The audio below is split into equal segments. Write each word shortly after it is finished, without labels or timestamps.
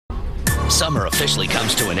Summer officially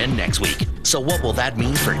comes to an end next week, so what will that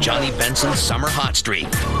mean for Johnny Benson's summer hot streak?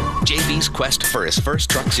 JB's quest for his first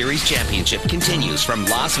Truck Series championship continues from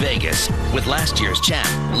Las Vegas, with last year's champ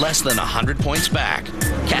less than 100 points back.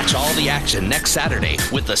 Catch all the action next Saturday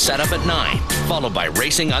with the setup at 9, followed by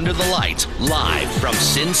Racing Under the Lights, live from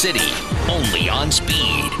Sin City, only on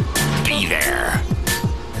Speed. Be there.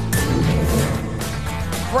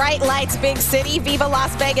 Bright lights, big city. Viva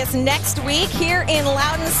Las Vegas next week. Here in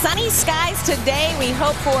Loudon, sunny skies today. We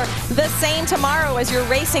hope for the same tomorrow as your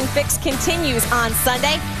racing fix continues on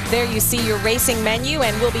Sunday. There you see your racing menu,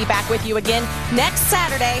 and we'll be back with you again next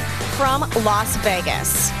Saturday from Las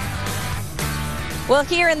Vegas. Well,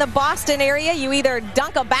 here in the Boston area, you either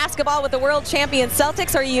dunk a basketball with the world champion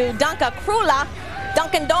Celtics or you dunk a Krula.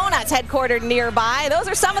 Dunkin' Donuts headquartered nearby. Those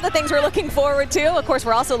are some of the things we're looking forward to. Of course,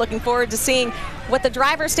 we're also looking forward to seeing what the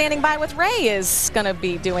driver standing by with Ray is going to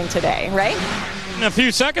be doing today, right? In a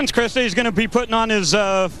few seconds, Krista, he's going to be putting on his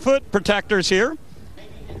foot protectors here.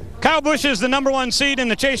 Kyle Busch is the #1 seed in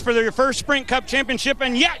the chase for your first Sprint Cup championship,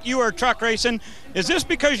 and yet you are truck racing. Is this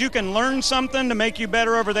because you can learn something to make you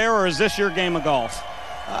better over there, or is this your game of golf?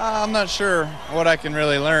 I'm not sure what I can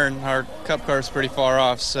really learn. Our Cup car is pretty far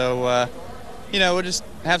off, so you know, we'll just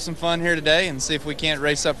have some fun here today and see if we can't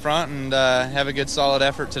race up front and have a good solid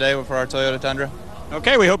effort today for our Toyota Tundra.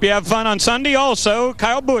 Okay, we hope you have fun on Sunday also.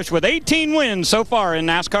 Kyle Busch with 18 wins so far in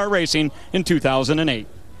NASCAR racing in 2008.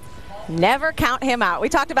 Never count him out. We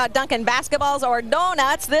talked about dunking basketballs or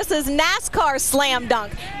donuts. This is NASCAR Slam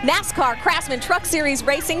Dunk. NASCAR Craftsman Truck Series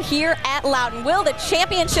racing here at Loudon. Will the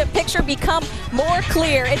championship picture become more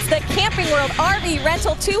clear? It's the Camping World RV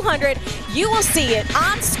Rental 200. You will see it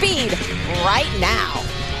on Speed right now.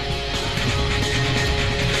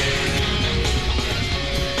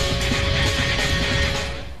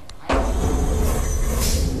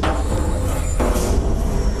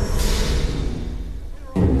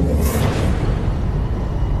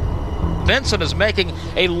 Benson is making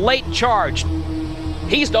a late charge.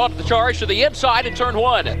 He's off the charge to the inside in turn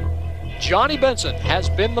 1. Johnny Benson has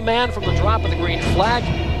been the man from the drop of the green flag.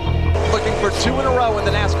 Looking for 2 in a row in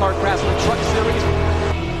the NASCAR Craftsman Truck Series.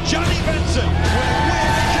 Johnny Benson will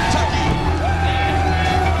win Kentucky.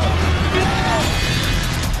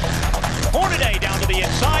 Hornaday down to the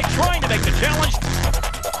inside, trying to make the challenge.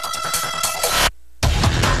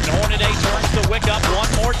 Hornaday turns the wick up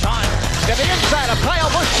one more time. To the inside of Kyle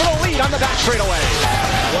Busch for the lead on the back straightaway.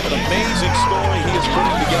 What an amazing story he is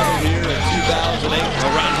putting together here in 2008.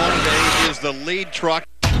 Ron Hornaday is the lead truck.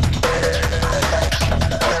 A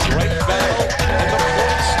great battle in the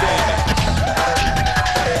point standings.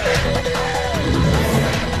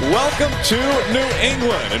 Welcome to New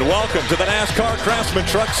England and welcome to the NASCAR Craftsman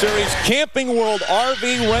Truck Series Camping World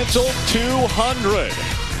RV Rental 200.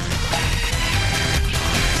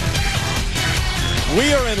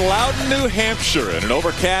 We are in Loudon, New Hampshire, in an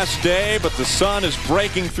overcast day, but the sun is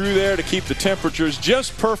breaking through there to keep the temperatures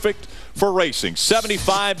just perfect for racing.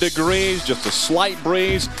 75 degrees, just a slight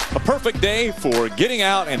breeze, a perfect day for getting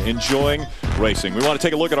out and enjoying racing. We want to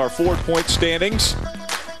take a look at our 4-point standings.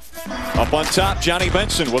 Up on top, Johnny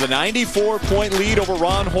Benson with a 94-point lead over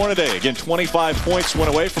Ron Hornaday. Again, 25 points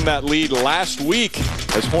went away from that lead last week.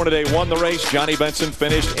 As Hornaday won the race, Johnny Benson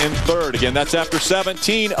finished in 3rd. Again, that's after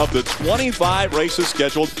 17 of the 25 races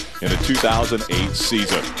scheduled in the 2008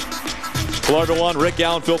 season. Hello, everyone. Rick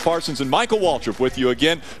Allen, Phil Parsons, and Michael Waltrip with you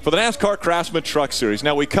again for the NASCAR Craftsman Truck Series.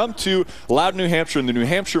 Now, we come to Loudon, New Hampshire, in the New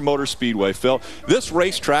Hampshire Motor Speedway. Phil, this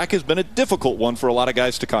racetrack has been a difficult one for a lot of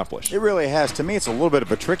guys to accomplish. It really has. To me, it's a little bit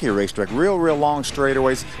of a tricky racetrack. Real long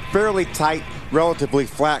straightaways, fairly tight, relatively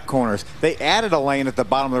flat corners. They added a lane at the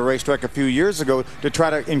bottom of the racetrack a few years ago to try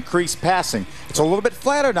to increase passing. It's a little bit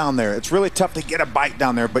flatter down there. It's really tough to get a bite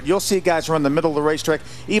down there, but you'll see guys run the middle of the racetrack,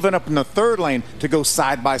 even up in the 3rd lane, to go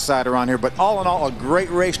side by side around here. But all in all, a great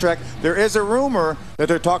racetrack. There is a rumor that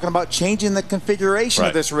they're talking about changing the configuration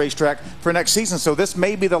of this racetrack for next season, so this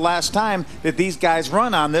may be the last time that these guys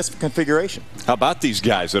run on this configuration. How about these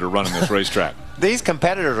guys that are running this racetrack? These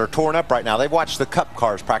competitors are torn up right now. They've watched the Cup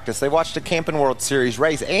cars practice. They watched the Camping World Series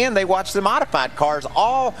race, and they watched the modified cars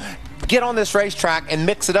all get on this racetrack and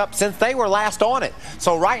mix it up since they were last on it.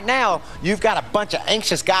 So right now, you've got a bunch of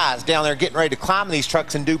anxious guys down there getting ready to climb these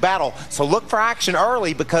trucks and do battle. So look for action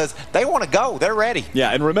early because they want to go. They're ready. Yeah,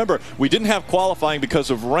 and remember, we didn't have qualifying because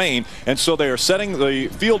of rain, and so they are setting the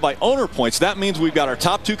field by owner points. That means we've got our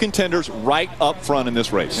top 2 contenders right up front in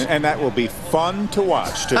this race. And that will be fun to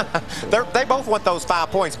watch, too. They both want those 5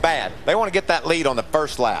 points bad. They want to get that lead on the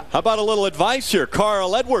first lap. How about a little advice here?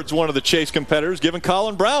 Carl Edwards, one of the chase competitors, giving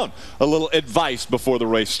Colin Brown a little advice before the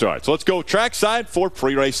race starts. Let's go trackside for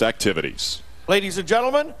pre-race activities. Ladies and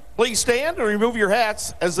gentlemen, please stand and remove your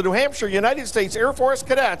hats as the New Hampshire United States Air Force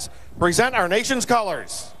cadets present our nation's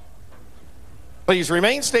colors. Please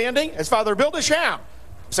remain standing as Father Bill Deschamps,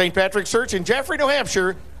 St. Patrick's Church in Jaffrey, New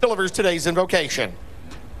Hampshire, delivers today's invocation.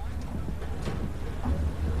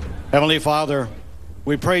 Heavenly Father,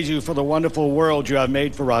 we praise you for the wonderful world you have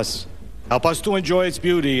made for us. Help us to enjoy its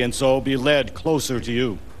beauty and so be led closer to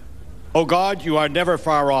you. O God, you are never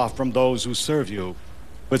far off from those who serve you.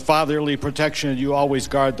 With fatherly protection, you always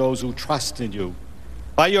guard those who trust in you.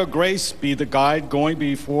 By your grace, be the guide going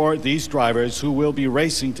before these drivers who will be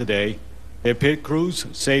racing today, their pit crews,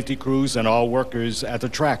 safety crews, and all workers at the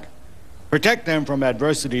track. Protect them from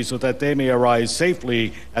adversity so that they may arrive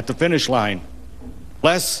safely at the finish line.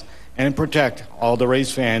 Bless and protect all the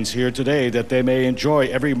race fans here today that they may enjoy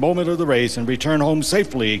every moment of the race and return home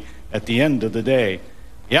safely at the end of the day.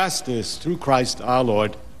 We ask this through Christ our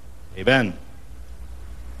Lord. Amen.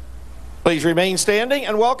 Please remain standing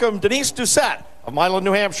and welcome Denise Doucette of Milan,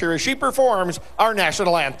 New Hampshire, as she performs our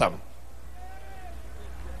national anthem.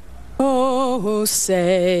 Oh,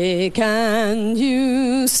 say, can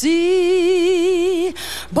you see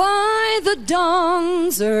by the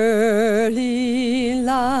dawn's early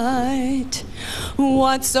light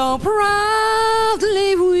what so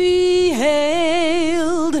proudly we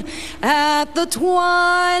hailed at the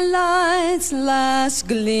twilight's last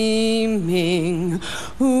gleaming,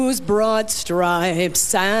 whose broad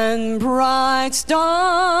stripes and bright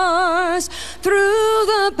stars through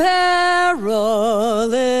the perilous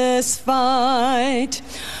fight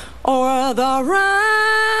o'er the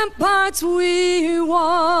ramparts we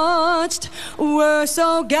watched were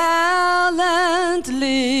so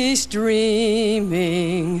gallantly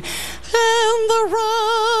streaming, and the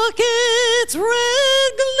rocket's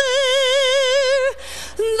red glare,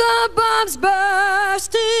 the bombs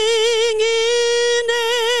bursting in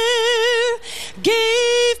air,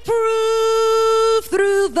 gave proof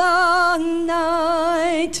through the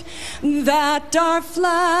night that our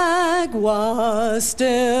flag was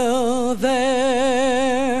still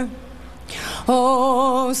there.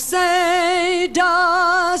 Oh, say,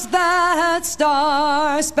 does that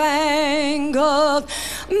star-spangled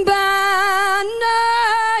banner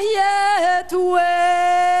yet wave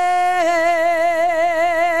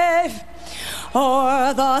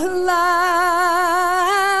o'er the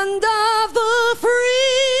land of the free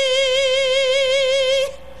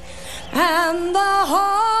and the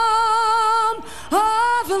home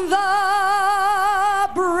of the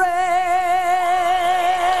brave?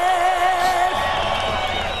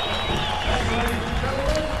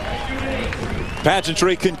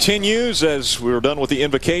 Pageantry continues as we're done with the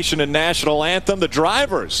invocation and national anthem. The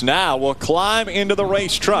drivers now will climb into the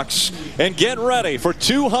race trucks and get ready for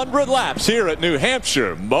 200 laps here at New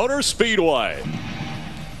Hampshire Motor Speedway.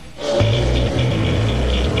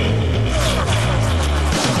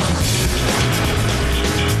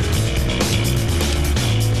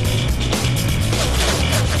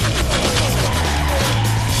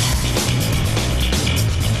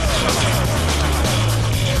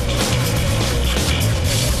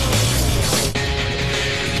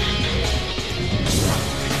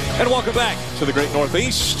 And welcome back to the Great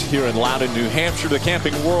Northeast here in Loudon, New Hampshire. The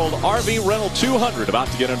Camping World RV Rental 200 about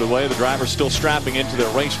to get underway. The drivers still strapping into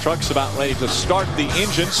their race trucks, about ready to start the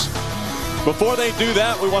engines. Before they do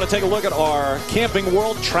that, we want to take a look at our Camping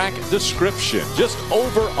World track description. Just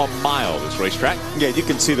over a mile, this racetrack. Yeah, you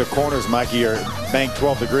can see the corners, Mikey, are banked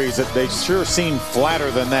 12 degrees. They sure seem flatter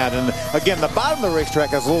than that. And again, the bottom of the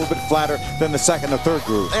racetrack is a little bit flatter than the second and third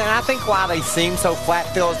grooves. And I think why they seem so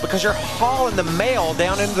flat, Phil, is because you're hauling the mail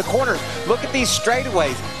down into the corners. Look at these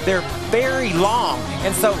straightaways. They're very long.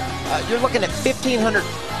 And so you're looking at 1,500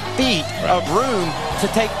 feet of room to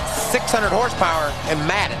take 600 horsepower and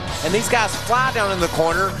mat it. And these guys fly down in the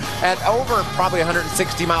corner at over probably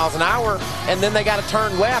 160 miles an hour, and then they got to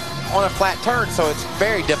turn left on a flat turn, so it's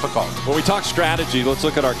very difficult. When we talk strategy, let's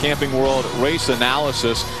look at our Camping World race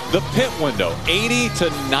analysis. The pit window, 80 to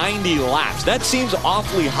 90 laps. That seems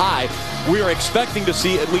awfully high. We are expecting to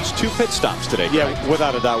see at least 2 pit stops today. Yeah, right?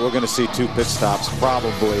 without a doubt, we're going to see 2 pit stops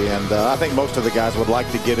probably, and I think most of the guys would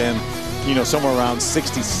like to get in, you know, somewhere around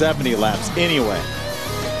 60, 70 laps anyway.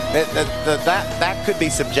 That could be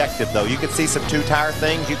subjective, though. You could see some two-tire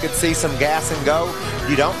things. You could see some gas and go.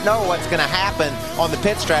 You don't know what's going to happen on the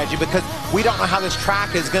pit strategy because we don't know how this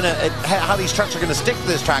track is going to, how these trucks are going to stick to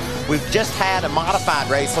this track. We've just had a modified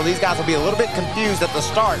race, so these guys will be a little bit confused at the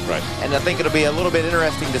start. Right. And I think it'll be a little bit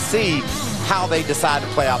interesting to see how they decide to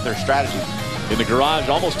play out their strategy. In the garage,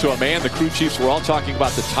 almost to a man, the crew chiefs were all talking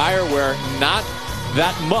about the tire wear not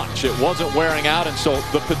that much. It wasn't wearing out, and so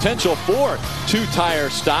the potential for 2 tire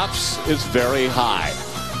stops is very high.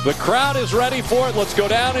 The crowd is ready for it. Let's go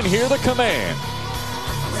down and hear the command.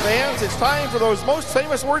 Fans, it's time for those most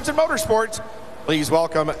famous words in motorsports. Please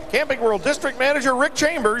welcome Camping World District Manager Rick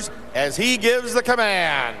Chambers as he gives the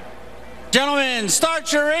command. Gentlemen,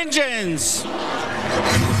 start your engines.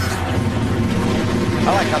 I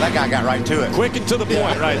like how that guy got right to it. Quick and to the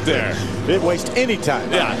point right there. Didn't waste any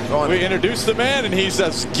time. Yeah, we introduced the man and he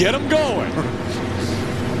says, get him going.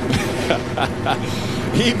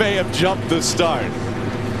 He may have jumped the start.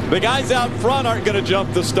 The guys out front aren't going to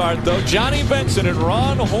jump the start, though. Johnny Benson and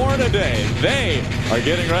Ron Hornaday, they are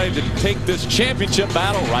getting ready to take this championship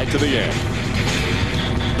battle right to the end.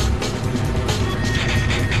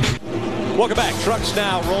 Welcome back. Trucks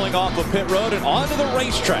now rolling off of pit road and onto the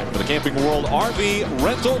racetrack for the Camping World RV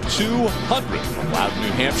Rental 200 from Loudon,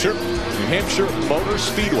 New Hampshire. New Hampshire Motor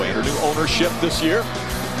Speedway under new ownership this year.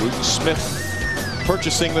 Bruton Smith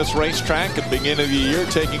purchasing this racetrack at the beginning of the year,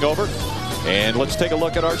 taking over. And let's take a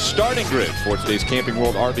look at our starting grid for today's Camping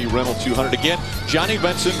World RV Rental 200. Again, Johnny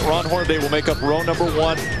Benson, Ron Hornaday will make up row number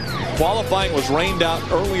 1. Qualifying was rained out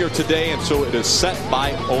earlier today, and so it is set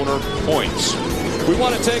by owner points. We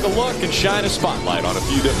want to take a look and shine a spotlight on a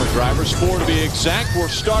few different drivers. 4 to be exact. We're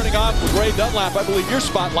starting off with Ray Dunlap. I believe your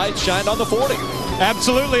spotlight shined on the 40.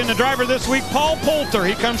 Absolutely, and the driver this week, Paul Poulter.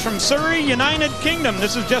 He comes from Surrey, United Kingdom.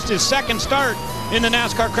 This is just his 2nd start in the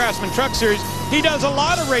NASCAR Craftsman Truck Series. He does a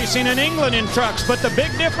lot of racing in England in trucks, but the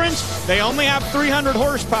big difference, they only have 300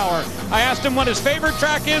 horsepower. I asked him what his favorite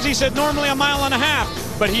track is. He said normally 1.5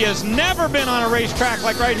 miles, but he has never been on a racetrack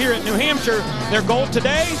like right here at New Hampshire. Their goal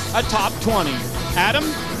today, a top 20. Adam?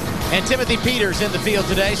 And Timothy Peters in the field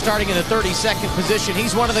today, starting in the 32nd position.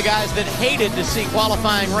 He's one of the guys that hated to see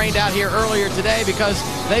qualifying rained out here earlier today because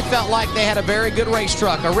they felt like they had a very good race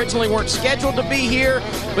truck. Originally weren't scheduled to be here,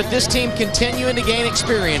 but this team continuing to gain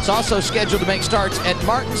experience. Also scheduled to make starts at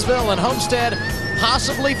Martinsville and Homestead,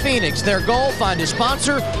 possibly Phoenix. Their goal, find a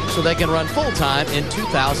sponsor so they can run full-time in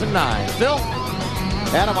 2009. Phil?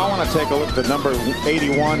 Adam, I want to take a look at the number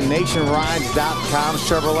 81 NationRides.com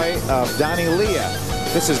Chevrolet of Donnie Leah.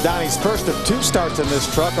 This is Donnie's first of 2 starts in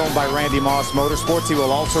this truck, owned by Randy Moss Motorsports. He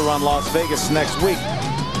will also run Las Vegas next week.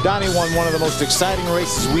 Donnie won one of the most exciting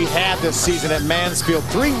races we had this season at Mansfield.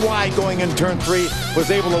 3 wide going in turn 3,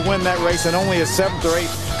 was able to win that race in only his 7th or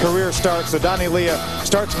 8th career start. So Donnie Leah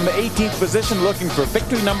starts from the 18th position, looking for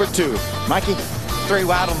victory number 2. Mikey? 3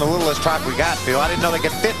 wide on the littlest truck we got, Phil. I didn't know they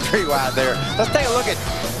could fit 3 wide there. Let's take a look at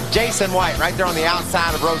Jason White right there on the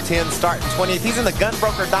outside of row 10, starting 20th. He's in the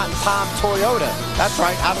Gunbroker.com Toyota. That's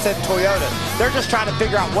right, I said Toyota. They're just trying to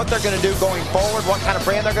figure out what they're going to do going forward, what kind of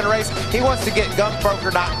brand they're going to race. He wants to get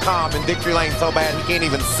Gunbroker.com in victory lane so bad he can't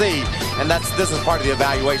even see, and this is part of the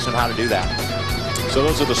evaluation of how to do that. So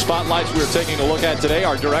those are the spotlights we're taking a look at today.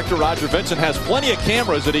 Our director, Roger Vincent, has plenty of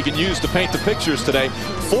cameras that he can use to paint the pictures today.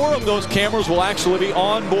 4 of those cameras will actually be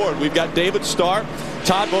on board. We've got David Starr,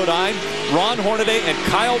 Todd Bodine, Ron Hornaday, and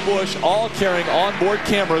Kyle Busch all carrying onboard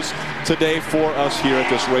cameras today for us here at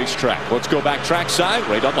this racetrack. Let's go back trackside.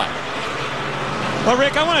 Ray Dunlap. Well,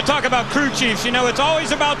 Rick, I want to talk about crew chiefs. You know, it's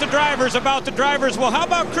always about the drivers, Well, how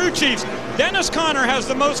about crew chiefs? Dennis Conner has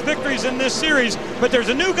the most victories in this series, but there's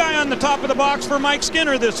a new guy on the top of the box for Mike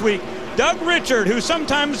Skinner this week. Doug Richard, who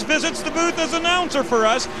sometimes visits the booth as announcer for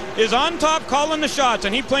us, is on top calling the shots,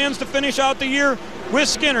 and he plans to finish out the year with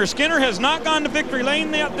Skinner. Skinner has not gone to victory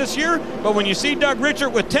lane yet this year, but when you see Doug Richard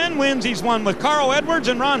with 10 wins, he's won with Carl Edwards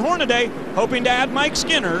and Ron Hornaday, hoping to add Mike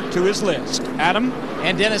Skinner to his list. Adam?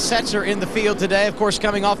 And Dennis Setzer in the field today, of course,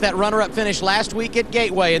 coming off that runner-up finish last week at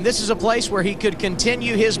Gateway. And this is a place where he could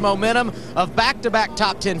continue his momentum of back-to-back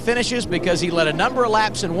top 10 finishes because he led a number of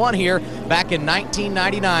laps and won here back in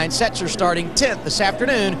 1999. Setzer starting 10th this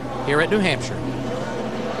afternoon here at New Hampshire.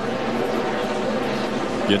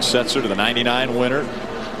 Again, Setzer to the 99 winner.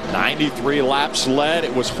 93 laps led.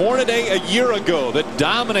 It was Hornaday a year ago that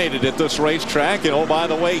dominated at this racetrack. And oh, by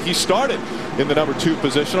the way, he started in the number 2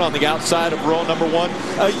 position on the outside of row number 1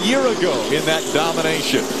 a year ago in that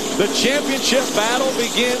domination. The championship battle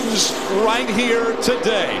begins right here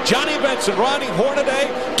today. Johnny Benson, Ronnie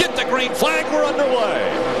Hornaday, get the green flag. We're underway.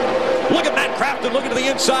 Look at Matt Crafton looking to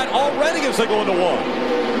the inside already as they go into 1.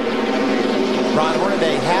 Ron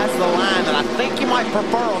Hornaday has the line that I think you might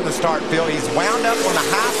prefer on the start, Phil. He's wound up on the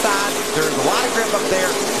high side. There's a lot of grip up there.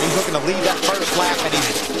 He's looking to lead that first lap, and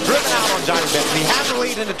he's driven out on Johnny Benson. He has the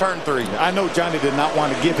lead into turn 3. I know Johnny did not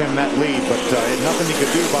want to give him that lead, but nothing he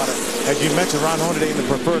could do about it. As you mentioned, Ron Hornaday in the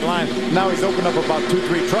preferred line. Now he's opened up about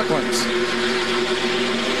 2-3 truck lengths.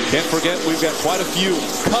 Can't forget, we've got quite a few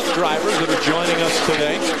Cup drivers that are joining us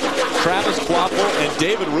today. Travis Kvapil and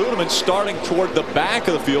David Rudiman starting toward the back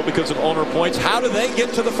of the field because of owner points. How do they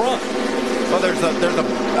get to the front? Well, there's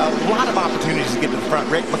a lot of opportunities to get to the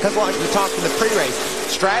front, Rick, because like we talked in the pre-race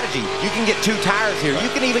strategy, you can get 2 tires here. You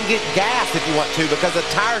can even get gas if you want to because the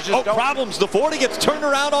tires just don't. Problems. The 40 gets turned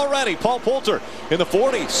around already. Paul Poulter in the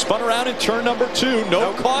 40 spun around in turn number 2.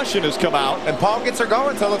 No caution has come out. And Paul gets her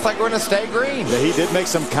going, so it looks like we're going to stay green. Yeah, he did make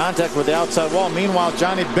some contact with the outside wall. Meanwhile,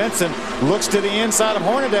 Johnny Benson looks to the inside of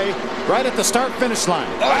Hornaday right at the start-finish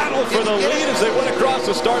line. Battle for the lead as they went across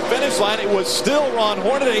the start-finish line. It was still Ron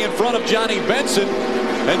Hornaday in front of Johnny Benson.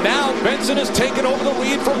 And now Benson has taken over the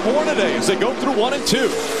lead from Hornaday as they go through 1 and 2.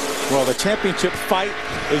 Well, the championship fight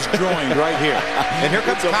is joined right here. And here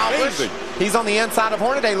comes Kyle Busch. He's on the inside of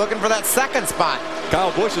Hornaday looking for that second spot.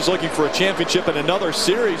 Kyle Busch is looking for a championship in another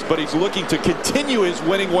series, but he's looking to continue his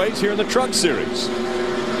winning ways here in the Truck Series.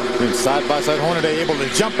 Side by side, Hornaday able to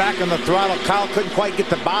jump back on the throttle. Kyle couldn't quite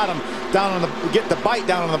get the bottom down on the bite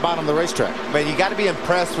down on the bottom of the racetrack. But you got to be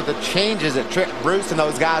impressed with the changes that Trick Bruce and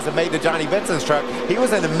those guys have made to Johnny Benson's truck. He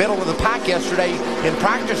was in the middle of the pack yesterday in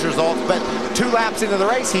practice results, but 2 laps into the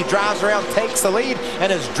race, he drives around, takes the lead,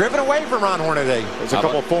 and is driven away from Ron Hornaday. There's a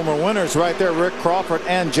couple of former winners right there, Rick Crawford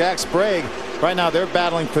and Jack Sprague. Right now, they're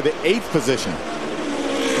battling for the 8th position.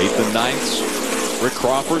 8th and 9th. Rick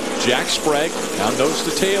Crawford, Jack Sprague, now nose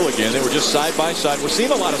to tail again. They were just side by side. We're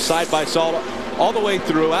seeing a lot of side by side all the way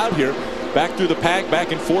throughout here. Back through the pack,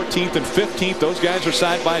 back in 14th and 15th. Those guys are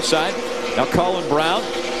side by side. Now Colin Brown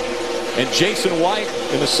and Jason White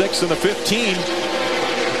in the 6th and the 15.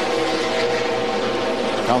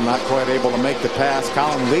 Colin not quite able to make the pass.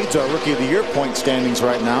 Colin leads our Rookie of the Year point standings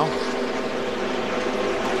right now.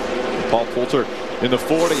 Paul Poulter in the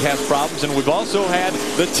 40 has problems, and we've also had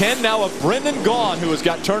the 10 now of Brendan Gaughan, who has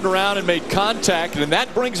got turned around and made contact, and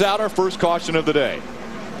that brings out our first caution of the day.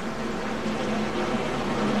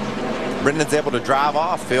 Brendan's able to drive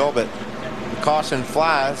off, Phil, but the caution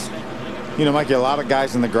flies. You know, Mikey, a lot of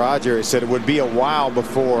guys in the garage area said it would be a while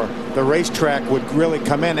before the racetrack would really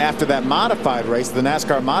come in after that modified race. The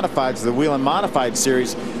NASCAR Modifieds, the Whelen Modified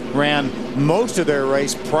Series, ran most of their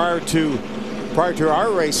race prior to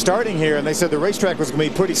our race starting here, and they said the racetrack was going to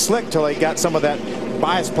be pretty slick till they got some of that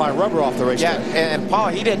bias ply rubber off the racetrack. Yeah, and Paul,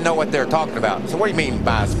 he didn't know what they were talking about. So what do you mean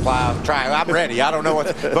bias ply? I'm ready. I don't know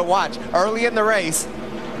what. But watch, early in the race.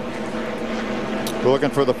 We're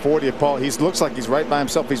looking for the 40 of Paul. He looks like he's right by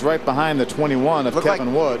himself. He's right behind the 21 of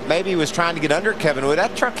Kevin Wood. Maybe he was trying to get under Kevin Wood.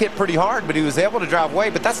 That truck hit pretty hard, but he was able to drive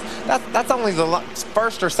away. But that's only the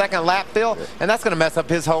first or second lap, Phil, and that's going to mess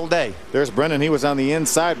up his whole day. There's Brendan. He was on the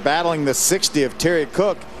inside battling the 60 of Terry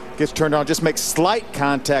Cook. Gets turned on, just makes slight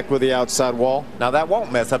contact with the outside wall. Now that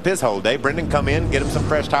won't mess up his whole day. Brendan come in, get him some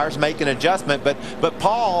fresh tires, make an adjustment. But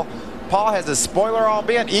Paul has a spoiler all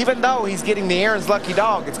bent. Even though he's getting the Aaron's Lucky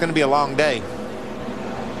Dog, it's going to be a long day.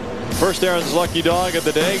 First Aaron's Lucky Dog of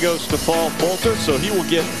the day goes to Paul Poulter, so he will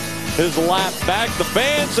get his lap back. The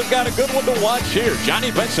fans have got a good one to watch here. Johnny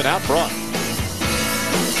Benson out front.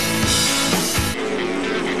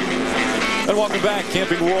 And welcome back.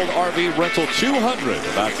 Camping World RV Rental 200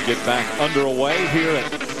 about to get back underway here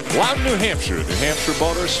at Loudon, New Hampshire. New Hampshire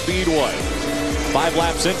Motor Speedway. 5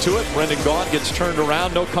 laps into it, Brendan Gaughan gets turned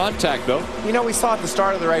around. No contact, though. You know, we saw at the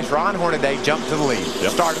start of the race, Ron Hornaday jumped to the lead.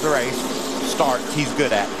 Yep. Start of the race. He's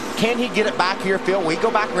good at. Can he get it back here, Phil? We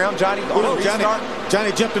go back around, Johnny.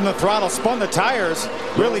 Johnny jumped in the throttle, spun the tires,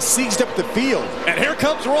 really seized up the field. And here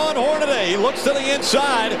comes Ron Hornaday. He looks to the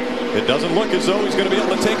inside. It doesn't look as though he's going to be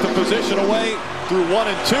able to take the position away through 1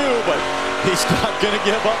 and 2, but he's not going to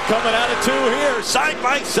give up coming out of 2 here. Side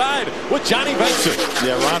by side with Johnny Benson.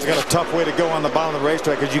 Yeah, Ron's got a tough way to go on the bottom of the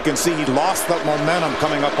racetrack. As you can see, he lost that momentum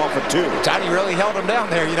coming up off of 2. Johnny really held him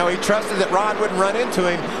down there. You know, he trusted that Ron wouldn't run into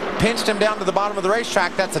him. Pinched him down to the bottom of the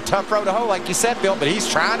racetrack. That's a tough road to hoe, like you said, Bill, but he's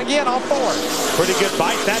trying again on 4. Pretty good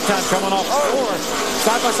bite that time coming off 4.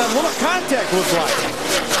 Side by side, little contact looks like.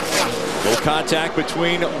 Little contact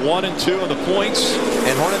between 1 and 2 on the points.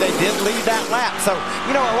 And Hornaday did lead that lap. So,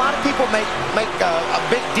 you know, a lot of people make a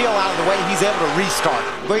big deal out of the way he's able to restart,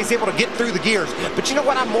 the way he's able to get through the gears. But you know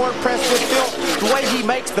what I'm more impressed with, Phil? The way he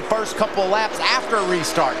makes the first couple of laps after a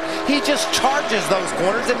restart. He just charges those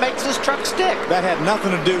corners and makes his truck stick. That had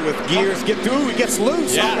nothing to do with gears. Get through, he gets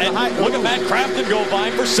loose. Yeah, and look at Matt Crafton go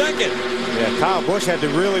by for second. Yeah, Kyle Busch had to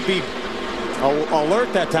really be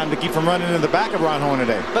alert that time to keep from running in the back of Ron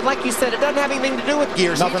Hornaday. But like you said, it doesn't have anything to do with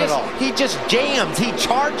gears. Nothing at all. He just jams. He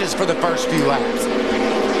charges for the first few laps.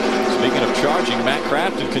 Speaking of charging, Matt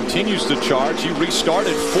Crafton continues to charge. He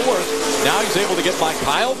restarted 4th. Now he's able to get by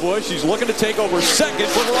Kyle Busch. He's looking to take over 2nd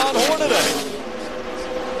for Ron Hornaday.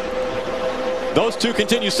 Those two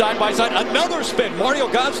continue side by side. Another spin. Mario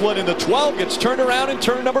Gosselin in the 12 gets turned around in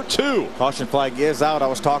turn number 2. Caution flag is out. I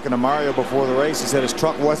was talking to Mario before the race. He said his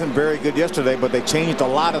truck wasn't very good yesterday, but they changed a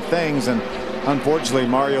lot of things, and unfortunately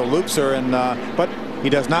Mario loops her, and but he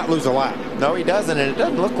does not lose a lap. No, he doesn't, and it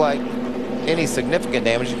doesn't look like any significant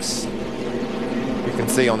damage. You can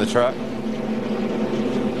see on the truck.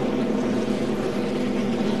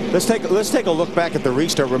 Let's take a look back at the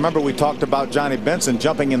restart. Remember, we talked about Johnny Benson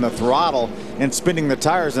jumping in the throttle and spinning the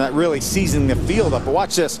tires and that really seizing the field up. But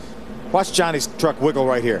watch this. Watch Johnny's truck wiggle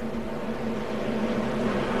right here.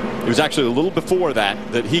 It was actually a little before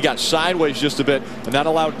that he got sideways just a bit, and that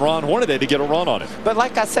allowed Ron Hornaday to get a run on it. But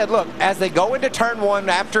like I said, look, as they go into turn 1,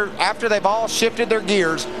 after they've all shifted their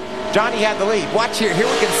gears, Johnny had the lead. Watch here. Here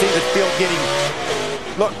we can see the field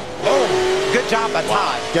getting, look, boom. Good job by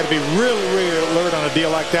Todd. Got to be really, really alert on a deal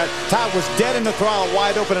like that. Todd was dead in the throttle,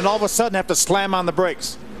 wide open, and all of a sudden have to slam on the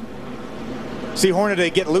brakes. See Hornaday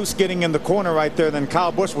get loose getting in the corner right there. Then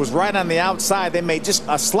Kyle Busch was right on the outside. They made just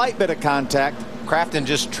a slight bit of contact. Crafton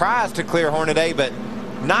just tries to clear Hornaday, but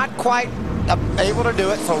not quite able to do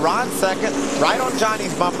it. So Ron's second, right on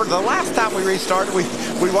Johnny's bumper. The last time we restarted,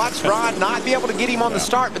 we watched Ron not be able to get him on the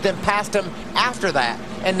start, but then passed him after that.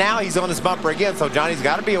 And now he's on his bumper again. So Johnny's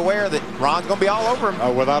got to be aware that Ron's going to be all over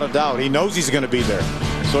him. Without a doubt. He knows he's going to be there.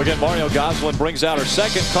 So again, Mario Gosselin brings out our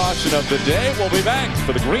second caution of the day. We'll be back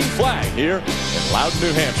for the green flag here in Loudon,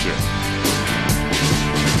 New Hampshire.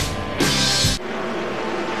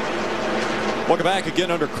 Welcome back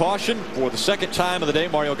again under caution for the second time of the day.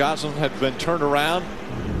 Mario Gosselin had been turned around.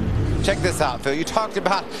 Check this out, Phil. You talked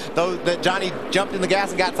about that Johnny jumped in the gas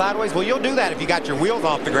and got sideways. Well, you'll do that if you got your wheels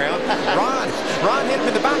off the ground. Ron hit him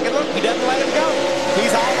in the back, and look, he doesn't let him go.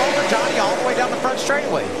 He's all over Johnny all the way down the front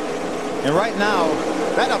straightaway. And right now,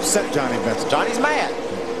 that upset Johnny Benson. Johnny's mad.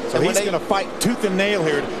 So he's going to fight tooth and nail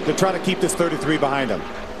here to try to keep this 33 behind him.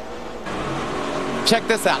 Check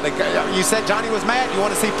this out. You said Johnny was mad. You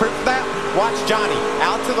want to see proof of that? Watch Johnny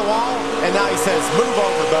out to the wall, and now he says, move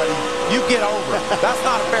over, buddy. You get over. That's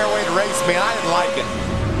not a fair way to race, man. I didn't like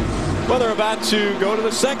it. Well, they're about to go to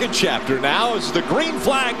the second chapter now as the green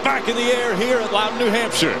flag back in the air here at Loudon, New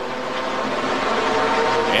Hampshire.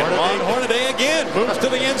 And Ron Hornaday again moves to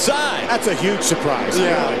the inside. That's a huge surprise.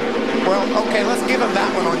 Yeah. Well, okay, let's give him that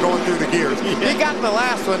one on going through the gears. He got the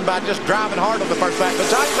last one by just driving hard on the first lap, but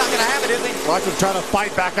Johnny's not going to have it, is he? Watch him trying to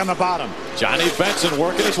fight back on the bottom. Johnny Benson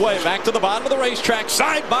working his way back to the bottom of the racetrack,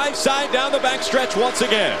 side by side down the back stretch once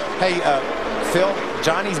again. Hey, Phil,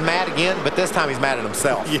 Johnny's mad again, but this time he's mad at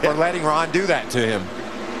himself for letting Ron do that to him.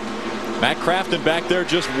 Matt Crafton back there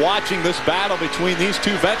just watching this battle between these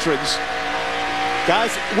two veterans.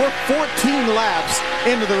 Guys, we're 14 laps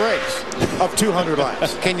into the race of 200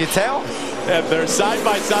 laps. Can you tell? And they're side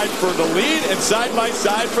by side for the lead and side by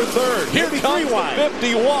side for third. Here comes the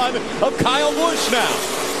 51 of Kyle Busch now.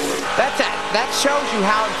 That shows you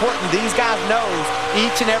how important these guys know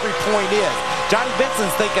each and every point is. Johnny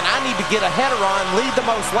Benson's thinking, I need to get ahead of Ron, lead the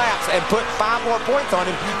most laps, and put 5 more points on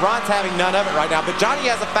him. Ron's having none of it right now, but Johnny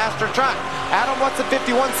has a faster truck. Adam, what's the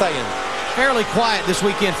 51 saying? Fairly quiet this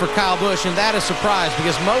weekend for Kyle Busch, and that is a surprise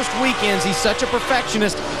because most weekends he's such a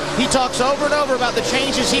perfectionist. He talks over and over about the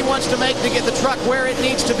changes he wants to make to get the truck where it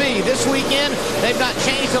needs to be. This weekend, they've not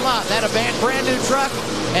changed a lot. That a brand new truck,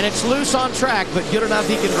 and it's loose on track, but good enough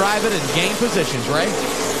he can drive it and gain positions, Ray.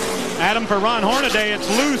 Adam, for Ron Hornaday, it's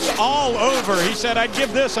loose all over. He said, I'd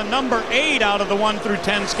give this a number 8 out of the 1 through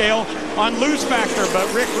 10 scale on loose factor.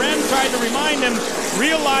 But Rick Wren tried to remind him,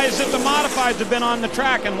 realize that the modifieds have been on the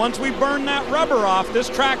track. And once we burn that rubber off, this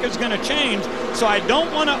track is going to change. So I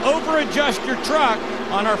don't want to over-adjust your truck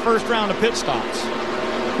on our first round of pit stops.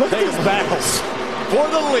 Look at these battles. For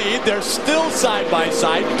the lead, they're still side by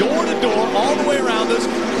side, door to door, all the way around this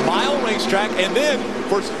mile racetrack. And then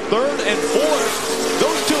for third and fourth,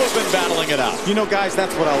 those two have been battling it out. You know, guys,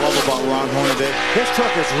 that's what I love about Ron Hornaday. His truck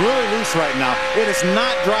is really loose right now. It is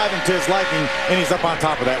not driving to his liking, and he's up on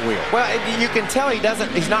top of that wheel. Well, you can tell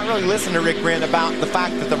he's not really listening to Rick Wren about the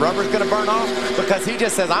fact that the rubber's going to burn off, because he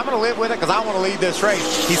just says, I'm going to live with it because I want to lead this race.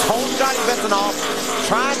 He's holding Johnny Benson off,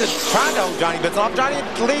 trying to hold Johnny Benson off. Johnny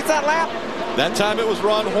leads that lap. That time it was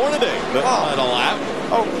Ron Hornaday that led a lap.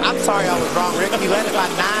 Oh, I'm sorry I was wrong, Rick. He led it by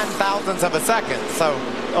 9 thousandths of a second. So.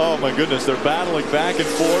 Oh, my goodness. They're battling back and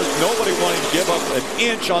forth. Nobody wanting to give up an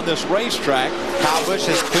inch on this racetrack. Kyle Busch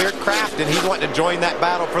has cleared Crafton. He's wanting to join that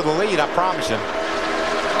battle for the lead, I promise you.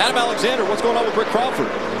 Adam Alexander, what's going on with Rick Crawford?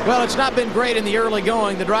 Well, it's not been great in the early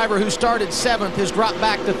going. The driver who started 7th has dropped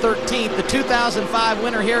back to 13th. The 2005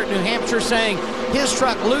 winner here at New Hampshire saying his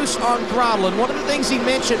truck loose on throttle. And one of the things he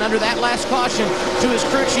mentioned under that last caution to his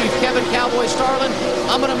crew chief, Kevin Cowboy Starlin,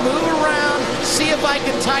 I'm going to move around, see if I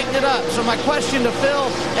can tighten it up. So my question to Phil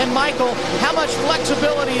and Michael, how much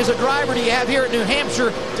flexibility as a driver do you have here at New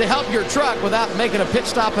Hampshire to help your truck without making a pit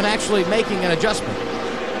stop and actually making an adjustment?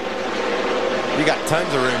 You got tons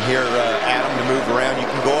of room here, Adam, to move around. You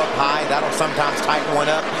can go up high. That'll sometimes tighten one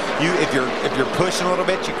up. If you're pushing a little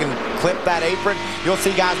bit, you can clip that apron. You'll see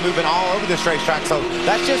guys moving all over this racetrack. So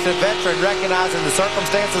that's just a veteran recognizing the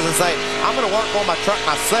circumstances and say, I'm going to work on my truck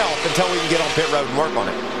myself until we can get on pit road and work on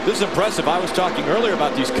it. This is impressive. I was talking earlier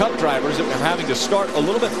about these Cup drivers that are having to start a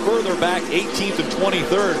little bit further back, 18th and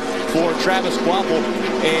 23rd for Travis Kvapil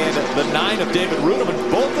and the 9 of David Ruderman.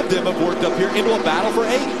 Both of them have worked up here into a battle for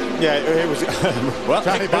 8. Yeah, it was. Well,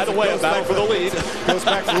 by the way, a battle for the lead. Goes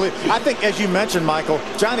back to the lead. I think, as you mentioned, Michael,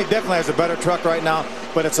 Johnny definitely has a better truck right now,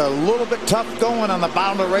 but it's a little bit tough going on the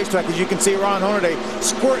bottom of the racetrack. As you can see, Ron Hornaday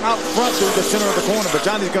squirting out front through the center of the corner, but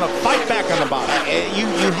Johnny's going to fight back on the bottom. You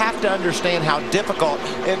have to understand how difficult,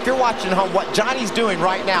 if you're watching at home, what Johnny's doing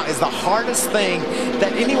right now is the hardest thing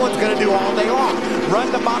that anyone's going to do all day long.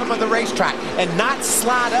 Run the bottom of the racetrack and not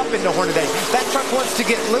slide up into Hornaday. That truck wants to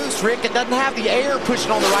get loose, Rick. It doesn't have the air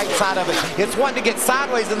pushing on the right side of it. It's wanting to get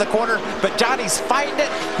sideways in the corner, but Johnny's fighting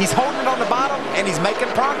it. He's holding it on the bottom, and he's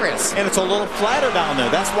making progress. And it's a little flatter down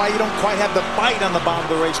there. That's why you don't quite have the bite on the bottom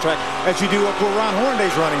of the racetrack as you do up where Ron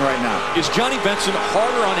Hornaday's running right now. Is Johnny Benson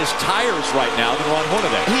harder on his tires right now than Ron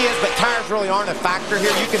Hornaday? He is, but tires really aren't a factor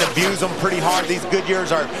here. You can abuse them pretty hard. These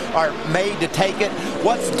Goodyears are made to take it.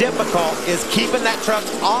 What's difficult is keeping that truck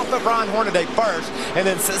off of Ron Hornaday first, and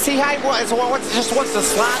then see how he wants to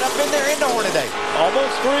slide up in there into Hornaday.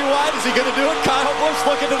 Almost 3 wide. Is he going to do it? Kyle Busch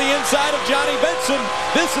looking to the inside of Johnny Benson.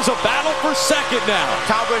 This is a battle for second now.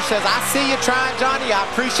 Kyle Busch says, I see you trying, Johnny. I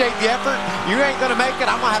appreciate the effort. You ain't going to make it.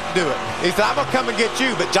 I'm going to have to do it. He said, I'm going to come and get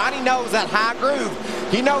you. But Johnny knows that high groove.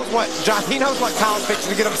 He knows what Kyle's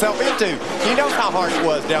fixing to get himself into. He knows how hard it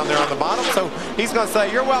was down there on the bottom. So he's going to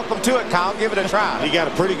say, you're welcome to it, Kyle. Give it a try. He got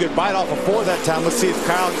a pretty good bite off of 4 that time. Let's see if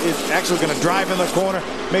Kyle is actually going to drive in the corner,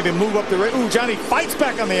 maybe move up the race. Ooh, Johnny fights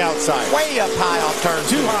back on the outside. Way up high off turn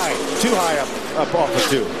 2. Too high up off of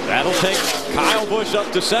 2. That'll take Kyle Busch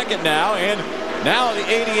up to second now, and now the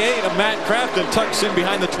 88 of Matt Crafton tucks in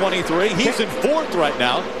behind the 23. He's in 4th right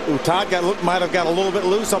now. Ooh, Todd might have got a little bit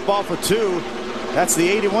loose up off of 2. That's the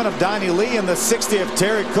 81 of Donnie Lee and the 60 of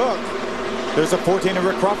Terry Cook. There's a 14 of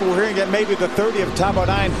Rick Crawford. We're hearing that maybe the 30 of Tom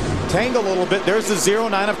Bodine tangle a little bit. There's the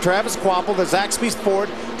 09 of Travis Kvapil, the Zaxby's Ford.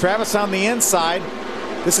 Travis on the inside.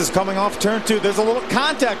 This is coming off turn 2. There's a little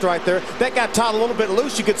contact right there. That got Todd a little bit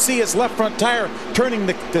loose. You could see his left front tire turning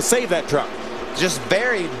to save that truck. Just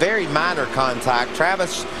very, very minor contact.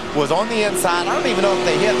 Travis was on the inside. I don't even know if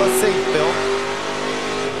they hit. Let's see, Phil.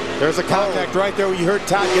 There's a contact right there where you heard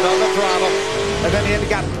Todd get on the throttle, and then he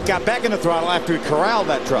got back in the throttle after he corralled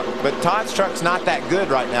that truck. But Todd's truck's not that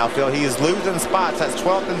good right now, Phil. He is losing spots. That's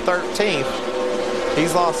 12th and 13th.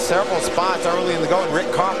 He's lost several spots early in the going.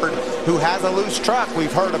 Rick Crawford, who has a loose truck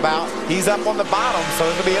we've heard about, he's up on the bottom, so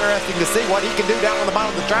it'll be interesting to see what he can do down on the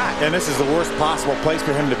bottom of the track. And this is the worst possible place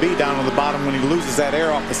for him to be, down on the bottom when he loses that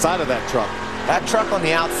air off the side of that truck. That truck on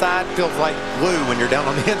the outside feels like glue when you're down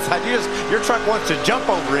on the inside. Your truck wants to jump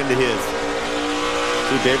over into his.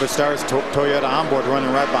 See David Starr's Toyota onboard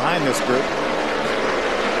running right behind this group.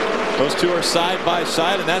 Those two are side by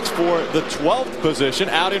side, and that's for the 12th position.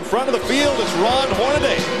 Out in front of the field is Ron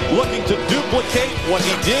Hornaday, looking to duplicate what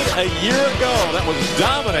he did a year ago. That was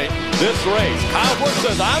dominate this race. Kyle Busch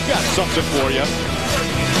says, I've got something for you.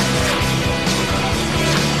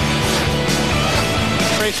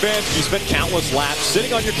 Race fans, you spent countless laps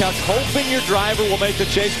sitting on your couch hoping your driver will make the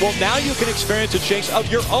chase. Well, now you can experience a chase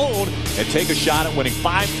of your own and take a shot at winning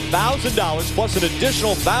 $5,000 plus an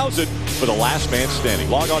additional $1,000 for the last man standing.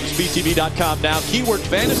 Log on to speedtv.com now. Keyword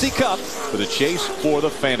Fantasy Cup for the chase for the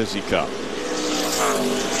Fantasy Cup.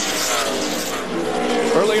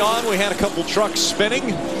 Early on, we had a couple trucks spinning.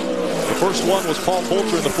 The first one was Paul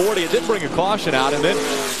Poulter in the 40. It did bring a caution out, and then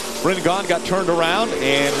Brendan Gaughan got turned around,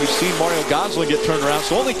 and we've seen Mario Gosling get turned around.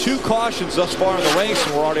 So only 2 cautions thus far in the race,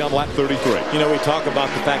 and we're already on lap 33. You know, we talk about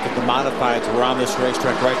the fact that the modifieds were on this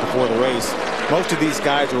racetrack right before the race. Most of these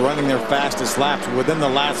guys were running their fastest laps within the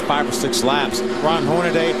last 5 or 6 laps. Ron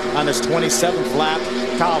Hornaday on his 27th lap,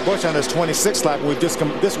 Kyle Busch on his 26th lap.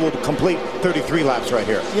 This will complete 33 laps right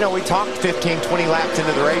here. You know, we talked 15, 20 laps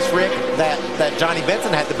into the race, Rick, that Johnny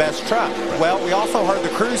Benson had the best truck. Well, we also heard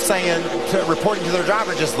the crew saying, reporting to their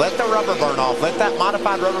driver, just let the rubber burn off. Let that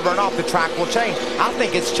modified rubber burn off. The track will change. I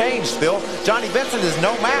think it's changed, Phil. Johnny Benson is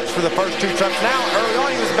no match for the first 2 trucks now. Early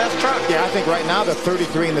on, he was the best truck. Yeah, I think right now the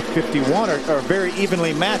 33 and the 51 are very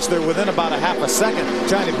evenly matched. They're within about a half a second.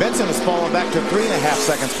 Johnny Benson has fallen back to 3.5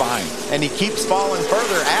 seconds behind. And he keeps falling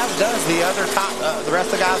further, as does the other the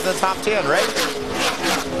rest of the guys in the top 10, right?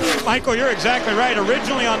 Michael, you're exactly right.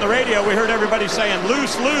 Originally on the radio, we heard everybody saying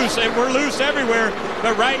loose, loose. We're loose everywhere.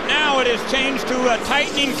 But right now it has changed to a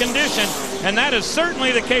tightening condition. And that is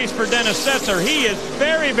certainly the case for Dennis Setzer. He is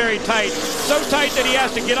very, very tight. So tight that he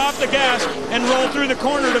has to get off the gas and roll through the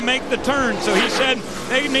corner to make the turn. So he said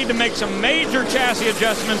they need to make some major chassis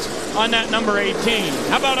adjustments on that number 18.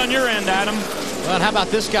 How about on your end, Adam? Well, and how about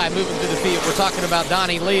this guy moving through the field? We're talking about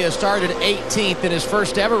Donnie Leah. Started 18th in his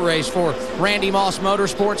first ever race for Randy Moss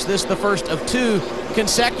Motorsports. This is the first of 2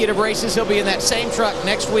 consecutive races. He'll be in that same truck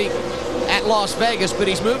next week at Las Vegas, but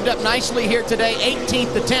he's moved up nicely here today,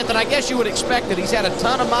 18th to 10th, and I guess you would expect it. He's had a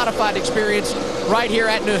ton of modified experience right here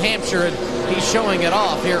at New Hampshire, and he's showing it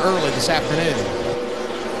off here early this afternoon.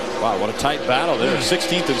 Wow, what a tight battle there.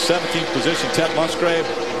 16th and 17th position, Ted Musgrave.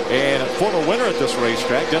 And a former winner at this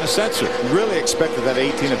racetrack, Dennis Setzer. Really expected that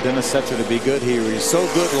 18 of Dennis Setzer to be good here. He was so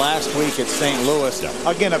good last week at St. Louis. Yeah.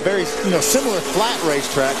 Again, a very similar flat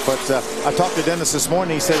racetrack, but I talked to Dennis this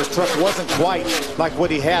morning. He said his truck wasn't quite like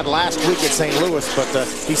what he had last week at St. Louis, but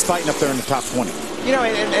he's fighting up there in the top 20. You know,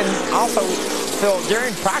 and also, Phil,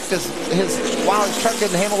 during practice, while his truck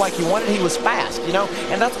didn't handle like he wanted, he was fast, you know,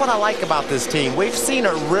 and that's what I like about this team. We've seen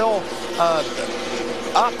a real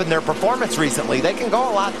up in their performance recently. They can go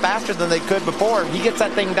a lot faster than they could before. If he gets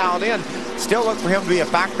that thing dialed in, still look for him to be a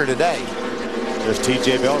factor today. There's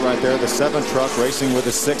TJ Bell right there, the 7 truck racing with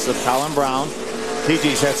the 6 of Colin Brown.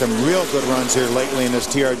 TJ's had some real good runs here lately in this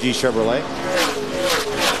TRG Chevrolet.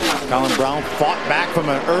 Colin Brown fought back from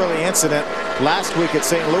an early incident last week at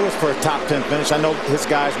St. Louis for a top 10 finish. I know his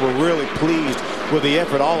guys were really pleased with the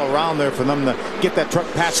effort all around there for them to get that truck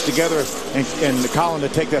patched together and Colin to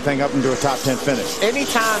take that thing up into a top 10 finish.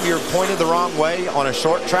 Anytime you're pointed the wrong way on a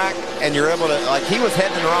short track and you're able to, like he was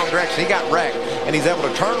heading in the wrong direction, he got wrecked, and he's able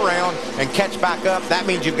to turn around and catch back up, that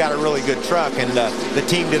means you've got a really good truck, and the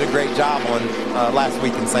team did a great job on last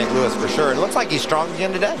week in St. Louis for sure. It looks like he's strong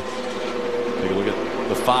again today. Take a look at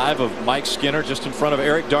the 5 of Mike Skinner just in front of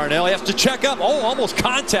Eric Darnell. He has to check up. Oh, almost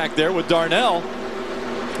contact there with Darnell.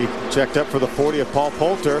 He checked up for the 40 of Paul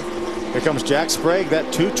Poulter. Here comes Jack Sprague,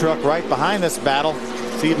 that 2 truck right behind this battle.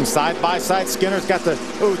 See them side by side. Skinner's got the,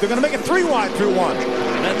 oh, they're going to make it 3 wide through 1.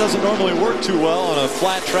 That doesn't normally work too well on a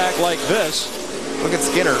flat track like this. Look at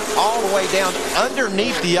Skinner all the way down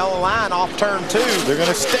underneath the yellow line off turn 2. They're going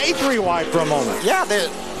to stay 3 wide for a moment. Yeah,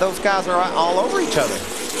 those guys are all over each other.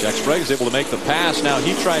 Jack Sprague is able to make the pass. Now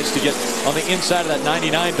he tries to get on the inside of that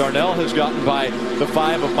 99. Darnell has gotten by the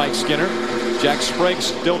 5 of Mike Skinner. Jack Sprague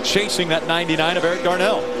still chasing that 99 of Eric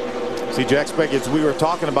Darnell. See, Jack Sprague, as we were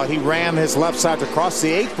talking about, he ran his left side across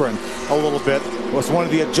the apron a little bit. Was one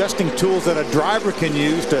of the adjusting tools that a driver can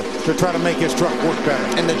use to try to make his truck work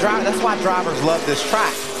better. And that's why drivers love this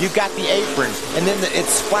track. You've got the apron, and then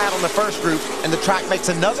it's flat on the first group, and the track makes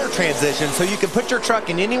another transition, so you can put your truck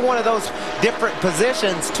in any one of those different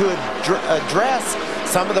positions to address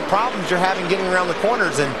some of the problems you're having getting around the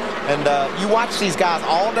corners. And you watch these guys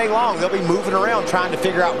all day long. They'll be moving around trying to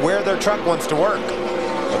figure out where their truck wants to work.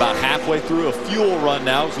 About halfway through a fuel run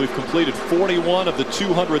now as we've completed 41 of the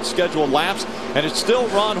 200 scheduled laps, and it's still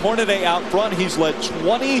Ron Hornaday out front. He's led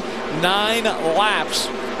 29 laps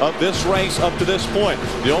of this race up to this point.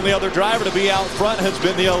 The only other driver to be out front has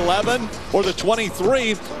been the 11 or the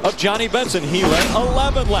 23 of Johnny Benson. He led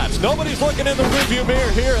 11 laps. Nobody's looking in the rearview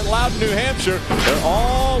mirror here at Loudon, New Hampshire. They're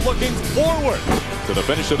all looking forward to the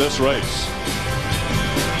finish of this race.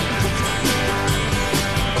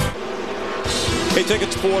 Hey,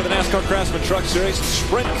 tickets for the NASCAR Craftsman Truck Series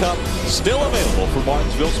Sprint Cup still available for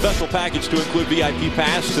Martinsville. Special package to include VIP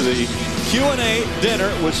pass to the Q&A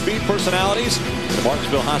dinner with speed personalities, the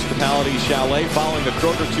Martinsville Hospitality Chalet following the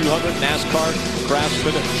Kroger 200 NASCAR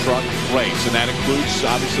Craftsman Truck Race. And that includes,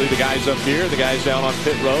 obviously, the guys up here, the guys down on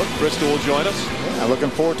pit road. Krista will join us. Yeah, looking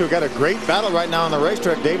forward to it. Got a great battle right now on the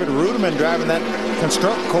racetrack. David Ruderman driving that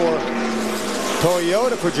Constructor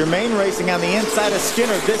Toyota for Germain Racing on the inside of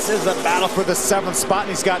Skinner. This is a battle for the 7th spot, and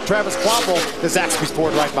he's got Travis Quapple, the Zaxby's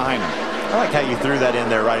Ford, right behind him. I like how you threw that in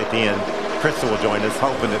there right at the end. Krista will join us,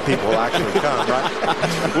 hoping that people will actually come, right?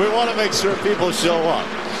 We want to make sure people show up.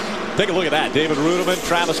 Take a look at that. David Ruderman,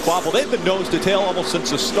 Travis Quapple. They've been nose to tail almost since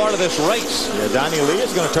the start of this race. Yeah, Donnie Lee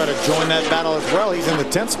is going to try to join that battle as well. He's in the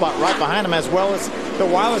 10th spot right behind him, as well as the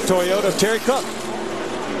Weiler Toyota of Terry Cook.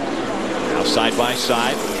 Now side by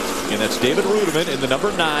side. And that's David Ruderman in the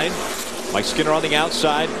number 9. Mike Skinner on the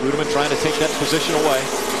outside. Ruderman trying to take that position away.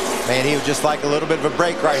 Man, he was just like a little bit of a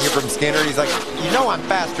break right here from Skinner. He's like, you know I'm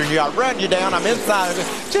faster than you. I'll run you down. I'm inside of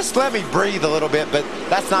it. Just let me breathe a little bit. But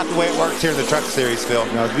that's not the way it works here in the Truck Series, Phil.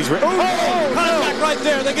 No, Contact right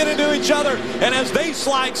there. They get into each other. And as they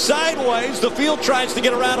slide sideways, the field tries to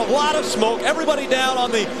get around a lot of smoke. Everybody down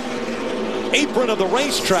on the apron of the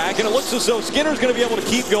racetrack, and it looks as though Skinner's going to be able to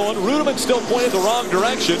keep going. Rudiman's still pointed the wrong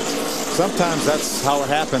direction. Sometimes that's how it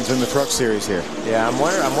happens in the Truck Series here. Yeah, I'm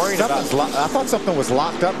worried about. I thought something was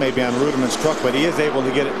locked up maybe on Rudiman's truck, but he is able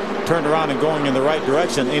to get it turned around and going in the right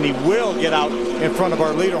direction, and he will get out in front of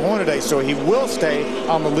our leader Hornaday, so he will stay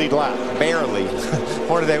on the lead lap. Barely.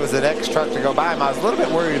 Hornaday was the next truck to go by him. I was a little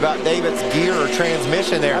bit worried about David's gear or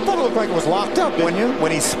transmission there. I thought it looked like it was locked up, didn't you?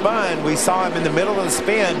 When he spun, we saw him in the middle of the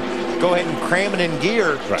spin go ahead and cram it in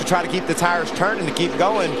gear to try to keep the tires turning to keep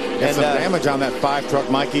going. And some damage on that 5 truck,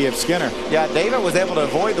 Mikey, of Skinner. Yeah, David was able to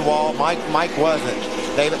avoid the wall. Mike wasn't.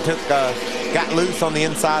 David got loose on the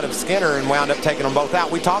inside of Skinner and wound up taking them both out.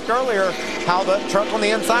 We talked earlier how the truck on the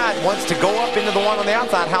inside wants to go up into the one on the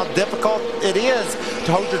outside, how difficult it is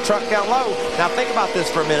to hold your truck down low. Now think about this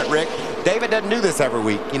for a minute, Rick. David doesn't do this every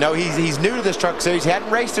week. You know, he's new to this Truck Series. He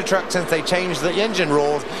hadn't raced a truck since they changed the engine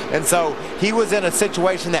rules. And so he was in a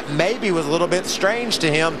situation that maybe was a little bit strange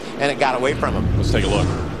to him, and it got away from him. Let's take a look.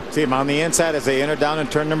 See him on the inside as they enter down in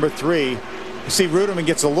turn number 3. You see Rudiman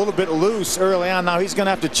gets a little bit loose early on. Now he's going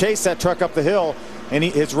to have to chase that truck up the hill, and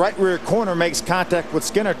his right rear corner makes contact with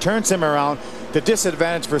Skinner, turns him around. The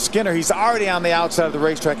disadvantage for Skinner, he's already on the outside of the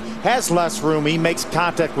racetrack, has less room. He makes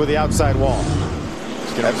contact with the outside wall.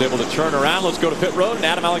 Skinner was able to turn around. Let's go to pit road and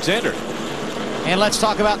Adam Alexander. And let's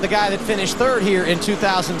talk about the guy that finished 3rd here in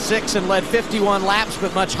 2006 and led 51 laps,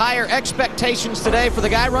 but much higher expectations today for the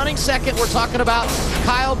guy running 2nd. We're talking about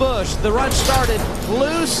Kyle Busch. The run started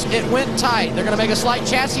loose. It went tight. They're going to make a slight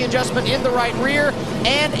chassis adjustment in the right rear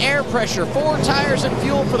and air pressure. 4 tires and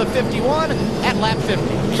fuel for the 51 at lap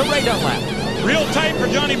 50. So Ray Dunlap. Real tight for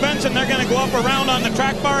Johnny Benson. They're going to go up around on the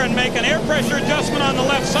track bar and make an air pressure adjustment on the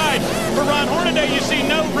left side. For Ron Hornaday, you see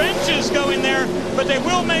no wrenches going there, but they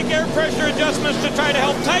will make air pressure adjustments to try to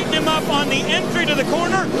help tighten him up on the entry to the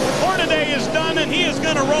corner. Hornaday is done, and he is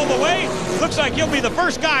going to roll away. Looks like he'll be the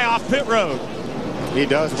first guy off pit road. He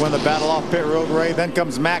does win the battle off pit road, Ray. Then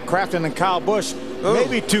comes Matt Crafton and Kyle Busch.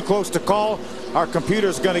 Maybe too close to call. Our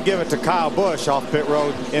computer's going to give it to Kyle Busch off pit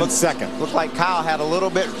road in 2nd. Looked like Kyle had a little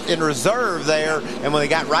bit in reserve there, and when they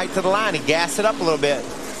got right to the line, he gassed it up a little bit.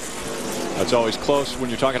 That's always close when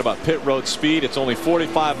you're talking about pit road speed. It's only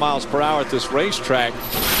 45 miles per hour at this racetrack.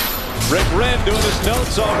 Rick Wren doing his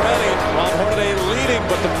notes already. Ron Hornaday leading,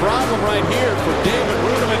 but the problem right here for David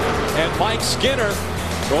Rudiman and Mike Skinner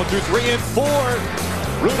going through 3 and 4.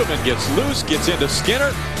 Rudiman gets loose, gets into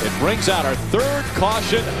Skinner. It brings out our 3rd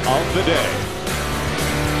caution of the day.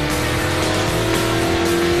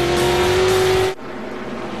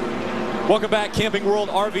 Welcome back, Camping World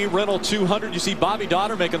RV Rental 200. You see Bobby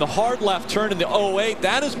Dotter making the hard left turn in the 08.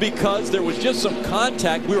 That is because there was just some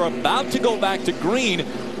contact. We were about to go back to green.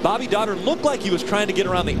 Bobby Dotter looked like he was trying to get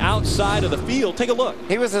around the outside of the field. Take a look.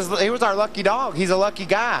 He was our lucky dog. He's a lucky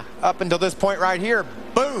guy up until this point right here.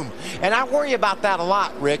 Boom. And I worry about that a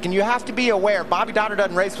lot, Rick, and you have to be aware. Bobby Dotter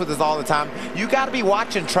doesn't race with us all the time. You got to be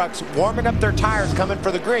watching trucks warming up their tires coming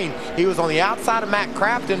for the green. He was on the outside of Matt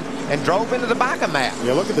Crafton and drove into the back of Matt.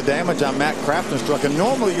 Yeah, look at the damage on Matt Crafton's truck, and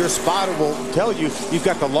normally your spotter will tell you you've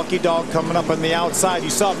got the lucky dog coming up on the outside. You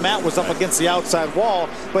saw Matt was up against the outside wall,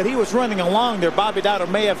 but he was running along there. Bobby Dotter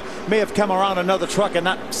may have come around another truck and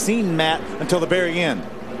not seen Matt until the very end.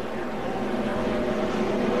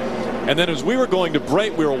 And then as we were going to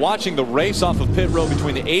break, we were watching the race off of pit road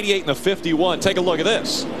between the 88 and the 51. Take a look at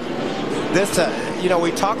this. You know,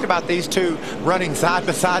 we talked about these two running side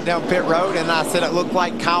by side down pit road, and I said it looked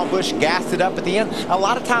like Kyle Busch gassed it up at the end. A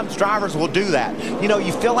lot of times drivers will do that. You know,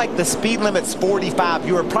 you feel like the speed limit's 45.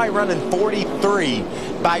 You were probably running 43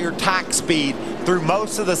 by your tack speed through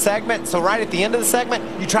most of the segment. So right at the end of the segment,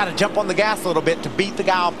 you try to jump on the gas a little bit to beat the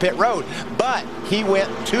guy off pit road. But he went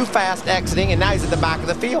too fast exiting, and now he's at the back of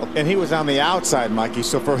the field. And he was on the outside, Mikey.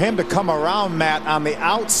 So for him to come around Matt on the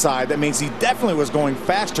outside, that means he definitely was going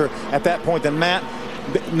faster at that point than Matt.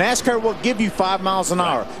 NASCAR will give you 5 miles an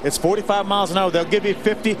hour. It's 45 miles an hour. They'll give you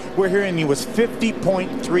 50. We're hearing he was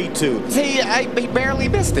 50.32. See, he barely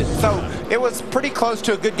missed it. So it was pretty close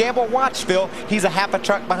to a good gamble. Watch, Phil. He's a half a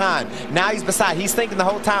truck behind. Now he's beside. He's thinking the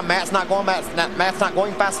whole time, Matt's not going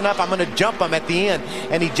fast enough. I'm going to jump him at the end.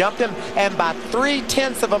 And he jumped him. And by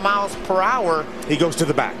 0.3 miles per hour, he goes to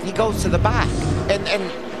the back. He goes to the back.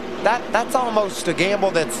 And that's almost a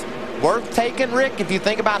gamble that's worth taking, Rick, if you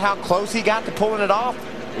think about how close he got to pulling it off.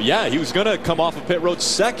 Yeah, he was going to come off of pit road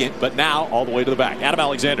second, but now all the way to the back. Adam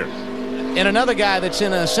Alexander. And another guy that's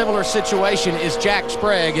in a similar situation is Jack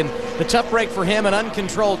Sprague, and the tough break for him, an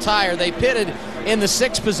uncontrolled tire. They pitted in the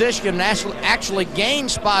 6th position and actually gained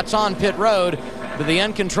spots on pit road, but the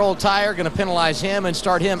uncontrolled tire going to penalize him and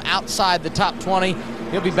start him outside the top 20.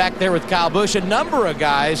 He'll be back there with Kyle Busch. A number of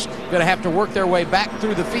guys going to have to work their way back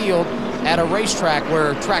through the field at a racetrack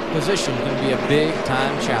where track position is going to be a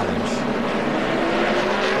big-time challenge.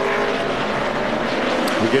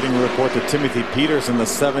 We're getting a report that Timothy Peters in the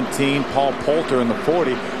 17, Paul Poulter in the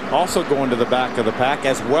 40, also going to the back of the pack,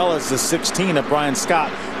 as well as the 16 of Brian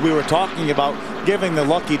Scott. We were talking about giving the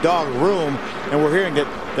lucky dog room, and we're hearing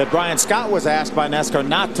that Brian Scott was asked by NASCAR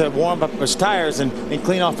not to warm up his tires and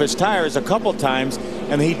clean off his tires a couple times,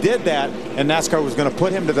 and he did that, and NASCAR was going to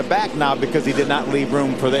put him to the back now because he did not leave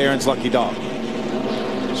room for the Aaron's lucky dog.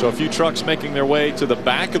 So a few trucks making their way to the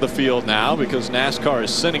back of the field now because NASCAR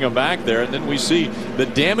is sending them back there. And then we see the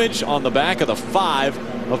damage on the back of the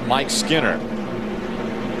 5 of Mike Skinner.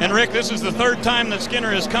 And Rick, this is the 3rd time that Skinner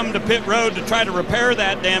has come to pit road to try to repair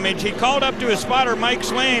that damage. He called up to his spotter, Mike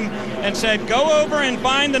Swaim, and said, go over and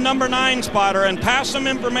find the number 9 spotter and pass some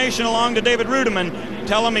information along to David Rudiman.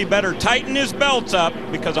 Tell him he better tighten his belts up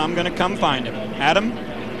because I'm going to come find him. Adam?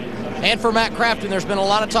 And for Matt Crafton, there's been a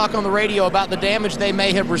lot of talk on the radio about the damage they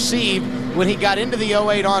may have received when he got into the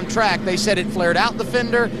 08 on track. They said it flared out the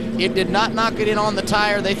fender. It did not knock it in on the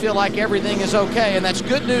tire. They feel like everything is okay, and that's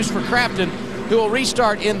good news for Crafton, who will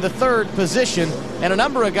restart in the 3rd position. And a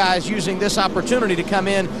number of guys using this opportunity to come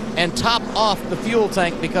in and top off the fuel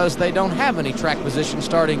tank because they don't have any track position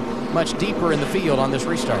starting much deeper in the field on this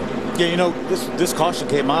restart. Yeah, you know, this caution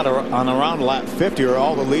came out on around lap 50, or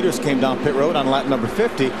all the leaders came down pit road on lap number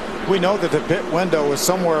 50. We know that the pit window was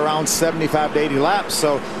somewhere around 75 to 80 laps,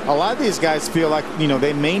 so a lot of these guys feel like, you know,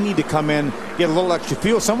 they may need to come in, get a little extra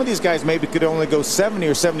fuel. Some of these guys maybe could only go 70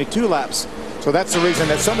 or 72 laps. So that's the reason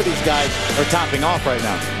that some of these guys are topping off right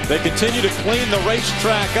now. They continue to clean the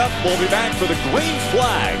racetrack up. We'll be back for the green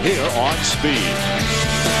flag here on Speed.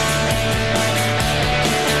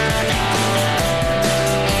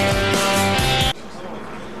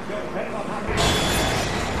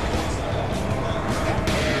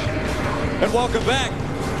 And welcome back.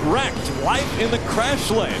 Wrecked Life in the Crash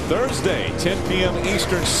Lane, Thursday, 10 p.m.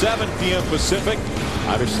 Eastern, 7 p.m. Pacific.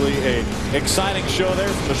 Obviously, an exciting show there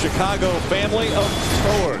from the Chicago family of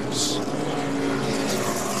towers.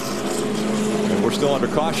 And we're still under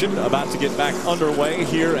caution, about to get back underway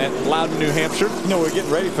here at Loudon, New Hampshire. You know, we're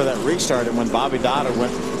getting ready for that restart, and when Bobby Dada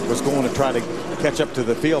was going to try to catch up to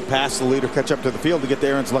the field, pass the leader, catch up to the field to get the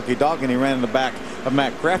Aaron's lucky dog, and he ran in the back of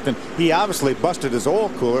Matt Crafton. He obviously busted his oil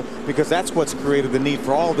cooler because that's what's created the need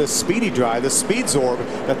for all this speedy drive, this speed zorb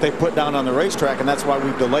that they put down on the racetrack, and that's why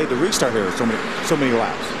we've delayed the restart here so many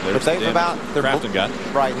laps. But they've Crafton got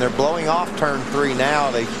right, and they're blowing off turn 3 now.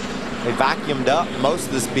 They vacuumed up most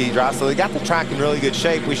of the speed drive, so they got the track in really good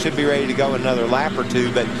shape. We should be ready to go another lap or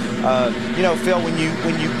 2. But you know, Phil, when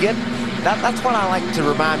you get that's what I like to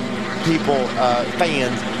remind people,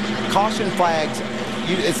 fans, caution flags,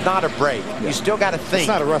 it's not a break. Yeah. You still got to think. It's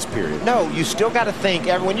not a rest period. No, you still got to think.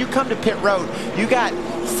 When you come to pit road, you got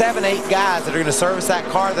 7, 8 guys that are going to service that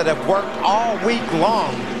car that have worked all week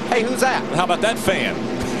long. Hey, who's that? How about that fan?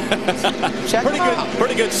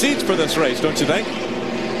 Pretty good seats for this race, don't you think?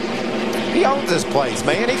 He owns this place,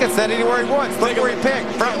 man. He can sit anywhere he wants. Look where he picked,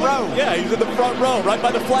 front row. Yeah, he's in the front row, right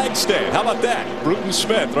by the flag stand. How about that? Bruton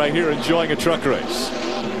Smith right here enjoying a truck race.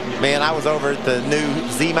 Man, I was over at the new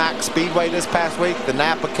ZMAX Speedway this past week. The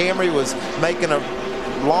Napa Camry was making a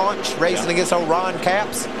launch, racing against old Ron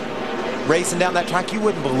Capps. Racing down that track, you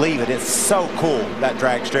wouldn't believe it. It's so cool, that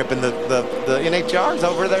drag strip, and the NHR's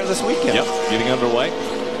over there this weekend. Yep, getting underway.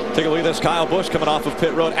 Take a look at this. Kyle Busch coming off of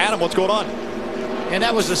pit road. Adam, what's going on? And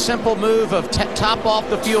that was a simple move of top off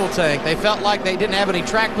the fuel tank. They felt like they didn't have any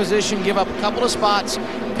track position, give up a couple of spots,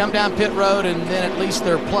 come down pit road, and then at least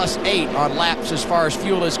they're +8 on laps as far as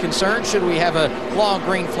fuel is concerned should we have a long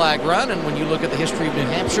green flag run. And when you look at the history of New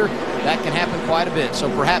Hampshire, that can happen quite a bit. So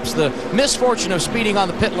perhaps the misfortune of speeding on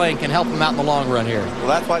the pit lane can help them out in the long run here. Well,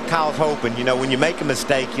 that's what Kyle's hoping. You know, when you make a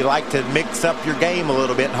mistake, you like to mix up your game a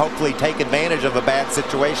little bit and hopefully take advantage of a bad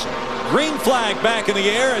situation. Green flag back in the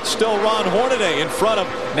air. It's still Ron Hornaday in front of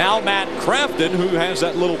now Matt Crafton, who has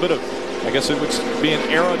that little bit of, I guess it would be an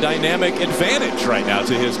aerodynamic advantage right now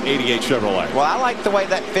to his 88 Chevrolet. Well, I like the way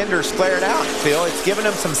that fender's flared out, Phil. It's giving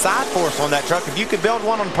him some side force on that truck. If you could build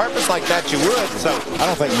one on purpose like that, you would. So I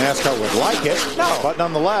don't think NASCAR would like it. No. But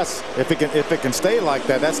nonetheless, if it can stay like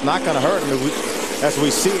that, that's not going to hurt him. As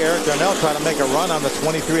we see Eric Darnell try to make a run on the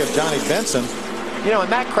 23 of Johnny Benson, You know, and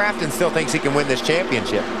Matt Crafton still thinks he can win this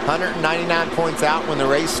championship. 199 points out when the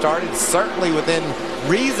race started. Certainly within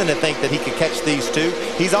reason to think that he could catch these two.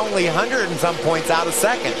 He's only 100 and some points out of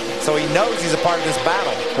second, so he knows he's a part of this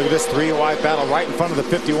battle. Look at this three-wide battle right in front of the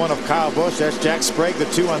 51 of Kyle Busch. There's Jack Sprague, the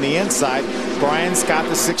 2 on the inside. Brian Scott,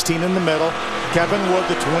 the 16 in the middle. Kevin Wood,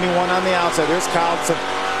 the 21 on the outside. There's Kyle.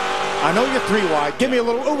 I know you're 3 wide. Give me a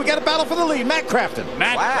little. Oh, we got a battle for the lead. Matt Crafton.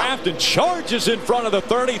 Matt Crafton charges in front of the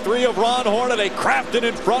 33 of Ron Hornaday. Crafton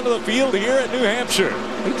in front of the field here at New Hampshire.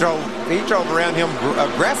 He drove around him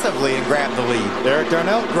aggressively and grabbed the lead. Eric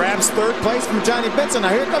Darnell grabs 3rd place from Johnny Benson. Now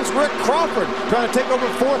here comes Rick Crawford trying to take over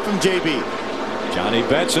 4th from JB. Johnny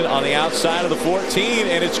Benson on the outside of the 14,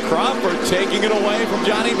 and it's Crawford taking it away from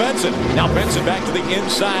Johnny Benson. Now Benson back to the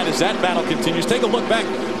inside as that battle continues. Take a look back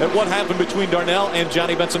at what happened between Darnell and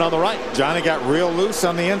Johnny Benson on the right. Johnny got real loose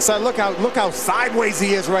on the inside. Look how sideways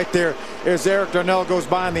he is right there as Eric Darnell goes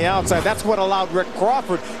by on the outside. That's what allowed Rick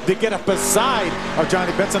Crawford to get up beside of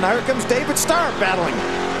Johnny Benson. Now here comes David Starr battling.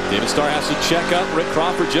 David Starr has to check up. Rick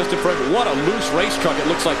Crawford just in front. What a loose race truck it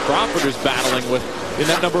looks like Crawford is battling with in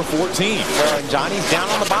that number 14. Well, and Johnny's down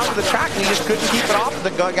on the bottom of the track, and he just couldn't keep it off of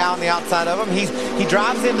the guy on the outside of him. He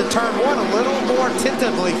drives into turn 1 a little more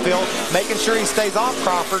tentatively, Phil, making sure he stays off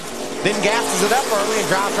Crawford. Then gasses it up early and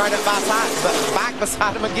drives right up back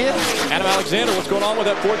beside him again. Adam Alexander, what's going on with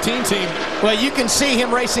that 14 team? Well, you can see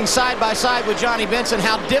him racing side by side with Johnny Benson,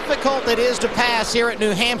 how difficult it is to pass here at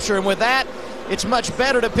New Hampshire. And with that, it's much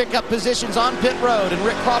better to pick up positions on pit road, and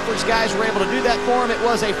Rick Crawford's guys were able to do that for him. It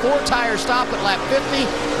was a 4-tire stop at lap 50.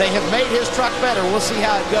 They have made his truck better. We'll see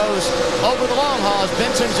how it goes over the long haul as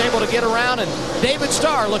Benson's able to get around, and David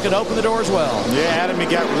Starr looking to open the door as well. Yeah, Adam, he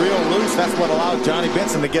got real loose. That's what allowed Johnny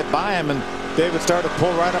Benson to get by him, and David Starr to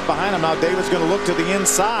pull right up behind him. Now David's going to look to the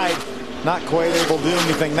inside. Not quite able to do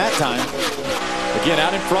anything that time. Again,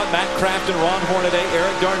 out in front, Matt Crafton, Ron Hornaday,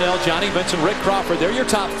 Eric Darnell, Johnny Benson, Rick Crawford. They're your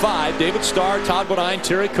top 5. David Starr, Todd Bodine,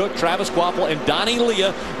 Terry Cook, Travis Quapple, and Donnie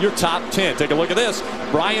Leah, your top 10. Take a look at this.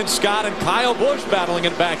 Brian Scott and Kyle Busch battling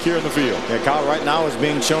it back here in the field. Yeah, Kyle right now is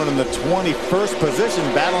being shown in the 21st position,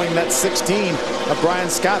 battling that 16 of Brian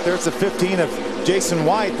Scott. There's the 15 of Jason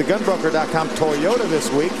White, the Gunbroker.com Toyota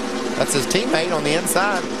this week. That's his teammate on the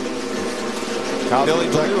inside. Billy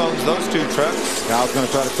Blue owns those 2 trucks. Kyle's going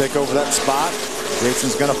to try to take over that spot.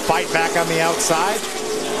 Jason's going to fight back on the outside.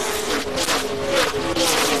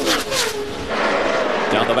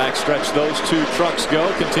 Down the back stretch, those 2 trucks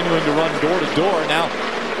go, continuing to run door to door. Now,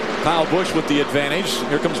 Kyle Busch with the advantage.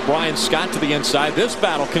 Here comes Brian Scott to the inside. This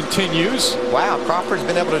battle continues. Wow, Crawford's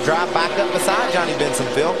been able to drive back up beside Johnny Benson,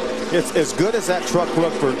 Phil. It's as good as that truck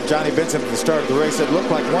looked for Johnny Benson at the start of the race. It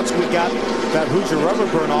looked like once we got that Hoosier rubber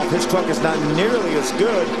burn off, his truck is not nearly as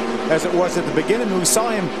good as it was at the beginning. We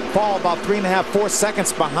saw him fall about 3.5, 4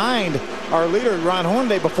 seconds behind our leader, Ron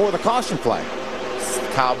Hornaday, before the caution flag.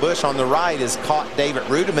 Kyle Busch on the right has caught David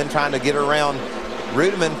Rudiman trying to get around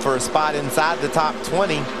Rudiman for a spot inside the top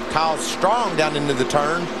 20. Kyle's strong down into the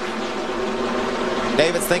turn.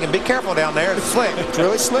 David's thinking, be careful down there. It's slick. It's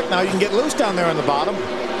really slick now. You can get loose down there on the bottom.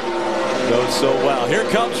 Goes so well. Here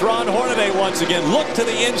comes Ron Hornaday once again. Look to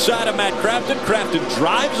the inside of Matt Crafton. Crafton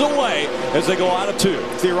drives away as they go out of 2.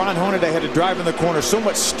 See, Ron Hornaday had to drive in the corner so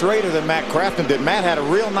much straighter than Matt Crafton did. Matt had a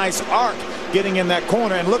real nice arc getting in that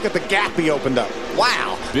corner, and look at the gap he opened up.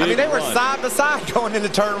 Wow. Big I mean, they were run. side by side going into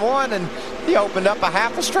turn 1, and he opened up a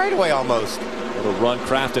half a straightaway almost. What a run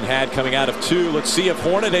Crafton had coming out of 2. Let's see if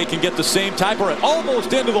Hornaday can get the same type of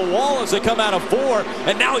almost into the wall as they come out of 4.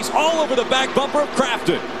 And now he's all over the back bumper of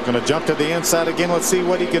Crafton. Going to jump to the inside again. Let's see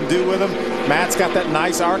what he can do with him. Matt's got that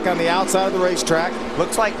nice arc on the outside of the racetrack.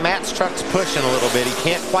 Looks like Matt's truck's pushing a little bit. He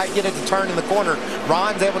can't quite get it to turn in the corner.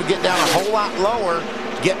 Ron's able to get down a whole lot lower,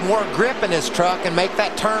 get more grip in his truck, and make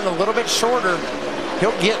that turn a little bit shorter.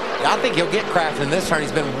 I think he'll get Crafton in this turn.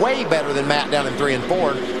 He's been way better than Matt down in 3 and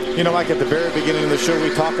 4. You know, like at the very beginning of the show,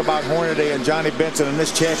 we talk about Hornaday and Johnny Benson in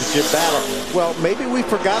this championship battle. Well, maybe we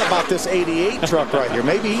forgot about this 88 truck right here.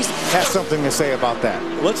 Maybe he has something to say about that.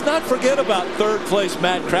 Let's not forget about 3rd place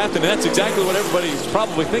Matt Crafton. That's exactly what everybody's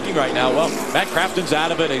probably thinking right now. Well, Matt Crafton's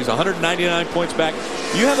out of it. He's 199 points back.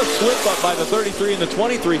 You have a slip up by the 33 and the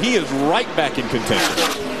 23. He is right back in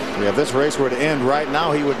contention. Yeah, if this race were to end right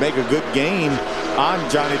now, he would make a good gain on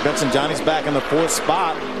Johnny Benson. Johnny's back in the 4th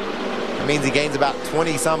spot. It means he gains about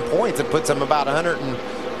 20-some points. It puts him about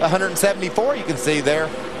 174, you can see there.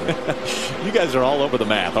 You guys are all over the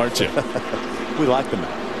math, aren't you? We like the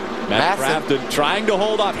math. Matt Crafton trying to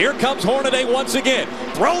hold off. Here comes Hornaday once again.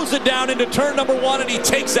 Throws it down into turn number 1, and he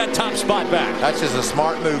takes that top spot back. That's just a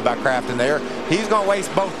smart move by Crafton there. He's going to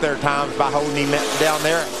waste both their times by holding him down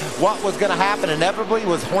there. What was going to happen inevitably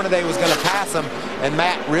was Hornaday was going to pass him, and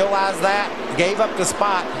Matt realized that, gave up the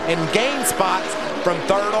spot, and gained spots from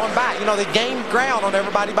third on back. You know, they gained ground on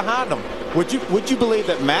everybody behind them. Would you believe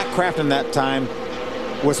that Matt Crafton that time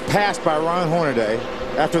was passed by Ron Hornaday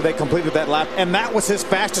after they completed that lap, and that was his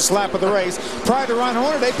fastest lap of the race prior to Ron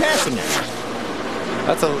Hornaday passing him?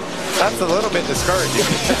 That's a little bit discouraging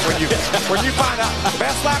when you find out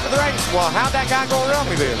best lap of the race. Well, how'd that guy go around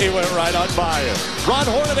me then? He went right on by him. Ron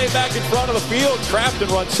Hornaday back in front of the field. Crafton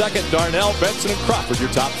runs second. Darnell, Benson, and Crawford your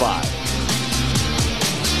top 5.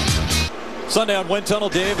 Sunday on Wind Tunnel,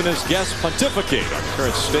 Dave and his guests pontificate on the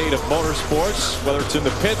current state of motorsports, whether it's in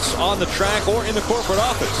the pits, on the track, or in the corporate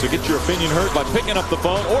office. So get your opinion heard by picking up the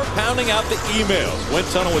phone or pounding out the emails. Wind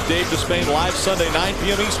Tunnel with Dave Despain live Sunday, 9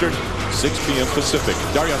 p.m. Eastern, 6 p.m. Pacific.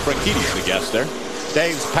 Dario Franchitti is the guest there.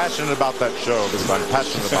 Dave's passionate about that show. Everybody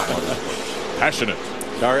passionate about it. Passionate.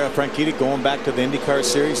 Dario Franchitti going back to the IndyCar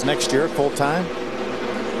Series next year full time.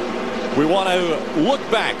 We want to look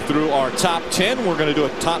back through our top 10. We're going to do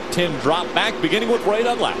a top 10 drop back, beginning with Ray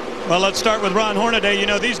Dunlap. Well, let's start with Ron Hornaday. You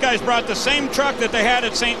know, these guys brought the same truck that they had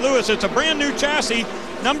at St. Louis. It's a brand new chassis,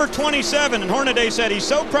 number 27. And Hornaday said he's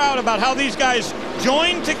so proud about how these guys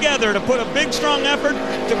joined together to put a big, strong effort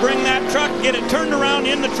to bring that truck, get it turned around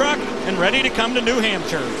in the truck, and ready to come to New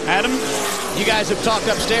Hampshire. Adam? You guys have talked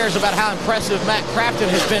upstairs about how impressive Matt Crafton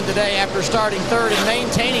has been today after starting third and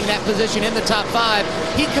maintaining that position in the top 5.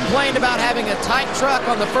 He complained about having a tight truck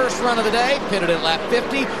on the first run of the day, pitted at lap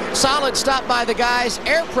 50. Solid stop by the guys.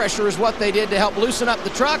 Air pressure is what they did to help loosen up the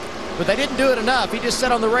truck, but they didn't do it enough. He just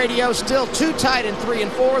said on the radio, still too tight in 3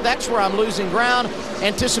 and 4. That's where I'm losing ground.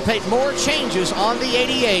 Anticipate more changes on the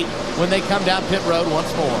 88 when they come down pit road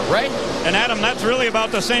once more. Right? And Adam, that's really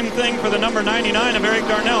about the same thing for the number 99 of Eric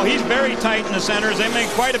Darnell. He's very tight in the centers. They made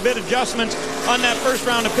quite a bit of adjustments on that first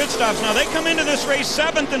round of pit stops. Now, they come into this race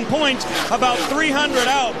 7th in points, about 300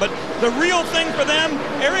 out. But the real thing for them,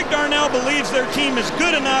 Eric Darnell believes their team is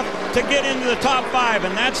good enough to get into the top 5,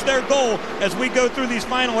 and that's their goal as we go through these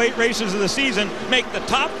final 8 races of the season, make the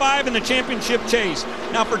top 5 in the championship chase.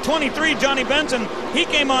 Now, for 23, Johnny Benson, he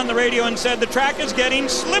came on the radio and said the track is getting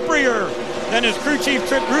slipperier. Then his crew chief,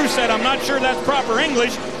 Tripp Grew, said, I'm not sure that's proper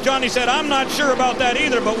English. Johnny said, I'm not sure about that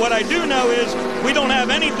either, but what I do know is we don't have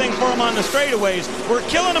anything for them on the straightaways. We're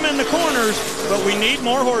killing them in the corners, but we need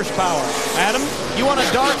more horsepower. Adam? You want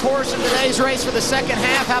a dark horse in today's race for the second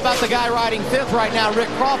half? How about the guy riding 5th right now, Rick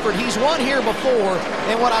Crawford? He's won here before,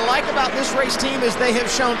 and what I like about this race team is they have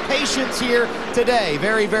shown patience here today.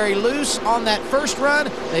 Very, very loose on that first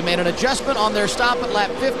run. They made an adjustment on their stop at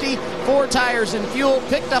lap 50. 4 tires and fuel,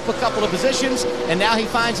 picked up a couple of positions, and now he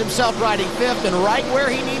finds himself riding 5th and right where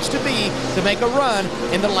he needs to be to make a run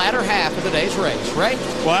in the latter half of today's race, right?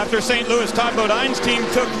 Well, after St. Louis, Todd Bodine's team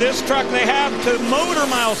took this truck they have to Motor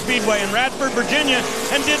Mile Speedway in Radford, Virginia,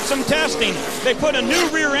 and did some testing. They put a new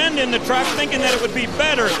rear end in the truck thinking that it would be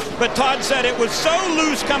better, but Todd said it was so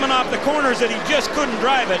loose coming off the corners that he just couldn't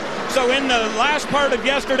drive it. So in the last part of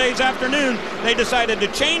yesterday's afternoon, they decided to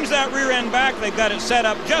change that rear end back. They've got it set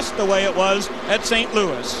up just the way it was at St.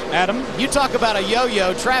 Louis. Adam? You talk about a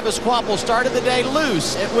yo-yo. Travis Kvapil started the day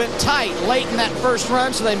loose. It went tight late in that first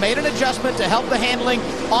run, so they made an adjustment to help the handling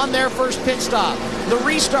on their first pit stop. The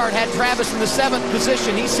restart had Travis in the 7th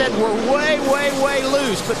position. He said we're way, way, way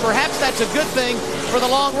loose, but perhaps that's a good thing for the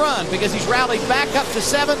long run because he's rallied back up to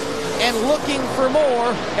 7th and looking for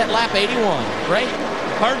more at lap 81, right?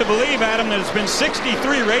 Hard to believe, Adam, that it's been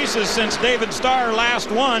 63 races since David Starr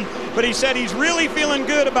last won, but he said he's really feeling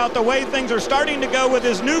good about the way things are starting to go with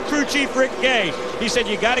his new crew chief, Rick Gay. He said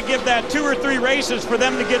you got to give that 2 or 3 races for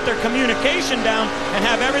them to get their communication down and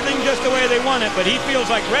have everything just the way they want it, but he feels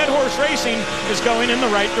like Red Horse Racing is going in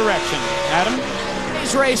the right direction. Adam?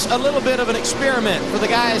 Today's race, a little bit of an experiment for the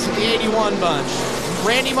guys at the 81 bunch.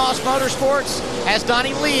 Randy Moss Motorsports has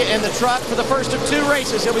Donnie Lee in the truck for the first of 2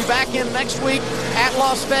 races. He'll be back in next week at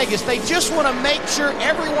Las Vegas. They just want to make sure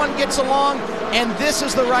everyone gets along and this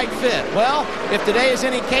is the right fit. Well, if today is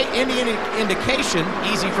any indication,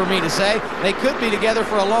 easy for me to say, they could be together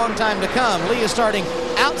for a long time to come. Lee is starting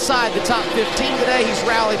outside the top 15 today. He's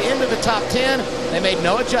rallied into the top 10. They made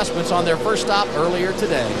no adjustments on their first stop earlier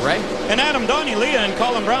today, right? And Adam, Donnie Lee and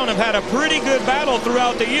Colin Brown have had a pretty good battle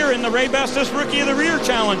throughout the year in the Ray Bestis Rookie of the Year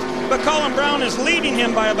Challenge. but Colin Brown is leading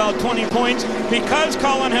him by about 20 points because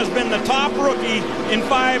Colin has been the top rookie in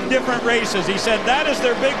 5 different races. He said that is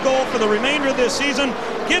their big goal for the remainder of this season.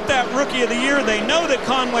 Get that Rookie of the Year. They know that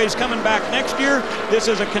Conway's coming back next year. This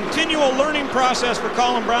is a continual learning process for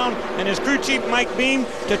Colin Brown and his crew chief Mike Beam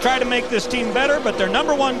to try to make this team better, but their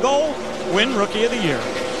 #1 goal, win Rookie of the Year.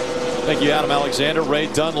 Thank you, Adam Alexander. Ray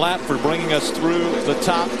Dunlap for bringing us through the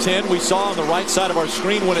top 10. We saw on the right side of our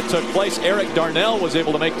screen when it took place, Eric Darnell was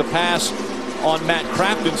able to make the pass on Matt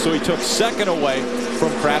Crafton, so he took second away from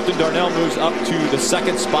Crafton. Darnell moves up to the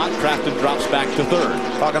 2nd spot. Crafton drops back to 3rd.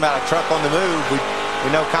 Talking about a truck on the move. We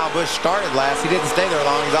know Kyle Busch started last. He didn't stay there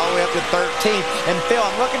long. He's all the way up to 13th. And Phil,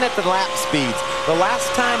 I'm looking at the lap speeds. The last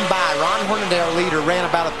time by, Ron Hornaday, our leader, ran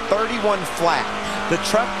about a 31 flat. The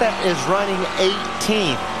truck that is running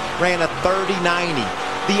 18th ran a 30.90.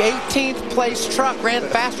 The 18th place truck ran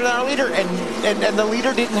faster than our leader, and the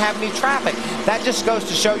leader didn't have any traffic. That just goes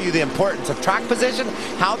to show you the importance of track position.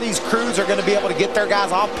 How these crews are going to be able to get their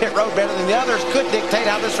guys off pit road better than the others could dictate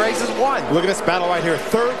how this race is won. Look at this battle right here.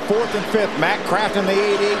 3rd, 4th, and 5th. Matt Crafton, the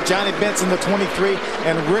 88, Johnny Benson, the 23,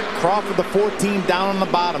 and Rick Crawford, the 14, down on the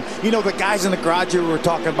bottom. You know, the guys in the garage here we were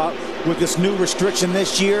talking about with this new restriction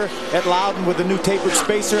this year at Loudon with the new tapered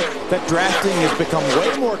spacer, that drafting has become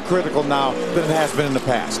way more critical now than it has been in the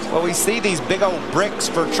past. Well, we see these big old bricks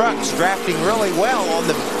for trucks drafting really well on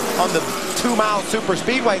the 2-mile super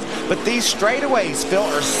speedways, but these straightaways, Phil,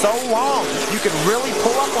 are so long you can really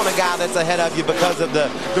pull up on a guy that's ahead of you because of the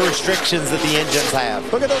restrictions that the engines have.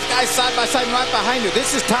 Look at those guys side by side and right behind you.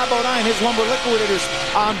 This is Todd Bodine, his Lumber Liquidators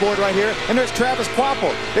on board right here, and there's Travis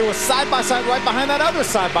Quapple. They were side by side right behind that other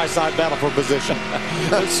side by side battle for position.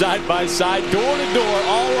 Side by side, door to door,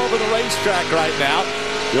 all over the racetrack right now.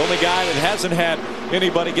 The only guy that hasn't had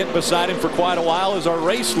anybody get beside him for quite a while is our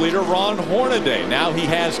race leader, Ron Hornaday. Now he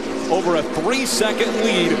has over a 3-second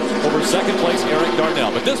lead over 2nd place Eric Darnell.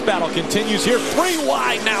 But this battle continues here. 3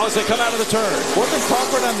 wide now as they come out of the turn. Wasn't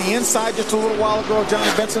Crawford on the inside just a little while ago,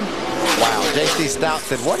 Johnny Benson? Wow, J.C. Stout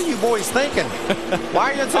said, what are you boys thinking?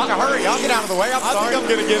 Why are you in such a hurry? I'll get out of the way. I'm sorry. I think I'm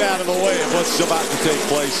going to get out of the way of what's about to take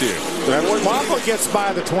place here. Quapple gets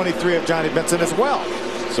by the 23 of Johnny Benson as well.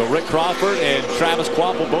 So Rick Crawford and Travis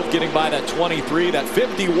Quapple both getting by that 23. That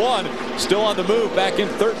 51 still on the move back in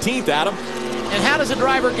 13th, Adam. And how does a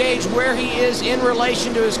driver gauge where he is in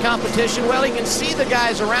relation to his competition? Well, he can see the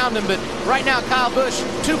guys around him, but right now Kyle Busch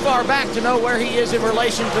too far back to know where he is in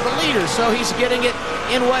relation to the leaders, so he's getting it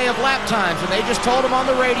in way of lap times. And they just told him on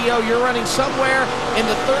the radio, you're running somewhere in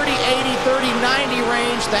the 30-80, 30-90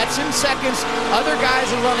 range. That's in seconds. Other guys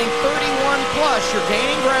are running 31 plus. You're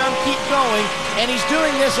gaining ground, keep going. And he's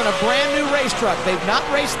doing this in a brand new race truck. They've not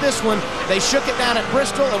raced this one. They shook it down at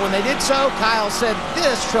Bristol, and when they did so, Kyle said,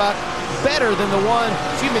 this truck better than the one,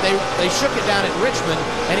 they shook it down at Richmond,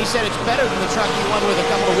 and he said it's better than the truck he won with a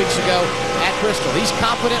couple of weeks ago at Bristol. He's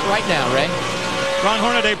confident right now, Ray. Ron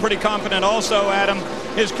Hornaday pretty confident also, Adam.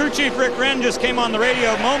 His crew chief Rick Wren just came on the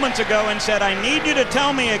radio moments ago and said, I need you to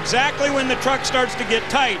tell me exactly when the truck starts to get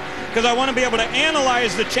tight, because I want to be able to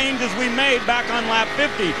analyze the changes we made back on lap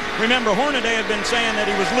 50. Remember, Hornaday had been saying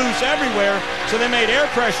that he was loose everywhere, so they made air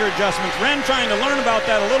pressure adjustments. Wren trying to learn about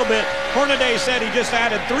that a little bit. Hornaday said he just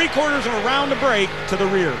added 3/4 of a round of brake to the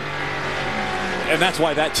rear. And that's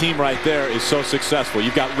why that team right there is so successful.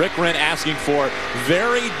 You've got Rick Wren asking for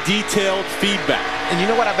very detailed feedback. And you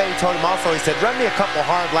know what I bet he told him also? He said, run me a couple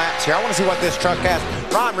hard laps here. I want to see what this truck has.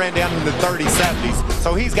 Ron ran down in the 30-70s,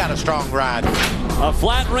 so he's got a strong ride. A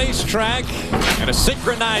flat racetrack and a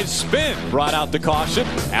synchronized spin brought out the caution.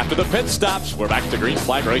 After the pit stops, we're back to green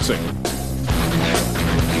flag racing.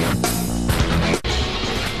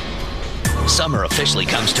 Summer officially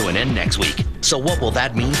comes to an end next week. So what will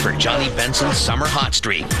that mean for Johnny Benson's summer hot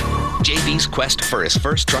streak? JB's quest for his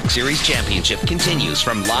first Truck Series championship continues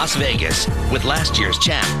from Las Vegas, with last year's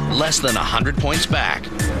champ less than 100 points back.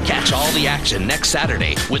 Catch all the action next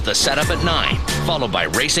Saturday with the setup at 9, followed by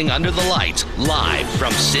Racing Under the Lights live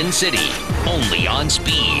from Sin City, only on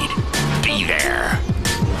Speed. Be there.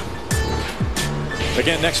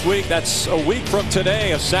 Again, next week, that's a week from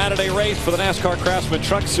today, a Saturday race for the NASCAR Craftsman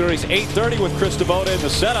Truck Series, 8:30 with Chris Devoda in the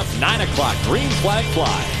setup, 9 o'clock, green flag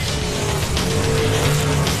flies.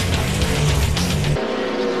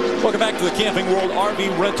 Welcome back to the Camping World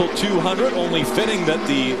RV Rental 200. Only fitting that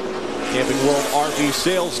the Camping World RV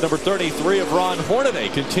Sales number 33 of Ron Hornaday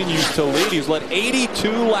continues to lead. He's led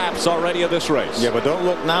 82 laps already of this race. Yeah, but don't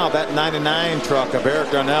look now. That 99 truck of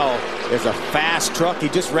Eric Darnell is a fast truck. He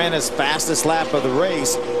just ran his fastest lap of the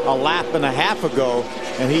race a lap and a half ago,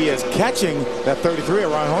 and he is catching that 33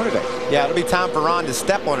 of Ron Hornaday. Yeah, it'll be time for Ron to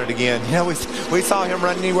step on it again. You know, we saw him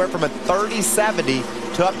run anywhere from a 30-70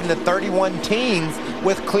 to up into 31 teens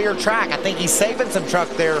with clear track. I think he's saving some truck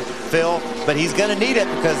there, Phil, but he's going to need it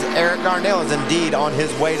because Eric Darnell is indeed on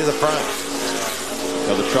his way to the front.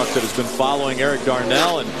 Now the truck that has been following Eric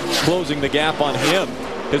Darnell and closing the gap on him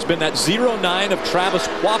has been that 09 of Travis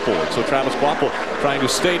Kvapil. So Travis Kvapil trying to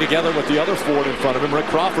stay together with the other Ford in front of him. Rick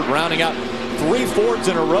Crawford rounding out 3 Fords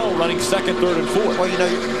in a row, running second, third, and fourth. Well, you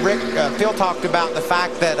know, Rick, Phil talked about the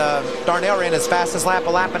fact that Darnell ran his fastest lap a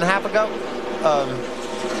lap and a half ago.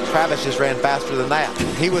 Travis just ran faster than that.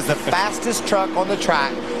 He was the fastest truck on the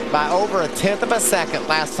track by over 1/10 of a second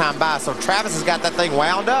last time by. So Travis has got that thing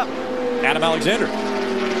wound up. Adam Alexander.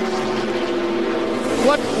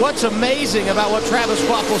 What's amazing about what Travis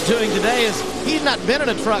Kvapil's doing today is he's not been in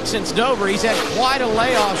a truck since Dover. He's had quite a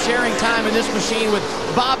layoff sharing time in this machine with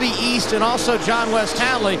Bobby East and also John West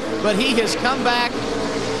Townley, but he has come back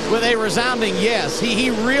with a resounding yes. He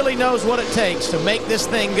really knows what it takes to make this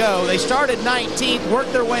thing go. They started 19th,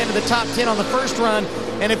 worked their way into the top 10 on the first run,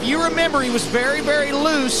 and if you remember, he was very, very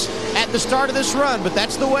loose at the start of this run, but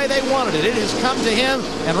that's the way they wanted it. It has come to him,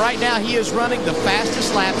 and right now he is running the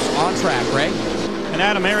fastest laps on track, Ray. And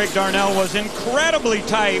Adam, Eric Darnell was incredibly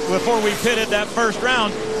tight before we pitted that first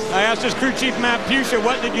round. I asked his crew chief, Matt Pusha,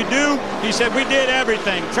 what did you do? He said, we did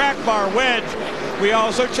everything. Track bar, wedge. We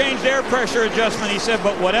also changed air pressure adjustment. He said,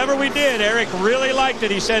 but whatever we did, Eric really liked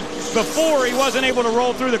it. He said before he wasn't able to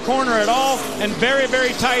roll through the corner at all and very,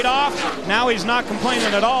 very tight off. Now he's not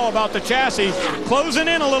complaining at all about the chassis. Closing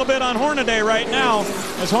in a little bit on Hornaday right now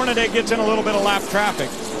as Hornaday gets in a little bit of lap traffic.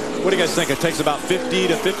 What do you guys think? It takes about 50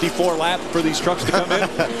 to 54 laps for these trucks to come in?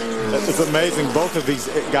 It's amazing. Both of these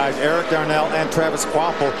guys, Eric Darnell and Travis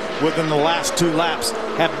Kvapil, within the last 2 laps,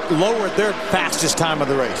 have lowered their fastest time of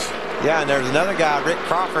the race. Yeah, and there's another guy, Rick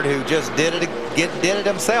Crawford, who just did it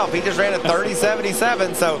himself. He just ran a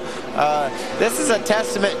 30.77. So this is a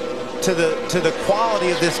testament to the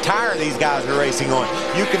quality of this tire these guys are racing on.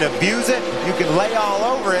 You can abuse it, you can lay all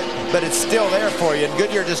over it, but it's still there for you. And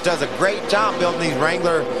Goodyear just does a great job building these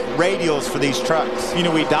Wrangler radials for these trucks. You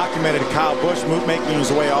know, we documented Kyle Busch making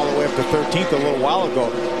his way all the way up to 13th a little while ago.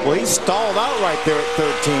 Well, he stalled out right there at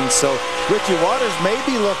 13. So Richie Waters may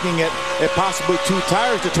be looking at possibly 2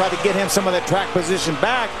 tires to try to get him some of that track position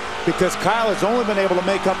back, because Kyle has only been able to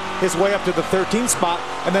make up his way up to the 13th spot,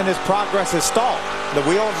 and then his progress has stalled. The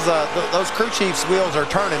wheels, those crew chiefs' wheels are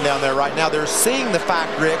turning down there right now. They're seeing the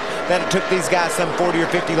fact, Rick, that it took these guys some 40 or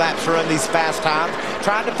 50 laps to run these fast times,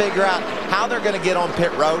 trying to figure out how they're going to get on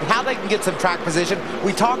pit road, how they can get some track position.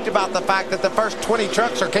 We talked about the fact that the first 20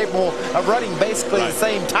 trucks are capable of running basically the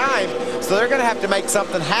same time, so they're going to have to make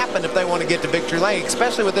something happen if they want to get to victory lane,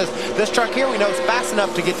 especially with this truck here. We know it's fast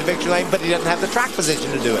enough to get to victory lane, but he doesn't have the track position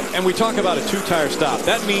to do it. And we talk about a 2-tire stop.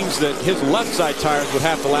 That means that his left side tires would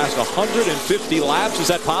have to last 150 laps. Is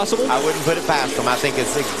that possible? I wouldn't put it past him. I think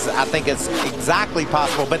it's exactly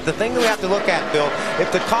possible. But the thing that we have to look at, Bill,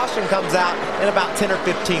 if the caution comes out in about 10 or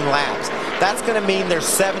 15 laps, that's going to mean there's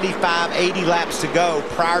 75, 80 laps to go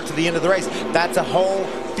prior to the end of the race. That's a whole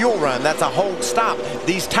fuel run. That's a whole stop.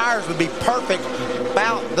 These tires would be perfect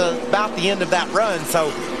about the end of that run.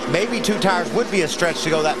 So maybe 2 tires would be a stretch to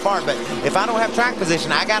go that far, but if I don't have track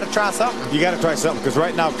position, I got to try something. You got to try something, because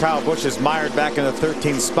right now Kyle Busch is mired back in the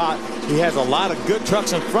 13th spot. He has a lot of good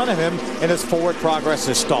trucks in front of him, and his forward progress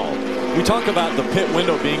is stalled. We talk about the pit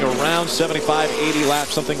window being around 75, 80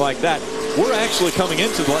 laps, something like that. We're actually coming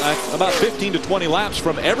into about 15 to 20 laps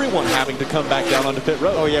from everyone having to come back down onto pit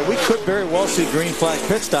road. Oh, yeah, we could very well see green flag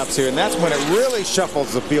pit stops here, and that's when it really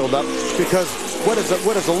shuffles the field up, because what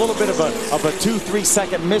is a little bit of a 2-3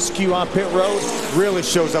 second miscue on pit road really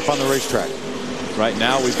shows up on the racetrack. Right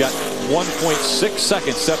now, we've got 1.6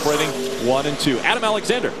 seconds separating 1 and 2. Adam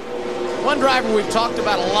Alexander. One driver we've talked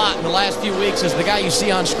about a lot in the last few weeks is the guy you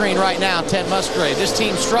see on screen right now, Ted Musgrave. This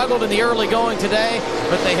team struggled in the early going today,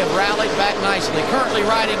 but they have rallied back nicely. Currently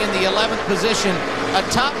riding in the 11th position. A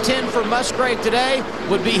top 10 for Musgrave today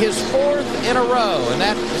would be his 4th in a row, and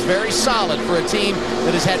that is very solid for a team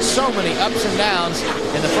that has had so many ups and downs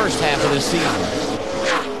in the first half of this season.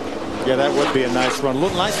 Yeah, that would be a nice run.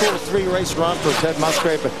 Nice little 3-race run for Ted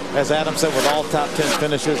Musgrave, but as Adam said, with all top 10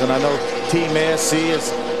 finishes, and I know Team ASC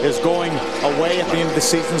is going away at the end of the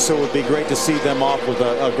season, so it would be great to see them off with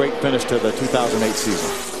a great finish to the 2008 season.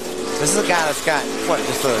 This is a guy that's got, what,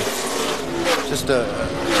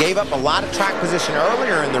 gave up a lot of track position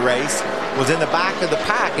earlier in the race, was in the back of the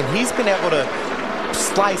pack, and he's been able to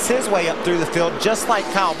slice his way up through the field just like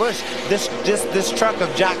Kyle Busch. This truck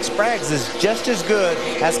of Jack Sprague's is just as good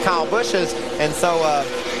as Kyle Busch's, and so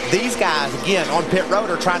these guys, again, on pit road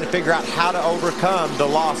are trying to figure out how to overcome the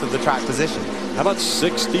loss of the track position. How about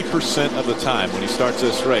 60% of the time when he starts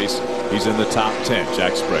this race, he's in the top 10.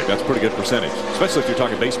 Jack Sprague. That's a pretty good percentage, especially if you're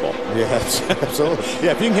talking baseball. Yes, absolutely.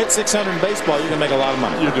 Yeah, if you can hit 600 in baseball, you can make a lot of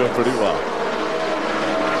money. You're doing pretty well.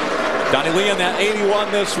 Donnie Lee in that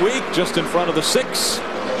 81 this week, just in front of the 6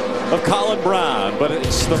 of Colin Brown. But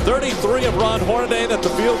it's the 33 of Ron Hornaday that the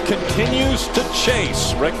field continues to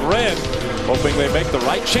chase. Rick Wren hoping they make the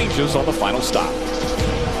right changes on the final stop.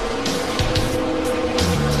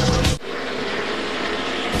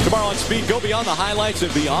 Tomorrow on Speed, go beyond the highlights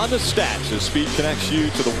and beyond the stats as Speed connects you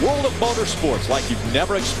to the world of motorsports like you've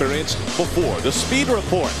never experienced before. The Speed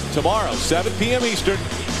Report tomorrow, 7 p.m. Eastern,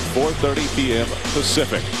 4:30 p.m.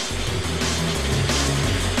 Pacific.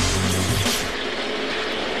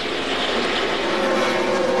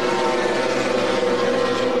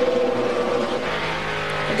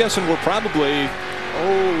 I'm guessing we're probably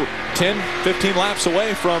 10, 15 laps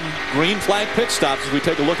away from green flag pit stops as we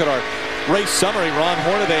take a look at our race summary. Ron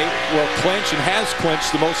Hornaday will clinch and has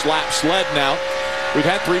clinched the most laps led now. We've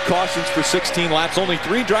had 3 cautions for 16 laps. Only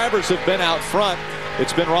 3 drivers have been out front.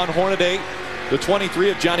 It's been Ron Hornaday, the 23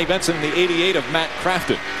 of Johnny Benson, and the 88 of Matt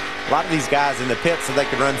Crafton. A lot of these guys in the pits so they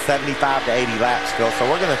could run 75 to 80 laps still. So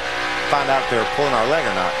we're going to find out if they're pulling our leg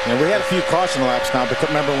or not. And we had a few caution laps now, but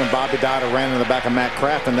remember when Bobby Dowda ran in the back of Matt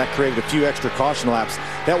Crafton, that created a few extra caution laps.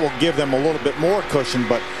 That will give them a little bit more cushion,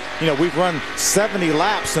 but you know, we've run 70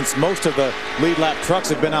 laps since most of the lead lap trucks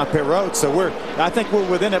have been on pit road. So I think we're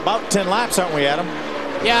within about 10 laps, aren't we, Adam?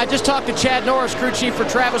 Yeah, I just talked to Chad Norris, crew chief for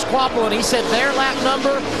Travis Kvapil, and he said their lap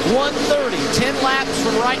number 130, 10 laps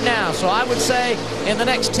from right now. So I would say in the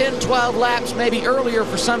next 10, 12 laps, maybe earlier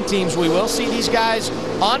for some teams, we will see these guys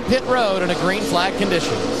on pit road in a green flag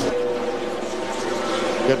condition.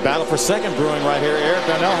 Good battle for second brewing right here. Eric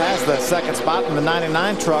Darnell has the second spot in the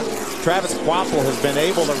 99 truck. Travis Kvapil has been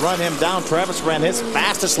able to run him down. Travis ran his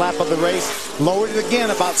fastest lap of the race, lowered it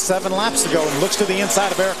again about 7 laps ago, and looks to the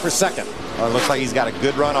inside of Eric for second. Well, it looks like he's got a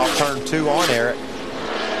good run off turn 2 on Eric.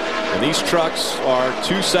 And these trucks are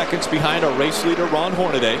 2 seconds behind our race leader, Ron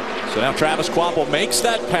Hornaday. So now Travis Kvapil makes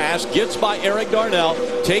that pass, gets by Eric Darnell,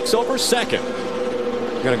 takes over second.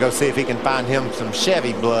 We're going to go see if he can find him some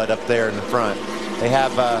Chevy blood up there in the front. They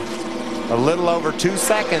have a little over 2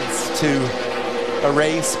 seconds to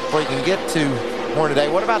race before you can get to Hornaday.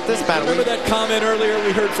 What about this battle? Remember that comment earlier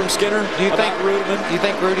we heard from Skinner? Do you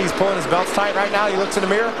think Rudy's pulling his belts tight right now? He looks in the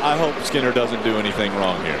mirror? I hope Skinner doesn't do anything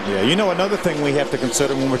wrong here. Yeah, you know, another thing we have to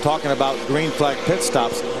consider when we're talking about green flag pit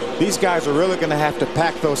stops, these guys are really going to have to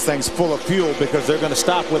pack those things full of fuel because they're going to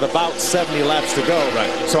stop with about 70 laps to go.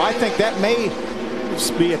 Right. So I think that may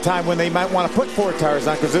be a time when they might want to put 4 tires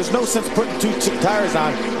on, because there's no sense putting 2 tires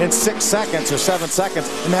on in 6 seconds or 7 seconds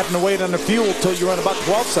and having to wait on the fuel until you run about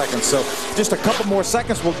 12 seconds. So just a couple more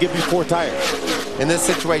seconds will give you 4 tires. In this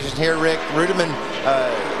situation here, Rick, Rudiman,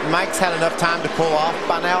 Mike's had enough time to pull off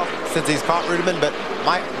by now since he's caught Rudiman, but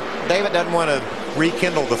David doesn't want to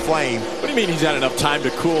rekindle the flame. What do you mean he's had enough time to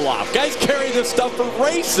cool off? Guys carry this stuff for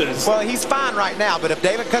races. Well, he's fine right now, but if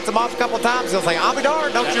David cuts him off a couple of times, he'll say, I'll be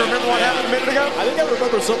darned. Don't you remember what happened a minute ago? I think I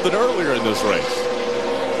remember something earlier in this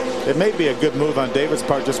race. It may be a good move on David's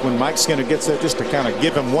part just when Mike Skinner gets there, just to kind of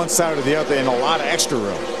give him one side or the other and a lot of extra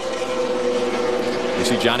room. You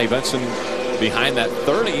see Johnny Benson behind that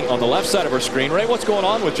 30 on the left side of our screen. Ray, what's going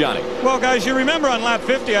on with Johnny? Well, guys, you remember on lap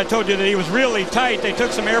 50, I told you that he was really tight. They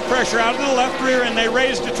took some air pressure out of the left rear and they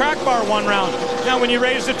raised the track bar 1 round. Now, when you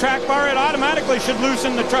raise the track bar, it automatically should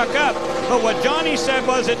loosen the truck up. But what Johnny said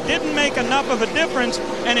was it didn't make enough of a difference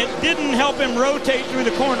and it didn't help him rotate through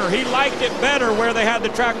the corner. He liked it better where they had the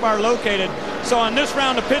track bar located. So on this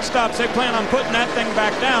round of pit stops, they plan on putting that thing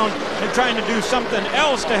back down and trying to do something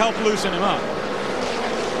else to help loosen him up.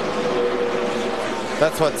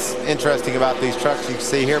 That's what's interesting about these trucks. You can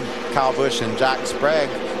see here Kyle Busch and Jack Sprague.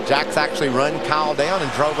 Jack's actually run Kyle down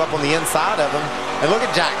and drove up on the inside of him. And look at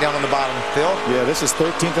Jack down on the bottom, Phil. Yeah, this is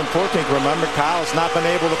 13th and 14th. Remember, Kyle's not been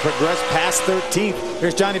able to progress past 13th.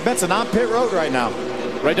 Here's Johnny Benson on pit road right now.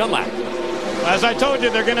 Ray Dunlap. As I told you,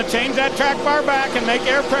 they're going to change that track bar back and make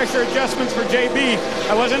air pressure adjustments for JB.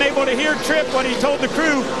 I wasn't able to hear Tripp what he told the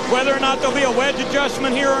crew, whether or not there'll be a wedge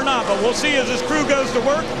adjustment here or not. But we'll see as his crew goes to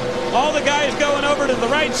work. All the guys going over to the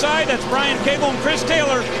right side, that's Brian Cable and Chris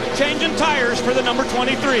Taylor, changing tires for the number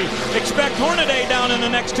 23. Expect Hornaday down in the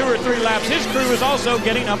next 2 or 3 laps. His crew is also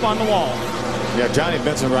getting up on the wall. Yeah, Johnny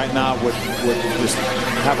Benson right now would just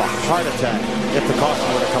have a heart attack if the caution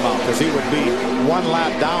were to come out, because he would be 1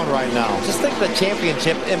 lap down right now. Just think of the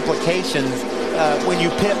championship implications when you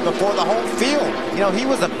pit before the whole field. You know, he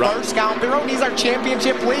was the first guy on pit road. He's our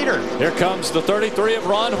championship leader. Here comes the 33 of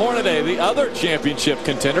Ron Hornaday, the other championship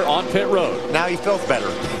contender on pit road. Now he feels better.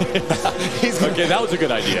 Okay, that was a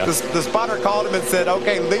good idea. The spotter called him and said,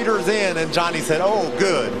 okay, leader's in, and Johnny said, oh,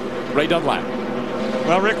 good. Ray Dunlap.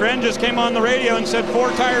 Well, Rick Wren just came on the radio and said 4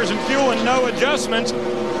 tires and fuel and no adjustments.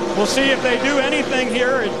 We'll see if they do anything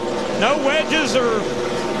here. No wedges or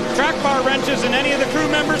track bar wrenches in any of the crew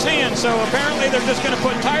members' hands. So apparently they're just going to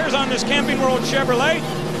put tires on this Camping World Chevrolet.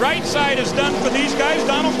 Right side is done for these guys.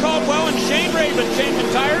 Donald Caldwell and Shane Raven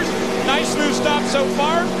changing tires. Nice smooth stop so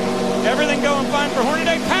far. Everything going fine for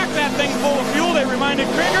Hornaday. Pack that thing full of fuel. They reminded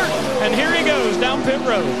Krieger. And here he goes down pit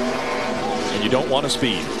road. And you don't want to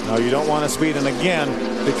speed. No, you don't want to speed. And again,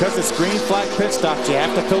 because it's green flag pit stops, you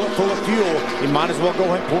have to fill it full of fuel. You might as well go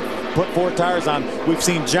ahead and put 4 tires on. We've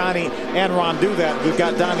seen Johnny and Ron do that. We've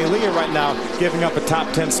got Donnie Leah right now giving up a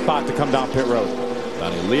top 10 spot to come down pit road.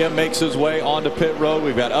 Donnie Leah makes his way onto pit road.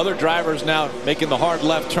 We've got other drivers now making the hard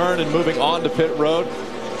left turn and moving on to pit road.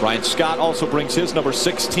 Brian Scott also brings his number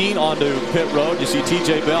 16 onto pit road. You see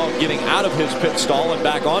TJ Bell getting out of his pit stall and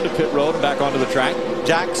back onto pit road and back onto the track.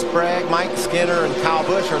 Jack Sprague, Mike Skinner, and Kyle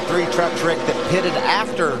Busch are 3 trucks, Rick, that pitted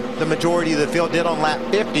after the majority of the field did on lap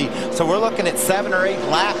 50. So we're looking at 7 or 8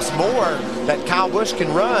 laps more that Kyle Busch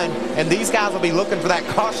can run, and these guys will be looking for that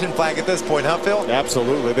caution flag at this point, huh, Phil?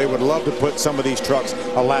 Absolutely. They would love to put some of these trucks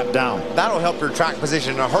a lap down. That'll help your track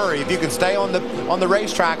position in a hurry. If you can stay on the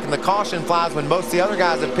racetrack and the caution flies when most of the other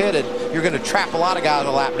guys have pitted, you're going to trap a lot of guys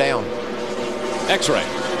a lap down. X-ray.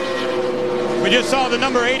 We just saw the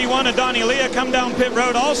number 81 of Donnie Leah come down pit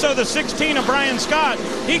road. Also the 16 of Brian Scott.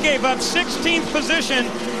 He gave up 16th position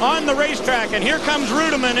on the racetrack. And here comes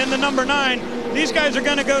Rudeman in the number 9. These guys are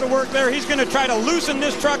going to go to work there. He's going to try to loosen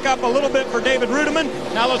this truck up a little bit for David Rudeman.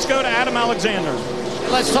 Now let's go to Adam Alexander.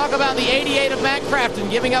 Let's talk about the 88 of Matt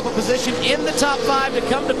Crafton, giving up a position in the top 5 to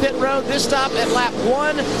come to pit road. This stop at lap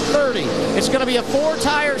 130. It's going to be a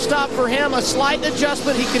 4-tire stop for him, a slight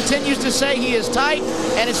adjustment. He continues to say he is tight,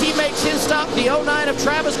 and as he makes his stop, the 09 of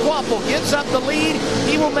Travis Quapple gives up the lead.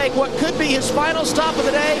 He will make what could be his final stop of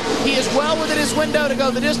the day. He is well within his window to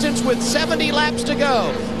go the distance with 70 laps to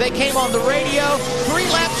go. They came on the radio 3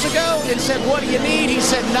 laps ago and said, what do you need? He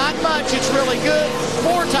said, not much. It's really good.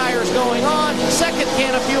 4 tires going on. Second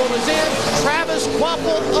can of fuel is in. Travis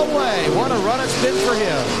Quapple away. What a run it's been for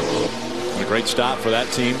him. A great stop for that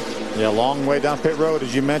team. Yeah, long way down pit road.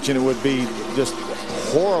 As you mentioned, it would be just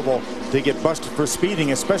horrible to get busted for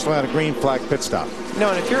speeding, especially on a green flag pit stop. No,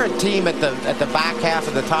 and if you're a team at the back half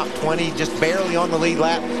of the top 20, just barely on the lead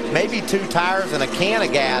lap, maybe 2 tires and a can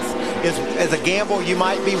of gas is a gamble you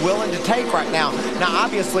might be willing to take right now. Now,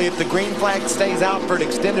 obviously, if the green flag stays out for an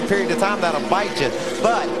extended period of time, that'll bite you.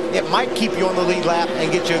 But it might keep you on the lead lap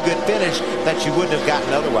and get you a good finish that you wouldn't have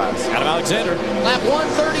gotten otherwise. Adam Alexander. Lap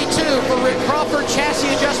 132 for Rick Crawford. Chassis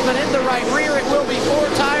adjustment in the right rear. It will be 4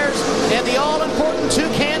 tires and the all-important 2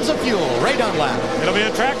 cans of fuel. Ray Dunlap. It'll be a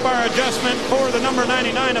track bar adjustment for the number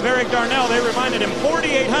 99 of Eric Darnell. They reminded him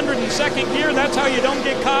 4,800 in second gear. That's how you don't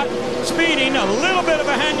get caught speeding. A little bit of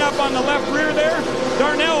a hang-up on the left rear there.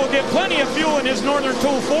 Darnell will get plenty of fuel in his Northern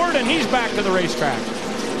Tool Ford, and he's back to the racetrack.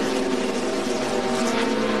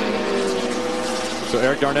 So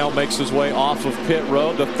Eric Darnell makes his way off of pit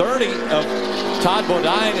road. The 30 of Todd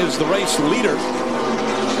Bodine is the race leader.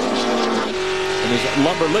 And his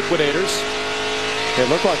Lumber Liquidators. It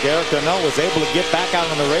looked like Eric Darnell was able to get back out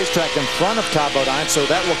on the racetrack in front of Todd Bodine, so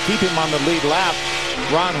that will keep him on the lead lap.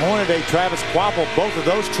 Ron Hornaday, Travis Quapple, both of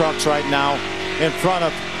those trucks right now in front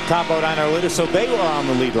of Todd Bodine, our leader, so they were on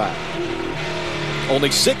the lead lap.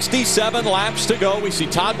 Only 67 laps to go. We see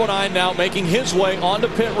Todd Bodine now making his way onto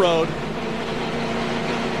pit road.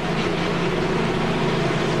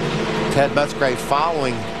 Ted Musgrave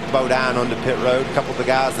following Bodine onto pit road. A couple of the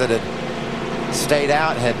guys that had stayed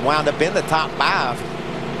out had wound up in the top 5.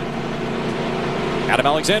 Adam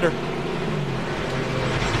Alexander.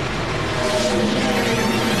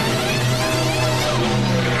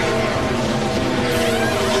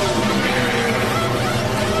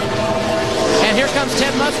 And here comes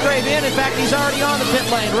Ted Musgrave in. In fact, he's already on the pit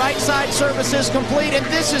lane. Right side service is complete, and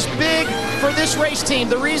this is big for this race team.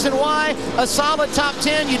 The reason why, a solid top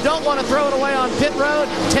 10, you don't want to throw it away on pit road.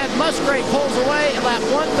 Ted Musgrave pulls away at lap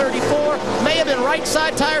 134. May have been right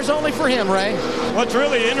side tires only for him, Ray. What's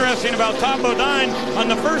really interesting about Todd Bodine, on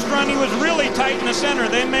the first run he was really tight in the center.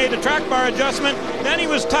 They made a track bar adjustment, then he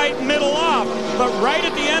was tight middle off. But right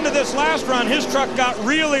at the end of this last run, his truck got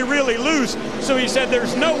really, really loose. So he said,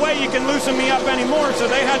 there's no way you can loosen me up anymore. So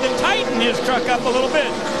they had had to tighten his truck up a little bit.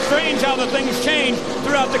 Strange how the things change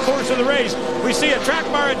throughout the course of the race. We see a track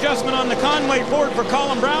bar adjustment on the Conway Ford for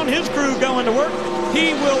Colin Brown, his crew going to work.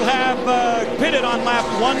 He will have pitted on lap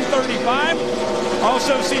 135.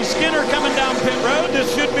 Also see Skinner coming down pit road.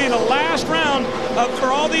 This should be the last round for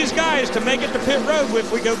all these guys to make it to pit road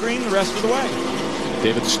if we go green the rest of the way.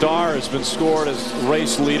 David Starr has been scored as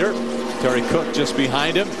race leader. Terry Cook just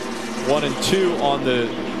behind him. 1 and 2 on the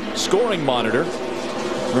scoring monitor.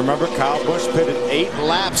 Remember, Kyle Busch pitted 8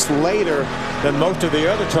 laps later than most of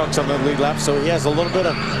the other trucks on the lead lap, so he has a little bit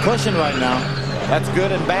of cushion right now. That's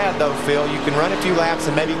good and bad, though, Phil. You can run a few laps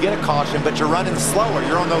and maybe get a caution, but you're running slower.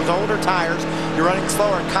 You're on those older tires. You're running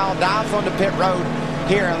slower. Kyle dives onto pit road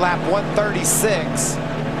here at lap 136.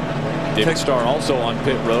 David Starr also on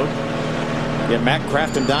pit road. Yeah, Matt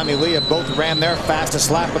Kraft and Donnie Lee have both ran their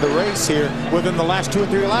fastest lap of the race here within the last 2 or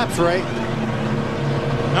 3 laps, Ray.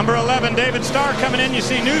 Number 11, David Starr coming in. You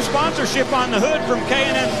see new sponsorship on the hood from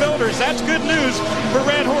K&N Builders. That's good news for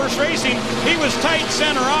Red Horse Racing. He was tight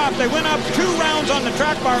center off. They went up 2 rounds on the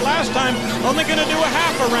track bar last time. Only going to do a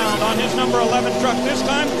half a round on his number 11 truck this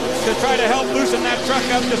time to try to help loosen that truck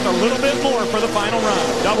up just a little bit more for the final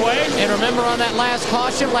run. Double A. And remember on that last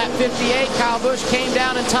caution, lap 58, Kyle Busch came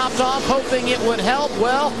down and topped off, hoping it would help.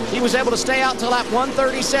 Well, he was able to stay out till lap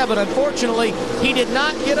 137. Unfortunately, he did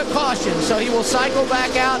not get a caution, so he will cycle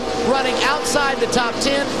back out, running outside the top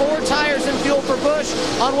 10. 4 tires and fuel for Busch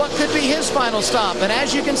on what could be his final stop. And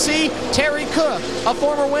as you can see, Terry Cook, a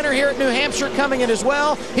former winner here at New Hampshire, coming in as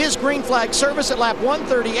well. His green flag service at lap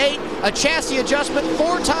 138. A chassis adjustment,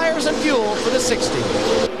 4 tires and fuel for the 60.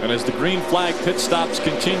 And as the green flag pit stops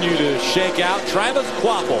continue to shake out, Travis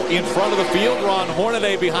Kvapil in front of the field. Ron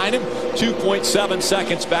Hornaday behind him, 2.7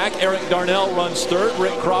 seconds back. Eric Darnell runs third.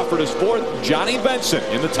 Rick Crawford is fourth. Johnny Benson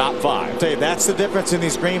in the top 5. I'll tell you, that's the difference in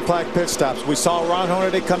these green flag pit stops. We saw Ron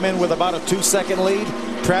Hornaday come in with about a 2-second lead.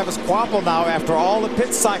 Travis Kvapil now, after all the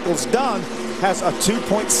pit cycles done, has a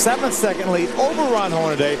 2.7-second lead over Ron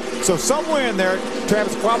Hornaday. So somewhere in there,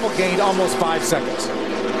 Travis Kvapil gained almost 5 seconds.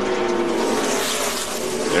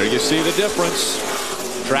 There you see the difference.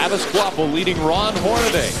 Travis Kvapil leading Ron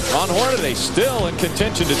Hornaday. Ron Hornaday still in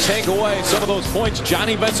contention to take away some of those points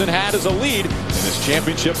Johnny Benson had as a lead in this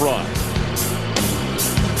championship run.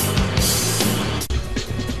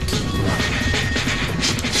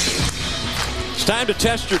 It's time to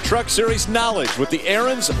test your Truck Series knowledge with the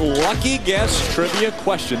Aaron's Lucky Guess Trivia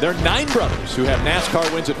question. There are 9 brothers who have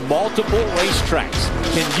NASCAR wins at multiple racetracks.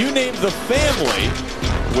 Can you name the family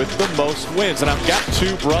with the most wins? And I've got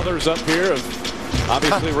 2 brothers up here of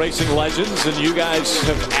obviously racing legends, and you guys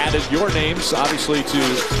have added your names obviously to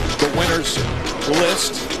the winners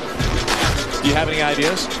list. Do you have any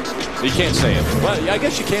ideas? You can't say it. Well, I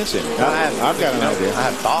guess you can say it. I've got an idea. I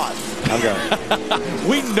have thoughts. I've got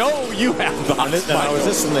We know you have thoughts. Now, is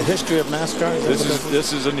this in the history of NASCAR?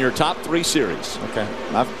 This is in your top 3 series. Okay.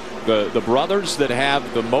 The brothers that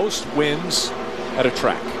have the most wins at a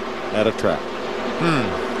track. At a track.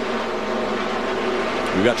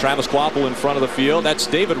 We've got Travis Kvapil in front of the field. That's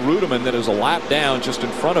David Rudiman that is a lap down just in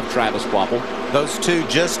front of Travis Kvapil. Those 2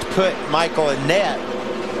 just put Michael Annett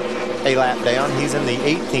a lap down. He's in the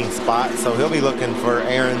 18th spot, so he'll be looking for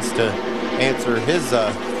Aaron's to answer his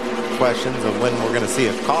questions of when we're going to see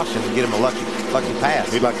a caution to get him a lucky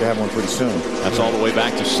pass. He'd like to have one pretty soon. That's all the way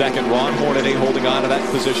back to second. Ron Hornaday holding on to that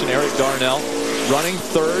position. Eric Darnell running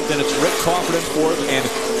third. Then it's Rick Crawford in fourth, and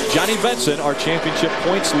Johnny Benson, our championship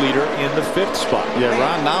points leader, in the 5th spot. Yeah,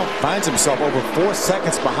 Ron now finds himself over 4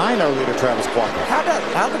 seconds behind our leader, Travis Kvapil.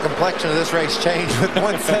 How the complexion of this race changed with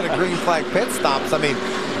one set of green flag pit stops? I mean,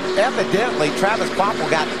 evidently Travis Kvapil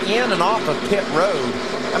got in and off of pit road.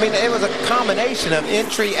 I mean, it was a combination of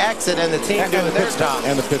entry, exit, and the team doing their job.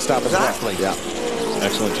 And the pit stop as well. Exactly. Yeah.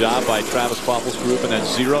 Excellent job by Travis Kvapil's group, and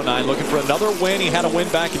that's 09 looking for another win. He had a win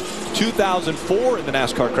back in 2004 in the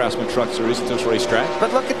NASCAR Craftsman Truck Series at this racetrack.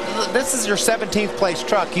 But look at this, is your 17th place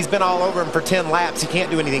truck. He's been all over him for 10 laps. He can't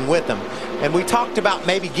do anything with them. And we talked about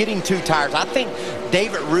maybe getting 2 tires. I think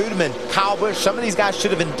David Rudiman, Kyle Busch, some of these guys should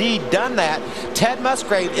have indeed done that. Ted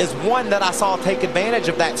Musgrave is one that I saw take advantage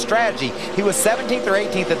of that strategy. He was 17th or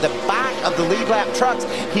 18th at the back of the lead lap trucks.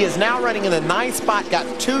 He is now running in the 9th spot,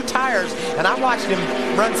 got 2 tires, and I watched him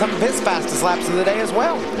run some of his fastest laps of the day as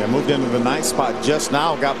well. Yeah, moved into the 9th spot just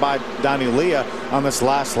now, got by Donnie Leah on this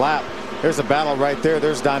last lap. There's a battle right there.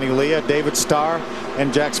 There's Donnie Leah, David Starr,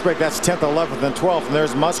 and Jack Sprague. That's 10th, 11th, and 12th. And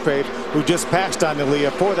there's Musgrave, who just passed Donnie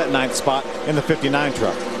Leah for that 9th spot in the 59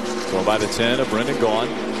 truck. Going by the 10 of Brendan Gaughan.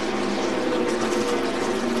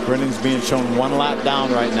 Brendan's being shown 1 lap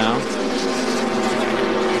down right now.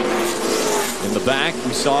 In the back,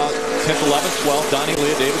 we saw 10th, 11th, 12th. Donnie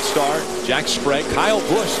Leah, David Starr, Jack Sprague. Kyle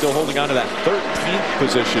Busch still holding on to that 13th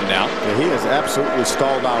position now. Yeah, he has absolutely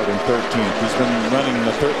stalled out in 13th. He's been running in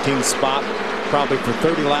the 13th spot probably for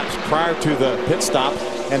 30 laps prior to the pit stop,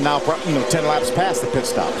 and now 10 laps past the pit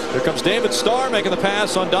stop. Here comes David Starr making the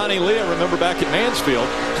pass on Donnie Leah. Remember back at Mansfield.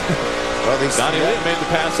 Well, Donnie Leah made the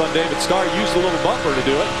pass on David Starr, used a little bumper to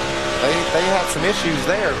do it. They had some issues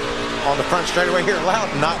there on the front straightaway here at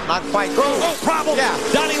Loudon. Not quite. Oh, problem. Yeah.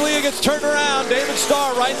 Donnie Leah gets turned around. David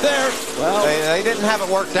Starr right there. Well, they didn't have it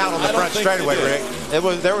worked out on the front straightaway, Rick.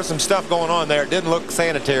 There was some stuff going on there. It didn't look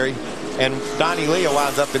sanitary, and Donnie Leah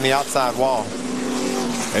winds up in the outside wall.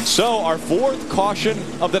 And so our 4th caution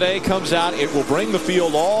of the day comes out. It will bring the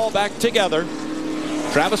field all back together.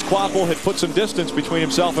 Travis Kvapil had put some distance between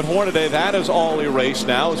himself and Hornaday. That is all erased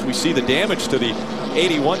now as we see the damage to the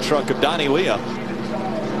 81 truck of Donnie Leah.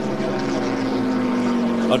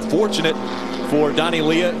 Unfortunate for Donnie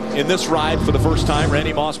Leah in this ride for the first time,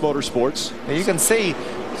 Randy Moss Motorsports. And you can see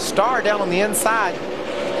Starr down on the inside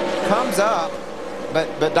comes up,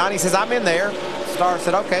 but Donnie says, I'm in there. Starr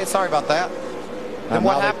said, okay, sorry about that. And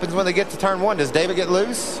what happens when they get to turn 1? Does David get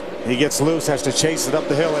loose? He gets loose, has to chase it up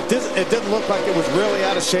the hill. It didn't look like it was really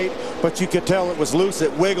out of shape, but you could tell it was loose.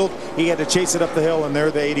 It wiggled. He had to chase it up the hill, and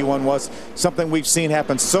there the 81 was. Something we've seen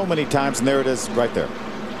happen so many times, and there it is right there.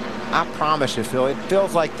 I promise you, Phil, it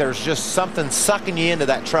feels like there's just something sucking you into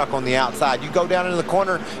that truck on the outside. You go down into the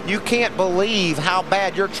corner, you can't believe how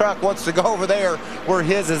bad your truck wants to go over there where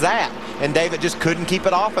his is at. And David just couldn't keep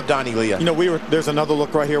it off of Donnie Leah. You know, there's another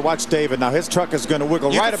look right here. Watch David. Now his truck is going to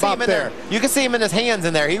wiggle right about there. You can see him in his hands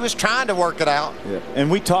in there. He was trying to work it out. Yeah. And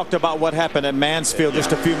we talked about what happened at Mansfield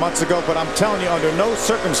just a few months ago, but I'm telling you, under no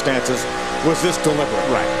circumstances was this deliberate.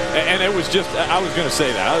 Right. And it was just, I was going to say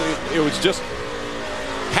that. It was just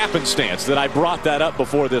happenstance that I brought that up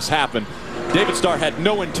before this happened. David Starr had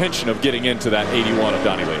no intention of getting into that 81 of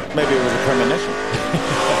Donnie Leah. Maybe it was a premonition.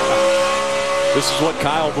 This is what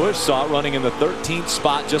Kyle Busch saw running in the 13th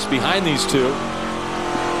spot just behind these two.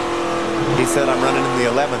 He said, I'm running in the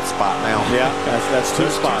 11th spot now. Yeah, that's two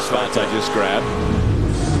spots. I just grabbed.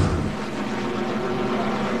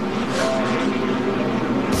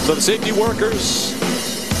 So the safety workers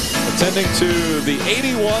attending to the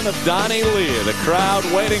 81 of Donnie Leah. The crowd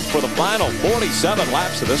waiting for the final 47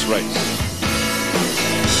 laps of this race.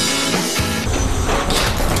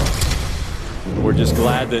 We're just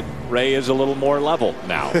glad that Ray is a little more level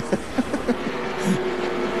now.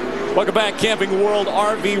 Welcome back, Camping World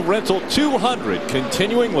RV Rental 200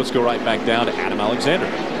 continuing. Let's go right back down to Adam Alexander.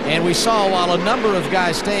 And we saw while a number of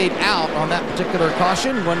guys stayed out on that particular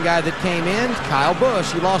caution, one guy that came in, Kyle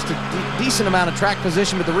Busch, he lost a decent amount of track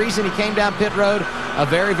position, but the reason he came down pit road, a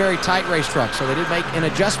very, very tight race truck. So they did make an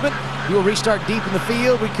adjustment. He will restart deep in the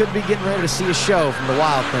field. We could be getting ready to see a show from the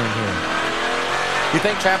Wild thing here. You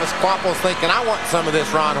think Travis Kvapil's thinking, I want some of this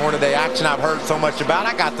Ron Hornaday action I've heard so much about.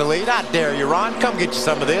 I got the lead. I dare you, Ron. Come get you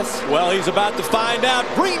some of this. Well, he's about to find out.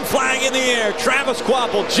 Green flag in the air. Travis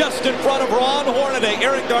Kvapil just in front of Ron Hornaday,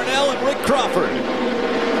 Eric Darnell, and Rick Crawford.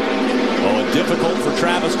 Oh, difficult for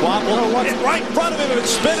Travis Kvapil. And right in front of him,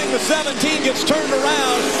 it's spinning. The 17 gets turned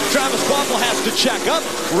around. Travis Kvapil has to check up.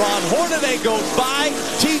 Ron Hornaday goes by.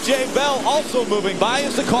 TJ Bell also moving by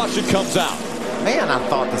as the caution comes out. Man, I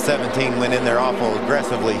thought the 17 went in there awful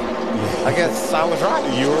aggressively. I guess I was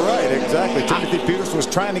right. You were right, exactly. Timothy Peters was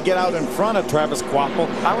trying to get out in front of Travis Kvapil.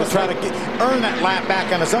 I was trying to earn that lap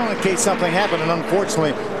back on his own in case something happened, and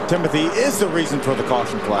unfortunately, Timothy is the reason for the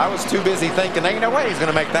caution flag. I was too busy thinking, ain't no way he's going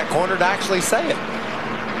to make that corner to actually say it.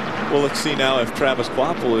 Well, let's see now if Travis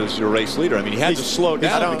Kvapil is your race leader. I mean, he had to slow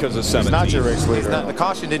down because of 17. He's not your race leader. The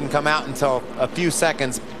caution didn't come out until a few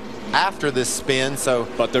seconds after this spin, so.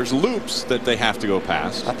 But there's loops that they have to go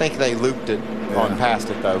past. I think they looped it on past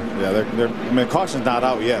it, though. Yeah, I mean, caution's not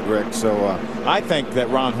out yet, Rick. So I think that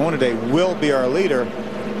Ron Hornaday will be our leader,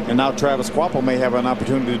 and now Travis Kvapil may have an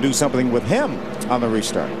opportunity to do something with him on the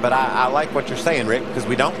restart. But I like what you're saying, Rick, because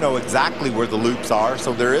we don't know exactly where the loops are,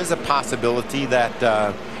 so there is a possibility that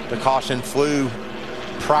the caution flew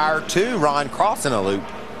prior to Ron crossing a loop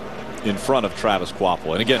in front of Travis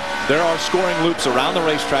Kvapil. And again, there are scoring loops around the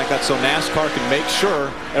racetrack. That's so NASCAR can make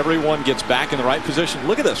sure everyone gets back in the right position.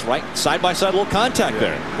 Look at this, right? Side-by-side little contact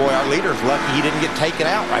there. Boy, our leader's lucky he didn't get taken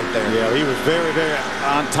out right there. Yeah, he was very, very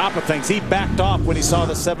on top of things. He backed off when he saw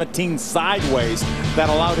the 17 sideways. That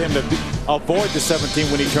allowed him to avoid the 17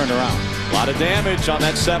 when he turned around. A lot of damage on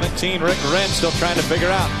that 17. Rick Wren still trying to figure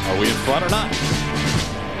out, are we in front or not?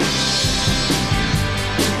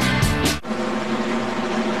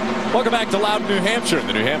 Welcome back to Loudon, New Hampshire,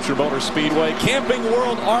 the New Hampshire Motor Speedway. Camping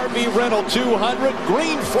World RV Rental 200.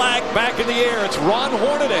 Green flag back in the air. It's Ron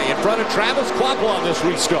Hornaday in front of Travis Kvapil on this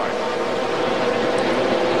restart.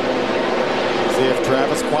 See if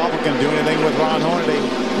Travis Kvapil can do anything with Ron Hornaday.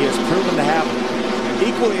 He has proven to have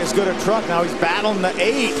equally as good a truck. Now he's battling the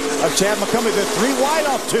 8 of Chad McCumbee. The 3 wide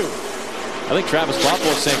off 2. I think Travis Kvapil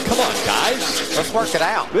is saying, come on, guys. Let's work it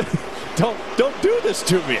out. Don't do this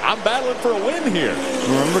to me. I'm battling for a win here.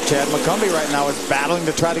 Remember, Chad McCumbee right now is battling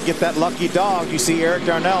to try to get that lucky dog. You see Eric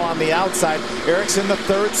Darnell on the outside. Eric's in the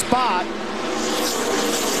 3rd spot.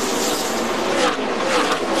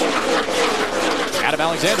 Adam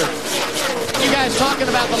Alexander. You guys talking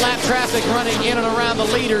about the lap traffic running in and around the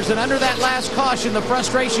leaders, and under that last caution, the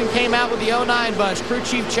frustration came out with the 09 bunch. Crew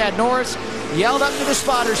Chief Chad Norris yelled up to the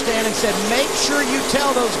spotter stand and said, make sure you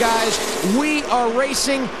tell those guys we are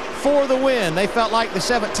racing for the win. They felt like the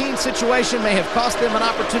 17 situation may have cost them an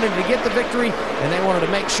opportunity to get the victory, and they wanted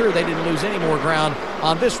to make sure they didn't lose any more ground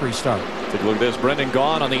on this restart. Take a look at this. Brendan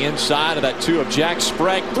Gaughan on the inside of that 2 of Jack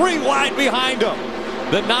Sprague. 3 wide behind him.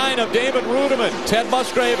 The 9 of David Rudiman. Ted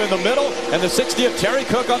Musgrave in the middle, and the 60 of Terry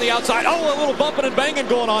Cook on the outside. Oh, a little bumping and banging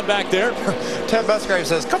going on back there. Ted Musgrave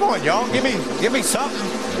says, come on, y'all, give me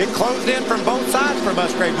something. It closed in from both sides for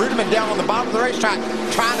Musgrave. Rudiman down on the bottom of the racetrack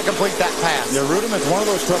trying to complete that pass. Yeah, Rudiman's one of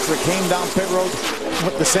those trucks that came down pit road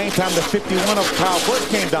at the same time the 51 of Kyle Busch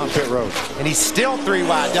came down pit road. And he's still 3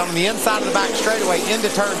 wide down on the inside of the back straightaway into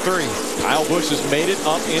turn 3. Kyle Busch has made it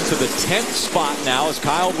up into the 10th spot now as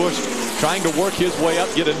Kyle Busch trying to work his way up,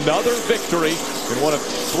 get another victory in one of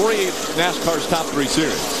 3 NASCAR's top 3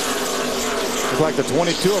 series. Looks like the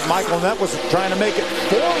 22 of Michael Nett was trying to make it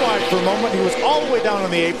 4 wide for a moment. He was all the way down on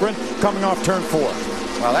the apron coming off turn 4.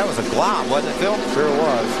 Well, that was a glob, wasn't it, Phil? Sure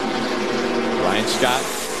was. Ryan Scott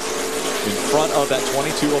in front of that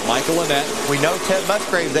 22 of Michael Annett. We know Ted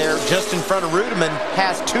Musgrave there just in front of Rudiman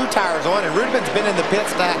has 2 tires on, and Rudiman's been in the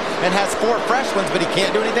pits now and has 4 fresh ones, but he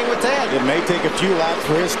can't do anything with Ted. It may take a few laps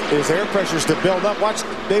for his air pressures to build up. Watch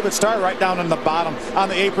David Starr right down on the bottom on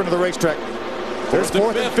the apron of the racetrack. There's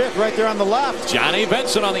 4th and 5th right there on the left. Johnny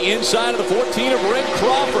Benson on the inside of the 14 of Rick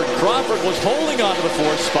Crawford. Crawford was holding on to the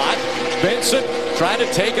 4th spot. Benson trying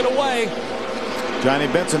to take it away. Johnny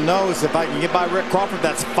Benson knows if I can get by Rick Crawford,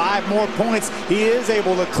 that's 5 more points. He is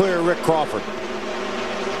able to clear Rick Crawford.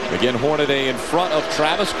 Again, Hornaday in front of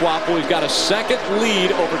Travis Kvapil. He's got a 2nd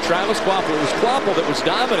lead over Travis Kvapil. It was Kvapil that was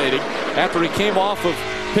dominating after he came off of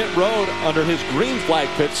pit road under his green flag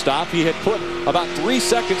pit stop. He had put about 3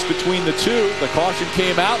 seconds between the 2. The caution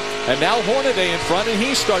came out, and now Hornaday in front, and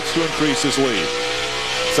he starts to increase his lead.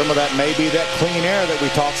 Some of that may be that clean air that we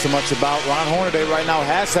talk so much about. Ron Hornaday right now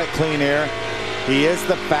has that clean air. He is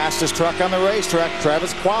the fastest truck on the racetrack.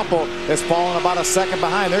 Travis Kvapil has fallen about a 2nd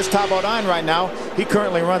behind. There's Ty Bodine right now. He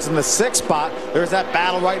currently runs in the 6th spot. There's that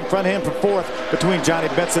battle right in front of him for 4th between Johnny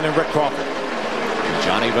Benson and Rick Crawford.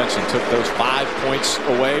 Johnny Benson took those 5 points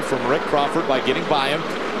away from Rick Crawford by getting by him.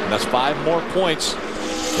 And that's 5 more points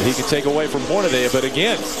that he can take away from Hornaday. But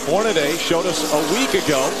again, Hornaday showed us a week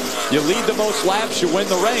ago, you lead the most laps, you win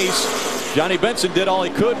the race. Johnny Benson did all he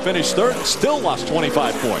could, finished 3rd, and still lost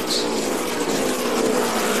 25 points.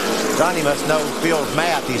 Johnny must know Phil's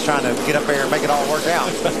math. He's trying to get up there and make it all work out.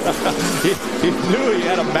 he knew he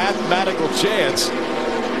had a mathematical chance.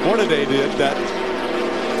 Hornaday did that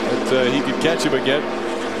he could catch him again.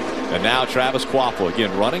 And now Travis Kvapil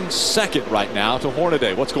again running 2nd right now to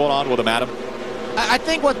Hornaday. What's going on with him, Adam? I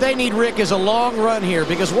think what they need, Rick, is a long run here,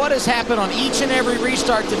 because what has happened on each and every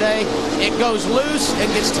restart today, it goes loose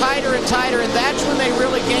and gets tighter and tighter, and that's when they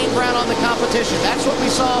really gain ground on the competition. That's what we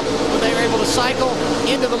saw when they were able to cycle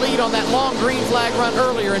into the lead on that long green flag run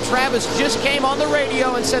earlier, and Travis just came on the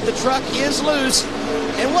radio and said the truck is loose.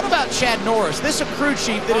 And what about Chad Norris? This is a crew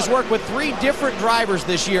chief that has worked with 3 different drivers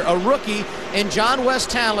this year, a rookie in John West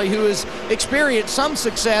Townley, who has experienced some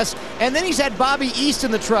success, and then he's had Bobby East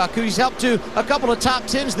in the truck, who he's helped to a couple of top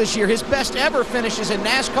 10s this year. His best ever finishes in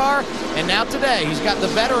NASCAR, and now today he's got the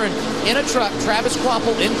veteran in a truck, Travis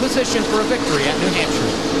Kvapil, in position for a victory at New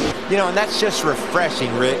Hampshire. You know, and that's just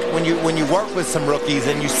refreshing, Rick, when you work with some rookies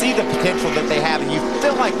and you see the potential that they have and you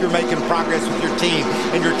feel like you're making progress with your team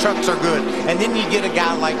and your trucks are good, and then you get a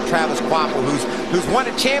guy like Travis Kvapil who's won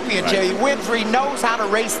a championship. Right. He wins where he knows how to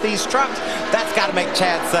race these trucks. That's got to make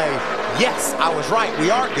Chad say, yes, I was right, we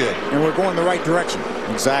are good. And we're going the right direction.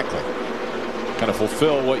 Exactly. Kind of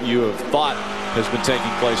fulfill what you have thought has been taking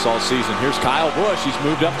place all season. Here's Kyle Busch. He's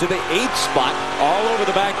moved up to the 8th spot, all over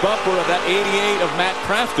the back bumper of that 88 of Matt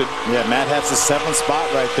Crafton. Yeah, Matt has the 7th spot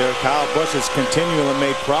right there. Kyle Busch has continually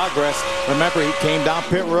made progress. Remember, he came down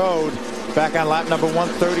pit road back on lap number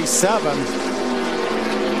 137.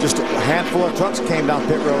 Just a handful of trucks came down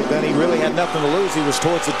pit road. Then he really had nothing to lose. He was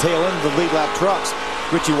towards the tail end of the lead lap trucks.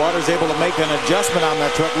 Richie Waters able to make an adjustment on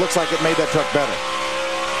that truck. Looks like it made that truck better.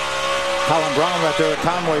 Colin Brown right there at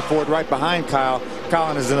Conway Ford right behind Kyle.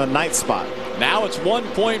 Colin is in a ninth spot. Now it's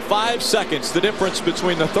 1.5 seconds, the difference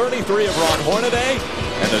between the 33 of Ron Hornaday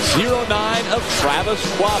and the 09 of Travis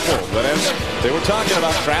Kvapil. But as they were talking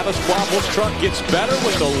about, Travis Kvapil's truck gets better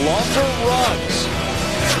with the longer runs.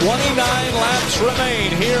 29 laps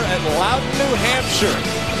remain here at Loudon, New Hampshire.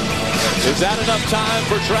 Is that enough time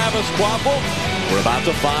for Travis Kvapil? We're about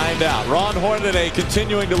to find out. Ron Hornaday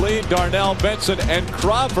continuing to lead. Darnell, Benson, and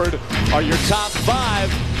Crawford are your top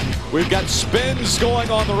 5. We've got spins going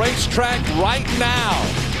on the racetrack right now.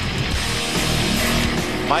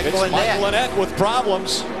 Michael Annett with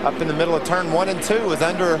problems. Up in the middle of turn 1 and 2 is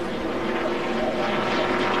under.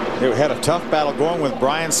 They had a tough battle going with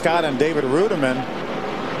Brian Scott and David Ruderman.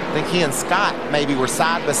 I think he and Scott maybe were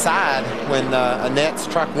side by side when Annett's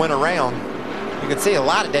truck went around. You can see a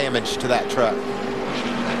lot of damage to that truck.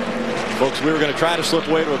 Folks, we were going to try to slip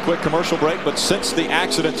away to a quick commercial break, but since the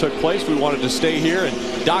accident took place, we wanted to stay here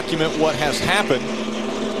and document what has happened.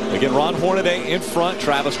 Again, Ron Hornaday in front,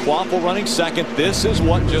 Travis Kvapil running second. This is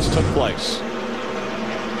what just took place.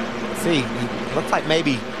 See, it looked like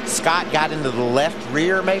maybe Scott got into the left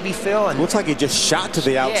rear, maybe, Phil. And looks like he just shot to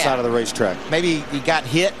the outside of the racetrack. Maybe he got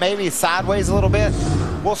hit, maybe sideways a little bit.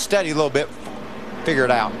 We'll study a little bit, figure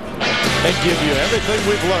it out. And give you everything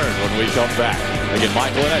we've learned when we come back. Again,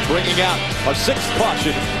 Michael Annett bringing out our 6th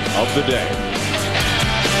caution of the day.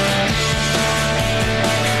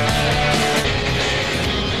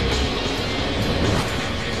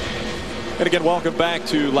 And again, welcome back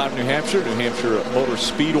to Loudon, New Hampshire Motor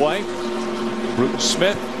Speedway. Bruton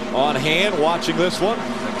Smith on hand watching this one.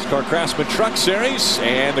 NASCAR Craftsman Truck Series,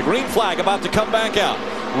 and the green flag about to come back out.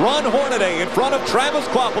 Ron Hornaday in front of Travis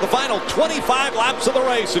Kvapil, the final 25 laps of the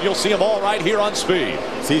race, and you'll see them all right here on Speed.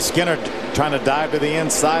 See Skinner trying to dive to the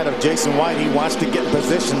inside of Jason White. He wants to get in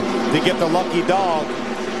position to get the lucky dog.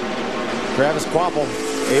 Travis Kvapil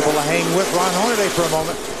able to hang with Ron Hornaday for a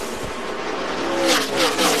moment.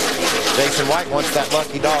 Jason White wants that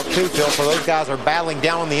lucky dog too, Phil, so those guys are battling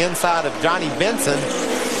down on the inside of Johnny Benson.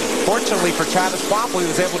 Fortunately for Travis Kvapil, he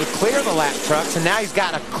was able to clear the lap trucks, and now he's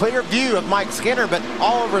got a clear view of Mike Skinner, but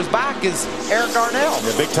all over his back is Eric Darnell.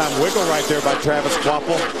 A big-time wiggle right there by Travis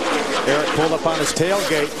Kvapil. Eric pulled up on his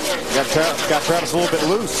tailgate. Got Travis a little bit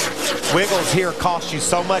loose. Wiggles here cost you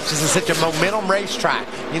so much. This is such a momentum racetrack.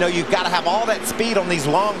 You know, you've got to have all that speed on these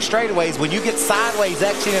long straightaways. When you get sideways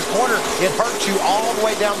exiting a corner, it hurts you all the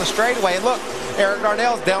way down the straightaway. And look, Eric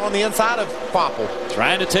Darnell's down on the inside of Kvapil.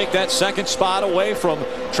 Trying to take that second spot away from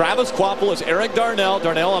Travis Kvapil is Eric Darnell.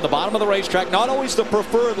 Darnell on the bottom of the racetrack. Not always the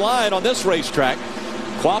preferred line on this racetrack.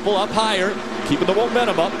 Kvapil up higher, keeping the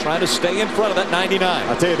momentum up, trying to stay in front of that 99.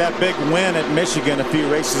 I'll tell you, that big win at Michigan a few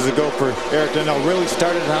races ago for Eric Darnell really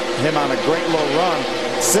started him on a great little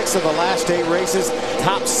run. 6 of the last 8 races,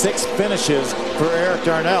 top 6 finishes for Eric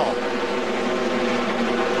Darnell.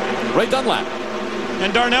 Ray Dunlap.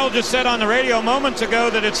 And Darnell just said on the radio moments ago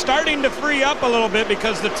that it's starting to free up a little bit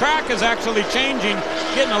because the track is actually changing,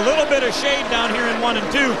 getting a little bit of shade down here in 1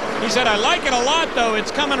 and 2. He said, I like it a lot, though. It's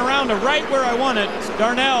coming around to right where I want it.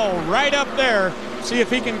 Darnell right up there. See if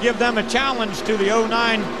he can give them a challenge to the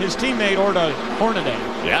 09, his teammate, or to Hornaday.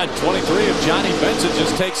 Yeah, 23 of Johnny Benson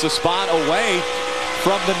just takes a spot away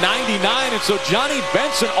from the 99, and so Johnny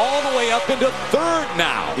Benson all the way up into 3rd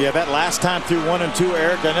now. Yeah, that last time through 1 and 2,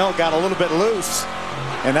 Eric Darnell got a little bit loose.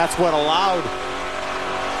 And that's what allowed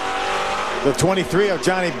the 23 of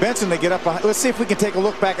Johnny Benson to get up. Let's see if we can take a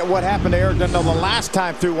look back at what happened to Eric Darnell the last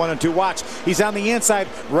time through 1 and 2. Watch, he's on the inside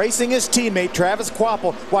racing his teammate Travis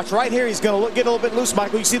Kvapil. Watch right here, he's going to get a little bit loose,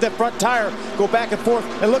 Michael. You see that front tire go back and forth,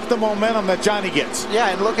 and look at the momentum that Johnny gets. Yeah,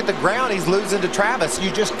 and look at the ground he's losing to Travis.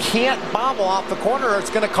 You just can't bobble off the corner or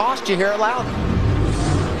it's going to cost you here at Loudon.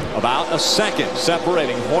 About a second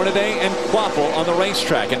separating Hornaday and Kvapil on the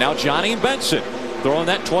racetrack, and now Johnny Benson throwing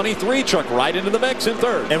that 23 truck right into the mix in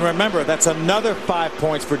 3rd. And remember, that's another 5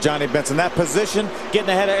 points for Johnny Benson. That position,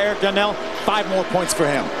 getting ahead of Eric Darnell, 5 more points for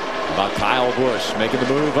him. About Kyle Busch making the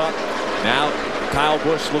move up. Now Kyle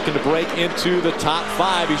Busch looking to break into the top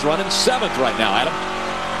 5. He's running 7th right now, Adam.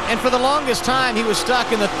 And for the longest time, he was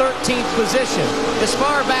stuck in the 13th position, as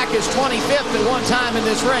far back as 25th at one time in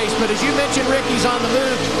this race. But as you mentioned, Ricky's on the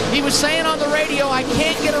move. He was saying on the radio, I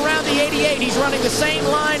can't get around the 88. He's running the same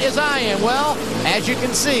line as I am. Well, as you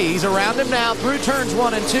can see, he's around him now through turns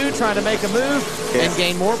 1 and 2, trying to make a move and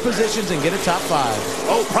gain more positions and get a top 5.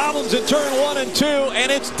 Oh, problems in turn 1 and 2,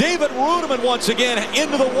 and it's David Ruderman once again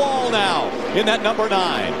into the wall now in that number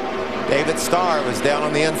 9. David Starr was down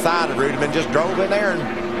on the inside of Rudiman, just drove in there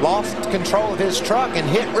and lost control of his truck and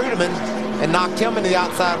hit Rudiman and knocked him into the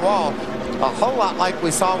outside wall. A whole lot like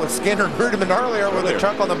we saw with Skinner and Rudiman earlier where the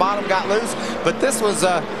truck on the bottom got loose. But this was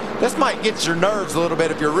this might get your nerves a little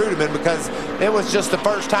bit if you're Rudiman, because it was just the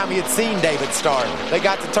first time he had seen David Starr. They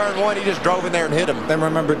got to turn one, he just drove in there and hit him. Then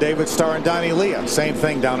remember David Starr and Donnie Leah. Same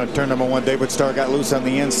thing down at turn number 1. David Starr got loose on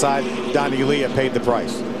the inside. Donnie Leah paid the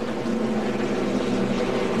price.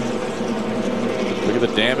 Look at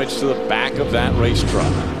the damage to the back of that race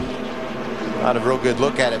truck. Not a real good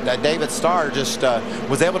look at it. David Starr just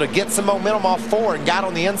was able to get some momentum off 4 and got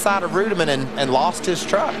on the inside of Rudiman and lost his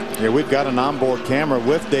truck. Yeah, we've got an onboard camera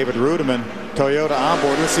with David Rudiman, Toyota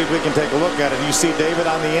onboard. Let's see if we can take a look at it. You see David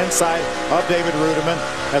on the inside of David Rudiman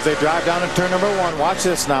as they drive down in turn number 1. Watch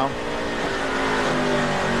this now.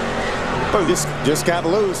 Boom. Just got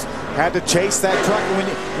loose. Had to chase that truck. And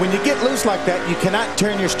when you get loose like that, you cannot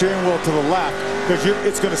turn your steering wheel to the left because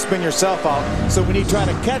it's going to spin yourself out. So when you try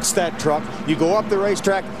to catch that truck, you go up the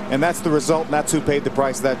racetrack, and that's the result, and that's who paid the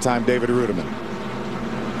price that time, David Rudiman.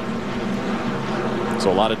 So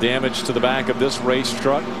a lot of damage to the back of this race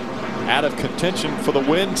truck. Out of contention for the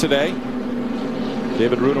win today.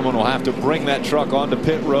 David Rudiman will have to bring that truck onto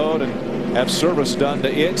pit road and have service done to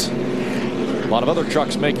it. A lot of other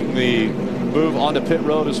trucks making the move onto pit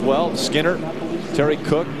road as well. Skinner, Terry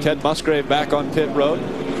Cook, Ted Musgrave back on pit road.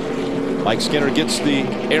 Mike Skinner gets the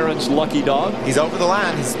Aaron's lucky dog. He's over the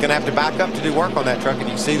line. He's going to have to back up to do work on that truck. And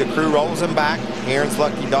you see the crew rolls him back. Aaron's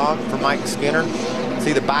lucky dog for Mike Skinner.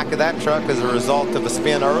 See the back of that truck as a result of a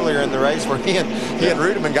spin earlier in the race where he and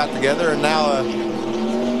Rudiman got together, and now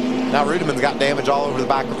Rudiman's got damage all over the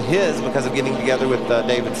back of his because of getting together with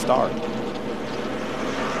David Starr.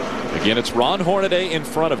 Again, it's Ron Hornaday in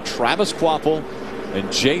front of Travis Kvapil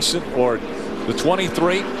and Jason, or the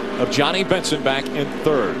 23 of Johnny Benson back in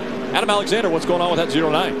 3rd. Adam Alexander, what's going on with that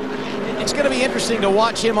 09? It's going to be interesting to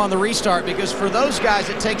watch him on the restart, because for those guys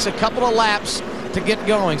it takes a couple of laps to get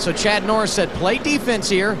going. So Chad Norris said play defense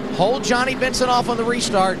here, hold Johnny Benson off on the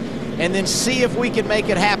restart, and then see if we can make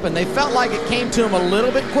it happen. They felt like it came to him a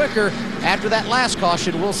little bit quicker after that last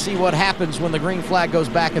caution. We'll see what happens when the green flag goes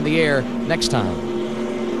back in the air next time.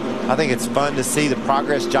 I think it's fun to see the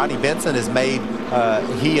progress Johnny Benson has made.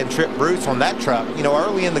 He and Trip Bruce on that truck. You know,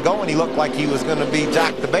 early in the going, he looked like he was going to be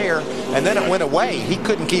Jack the Bear, and then it went away. He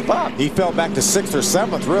couldn't keep up. He fell back to 6th or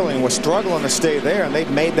 7th, really, and was struggling to stay there, and they've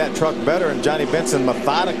made that truck better, and Johnny Benson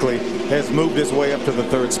methodically has moved his way up to the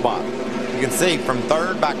 3rd spot. You can see from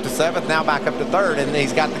 3rd back to 7th, now back up to 3rd, and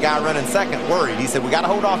he's got the guy running 2nd worried. He said, we got to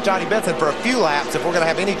hold off Johnny Benson for a few laps if we're going to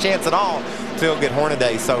have any chance at all to get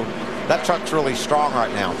Hornaday. So that truck's really strong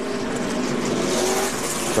right now.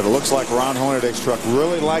 But it looks like Ron Hornaday's truck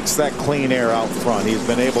really likes that clean air out front. He's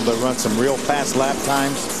been able to run some real fast lap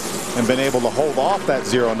times and been able to hold off that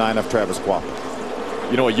 09 of Travis Kvapil.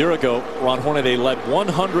 You know, a year ago, Ron Hornaday led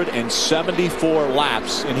 174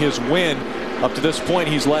 laps in his win. Up to this point,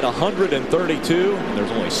 he's led 132, and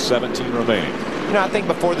there's only 17 remaining. You know, I think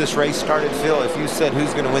before this race started, Phil, if you said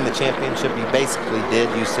who's going to win the championship, you basically did.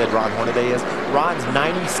 You said Ron Hornaday is. Ron's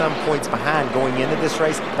 90-some points behind going into this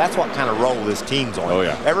race. That's what kind of roll this team's on. Oh,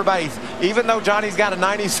 yeah. Everybody's, even though Johnny's got a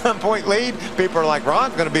 90-some point lead, people are like,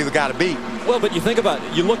 Ron's going to be the guy to beat. Well, but you think about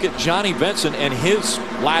it. You look at Johnny Benson and his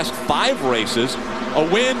last 5 races, a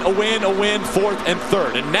win, 4th, and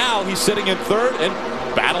 3rd. And now he's sitting in 3rd and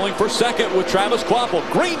battling for 2nd with Travis Kvapil.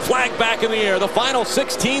 Green flag back in the air. The final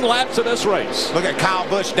 16 laps of this race. Look at Kyle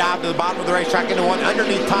Busch dive to the bottom of the racetrack into one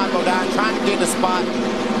underneath Todd Bodine, trying to gain a spot.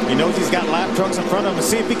 He knows he's got lap trucks in front of him to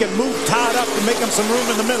see if he can move Todd up to make him some room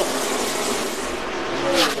in the middle.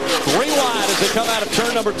 3 wide as they come out of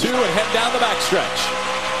turn number 2 and head down the backstretch.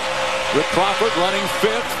 Rick Crawford running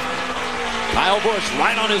 5th. Kyle Busch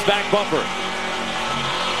right on his back bumper.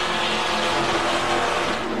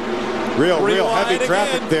 Real heavy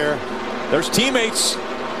traffic there. There's teammates.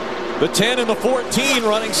 The 10 and the 14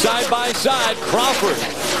 running side by side. Crawford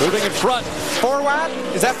moving in front. 4 wide?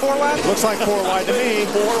 Is that 4 wide? Looks like 4 wide to me.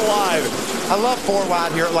 4 wide. I love 4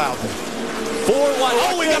 wide here at Loudon. 4 wide.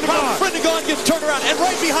 Oh, we got problems. Brendan Gaughan gets turned around, and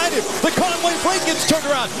right behind him, the Conway plate gets turned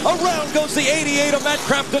around. Around goes the 88 of Matt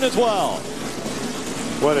Crafton as well.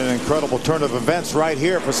 What an incredible turn of events right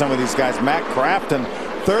here for some of these guys. Matt Crafton,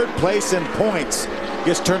 3rd place in points.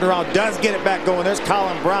 Gets turned around, does get it back going. There's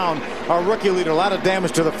Colin Brown, our rookie leader. A lot of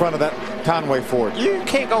damage to the front of that Conway Ford. You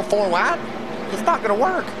can't go 4 wide. It's not going to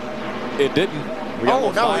work. It didn't. We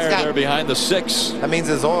got fire there behind the 6. That means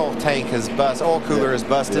his oil tank has busted. Oil cooler is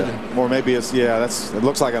busted. Yeah. Or maybe it's, it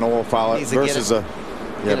looks like an oil fire versus a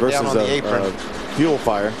fuel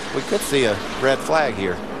fire. We could see a red flag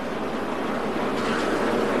here.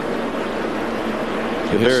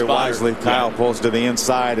 Very wisely, Kyle pulls to the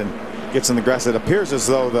inside and gets in the grass. It appears as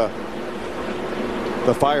though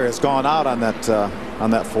the fire has gone out on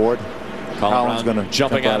that Ford. Colin's going to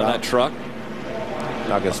jumping out of that truck.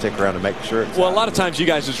 Not going to stick around to make sure. Well, a lot of times you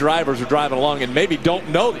guys as drivers are driving along and maybe don't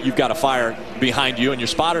know that you've got a fire behind you, and your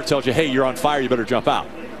spotter tells you, hey, you're on fire, you better jump out.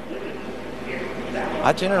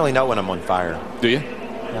 I generally know when I'm on fire. Do you?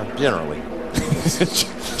 Yeah, generally.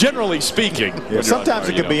 Generally speaking. Yeah, sometimes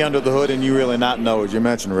it could be under the hood and you really not know, as you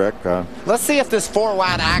mentioned, Rick. Let's see if this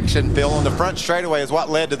 4-wide action, Phil, on the front straightaway is what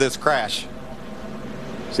led to this crash.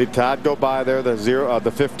 See Todd go by there,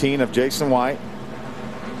 the 15 of Jason White.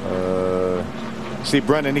 See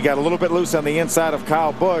Brendan, he got a little bit loose on the inside of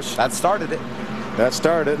Kyle Busch. That started it. That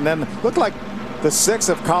started it. And then looked like the 6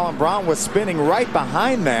 of Colin Braun was spinning right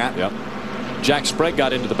behind that. Yep. Jack Sprague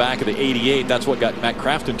got into the back of the 88. That's what got Matt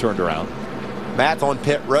Crafton turned around. Matt's on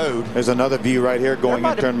pit road. There's another view right here going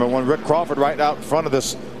in turn number 1. Rick Crawford right out in front of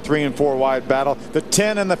this 3 and 4 wide battle. The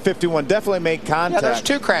 10 and the 51 definitely made contact. Yeah, there's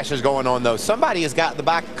 2 crashes going on, though. Somebody has got the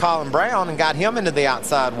back of Colin Braun and got him into the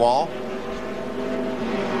outside wall.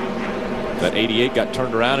 That 88 got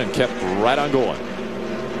turned around and kept right on going.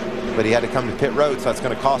 But he had to come to pit road, so that's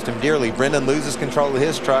going to cost him dearly. Brendan loses control of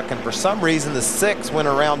his truck, and for some reason the 6 went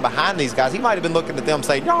around behind these guys. He might have been looking at them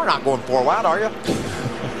saying, you're not going 4 wide, are you?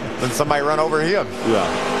 Then somebody run over him. Yeah.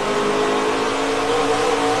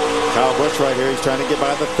 Kyle Busch right here. He's trying to get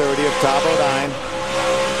by the 30 of Todd Bodine.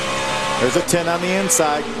 There's a 10 on the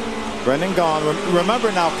inside. Brendan gone.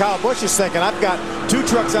 Remember now, Kyle Busch is thinking, I've got 2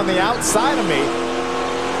 trucks on the outside of me.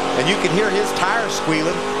 And you can hear his tires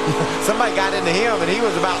squealing. Somebody got into him, and he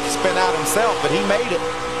was about to spin out himself, but he made it.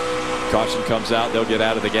 Caution comes out. They'll get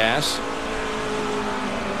out of the gas.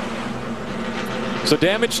 So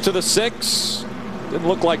damage to the 6. Didn't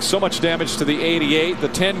look like so much damage to the 88. The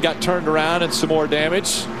 10 got turned around and some more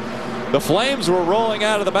damage. The flames were rolling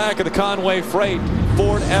out of the back of the Conway Freight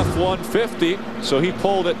Ford F-150. So he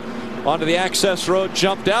pulled it onto the access road,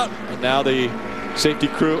 jumped out, and now the safety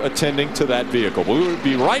crew attending to that vehicle. We will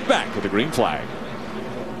be right back with the green flag.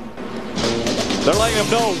 They're letting them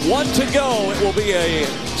know 1 to go. It will be a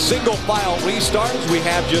single file restart as we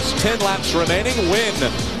have just 10 laps remaining. When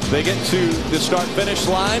they get to the start finish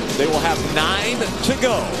line, they will have 9 to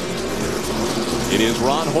go. It is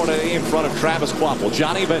Ron Hornaday in front of Travis Kvapil,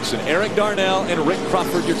 Johnny Benson, Eric Darnell, and Rick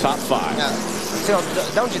Crawford, your top 5. Now, so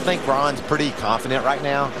don't you think Ron's pretty confident right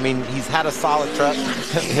now? I mean, he's had a solid truck.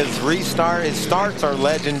 His starts are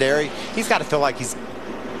legendary. He's got to feel like he's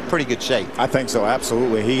pretty good shape. I think so,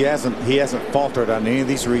 absolutely. He hasn't faltered on any of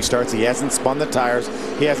these restarts. He hasn't spun the tires.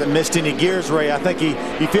 He hasn't missed any gears, Ray. I think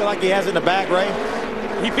you feel like he has it in the bag, Ray?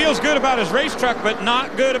 He feels good about his race truck, but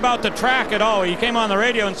not good about the track at all. He came on the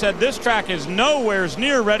radio and said this track is nowhere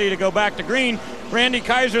near ready to go back to green. Randy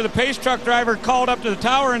Kaiser, the pace truck driver, called up to the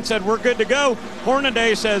tower and said, we're good to go.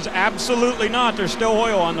 Hornaday says absolutely not. There's still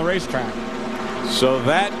oil on the racetrack. So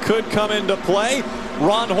that could come into play.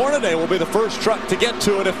 Ron Hornaday will be the first truck to get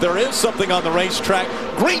to it if there is something on the racetrack.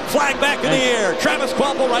 Green flag back in the air. Travis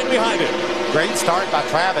Kvapil right behind it. Great start by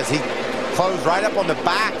Travis. He closed right up on the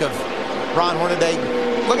back of Ron Hornaday.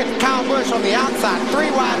 Look at Kyle Busch on the outside,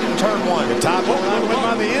 3 wide in turn 1. Todd Bodine went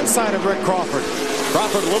on the inside of Rick Crawford.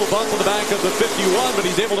 Crawford, a little bump on the back of the 51, but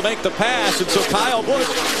he's able to make the pass, and so Kyle Busch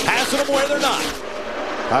passing them where they're not.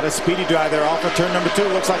 Not a speedy drive there off of turn number 2.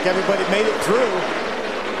 Looks like everybody made it through.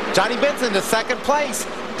 Johnny Benson to second place.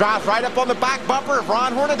 Drives right up on the back bumper of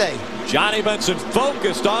Ron Hornaday. Johnny Benson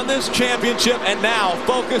focused on this championship and now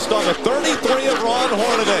focused on the 33 of Ron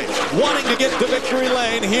Hornaday, wanting to get to victory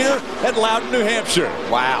lane here at Loudon, New Hampshire.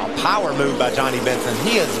 Wow, power move by Johnny Benson.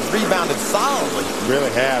 He has rebounded solidly. Really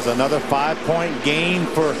has. Another 5-point gain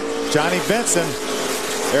for Johnny Benson.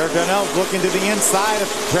 Eric Darnell's looking to the inside of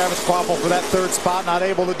Travis Kvapil for that 3rd spot. Not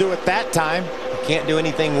able to do it that time. Can't do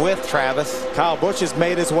anything with Travis. Kyle Busch has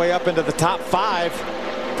made his way up into the top 5.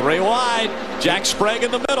 3 wide. Jack Sprague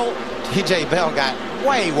in the middle. TJ Bell got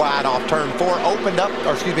way wide off turn 4. Opened up,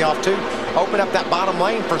 or excuse me, off 2. Opened up that bottom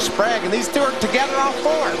lane for Sprague, and these 2 are together off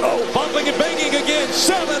 4. Oh, bumping and banging again.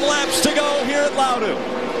 7 laps to go here at Loudon.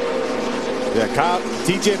 Yeah,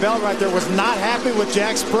 TJ Bell right there was not happy with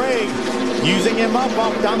Jack Sprague using him up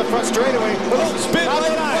down the front straightaway. Oh, spin right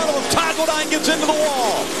in front of him. Todd Bodine gets into the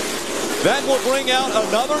wall. That will bring out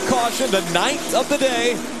another caution, the 9th of the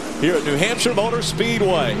day here at New Hampshire Motor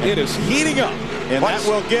Speedway. It is heating up. And that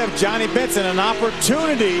will give Johnny Benson an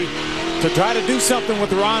opportunity to try to do something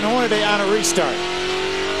with Ron Hornaday on a restart.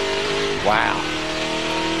 Wow.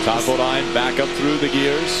 Todd Bodine back up through the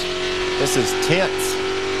gears. This is tense.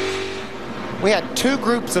 We had 2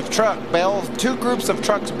 groups of trucks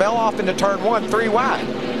bell off into turn 1, 3 wide.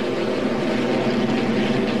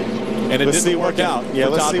 And it didn't work out. Yeah,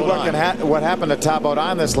 let's see what happened to Todd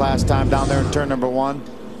Bodine this last time down there in turn number 1.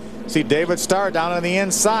 See David Starr down on the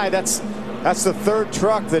inside. That's the third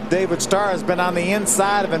truck that David Starr has been on the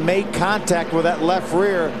inside of and made contact with that left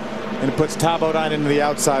rear, and it puts Todd Bodine into the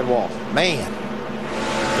outside wall. Man.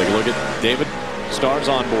 Take a look at David Starr's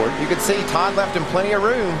on board. You can see Todd left him plenty of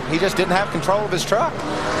room. He just didn't have control of his truck.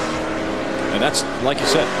 And that's, like you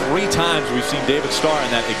said, 3 times we've seen David Starr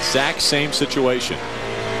in that exact same situation.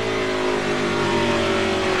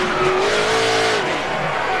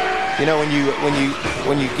 You know,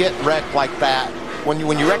 when you get wrecked like that, when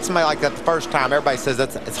you wreck somebody like that the first time, everybody says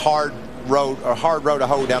it's hard road to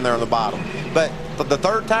hoe down there on the bottom. But the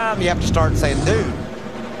third time, you have to start saying, dude,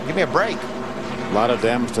 give me a break. A lot of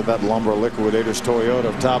damage to that Lumber Liquidators Toyota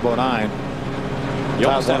of Todd Bodine.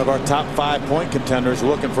 Todd's one of our top 5 point contenders,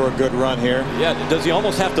 looking for a good run here. Yeah, does he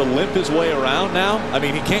almost have to limp his way around now? I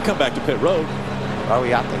mean, he can't come back to pit road. Oh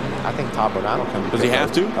yeah, I think Todd Bodine will come to pit road. Does he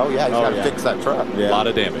have to? Oh yeah, he's got to fix that truck. Yeah. A lot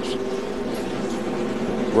of damage.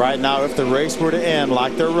 Right now, if the race were to end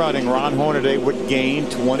like they're running, Ron Hornaday would gain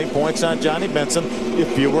 20 points on Johnny Benson.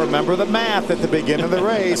 If you remember the math at the beginning of the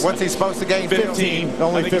race. What's he supposed to gain? 15.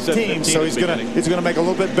 Only 15. So he's gonna make a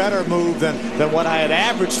little bit better move than what I had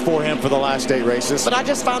averaged for him for the last 8 races. But I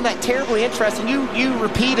just found that terribly interesting. You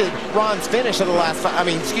repeated Ron's finish of the last.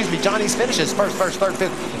 Johnny's finishes first, third,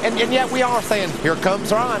 fifth, and yet we are saying, here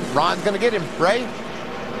comes Ron. Ron's gonna get him. Ray.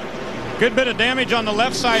 Good bit of damage on the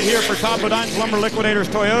left side here for Todd Bodine's Lumber Liquidators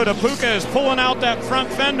Toyota. Puka is pulling out that front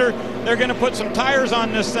fender. They're going to put some tires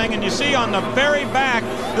on this thing, and you see on the very back,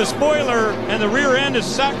 the spoiler and the rear end is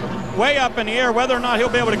sucked way up in the air. Whether or not he'll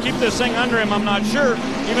be able to keep this thing under him, I'm not sure.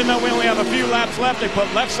 Even though we only have a few laps left, they put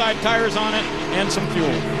left side tires on it and some fuel.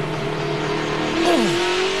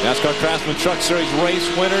 NASCAR Craftsman Truck Series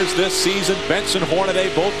race winners this season. Benson,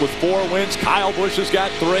 Hornaday, both with 4 wins. Kyle Busch has got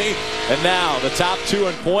 3. And now the top 2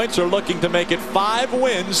 in points are looking to make it 5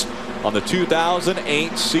 wins on the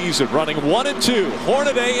 2008 season. Running 1 and 2,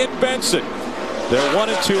 Hornaday and Benson. They're 1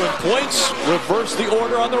 and 2 in points. Reverse the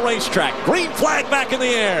order on the racetrack. Green flag back in the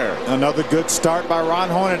air. Another good start by Ron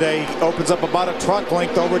Hornaday. He opens up about a truck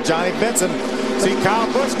length over Johnny Benson. See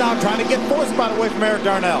Kyle Busch now trying to get 4th spot away from Eric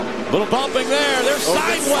Darnell. Little bumping there. They're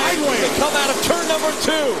sideways. They come out of turn number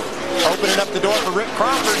 2. Opening up the door for Rick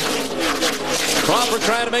Crawford. Crawford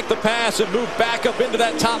trying to make the pass and move back up into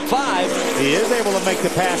that top 5. He is able to make the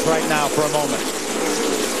pass right now for a moment.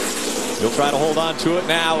 He'll try to hold on to it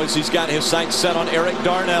now as he's got his sights set on Eric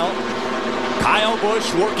Darnell. Kyle Busch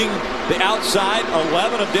working the outside.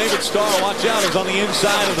 11 of David Starr, watch out, is on the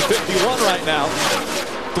inside of the 51 right now.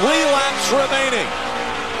 3 laps remaining.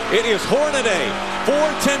 It is Hornaday,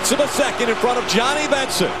 0.4 of a second in front of Johnny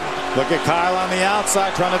Benson. Look at Kyle on the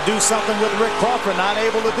outside trying to do something with Rick Crawford, not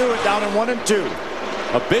able to do it, down in 1 and 2.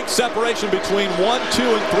 A big separation between 1, 2,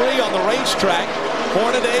 and 3 on the racetrack.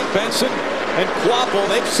 Hornaday, Benson, and Quapple,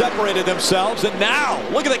 they've separated themselves, and now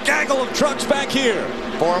look at the gaggle of trucks back here.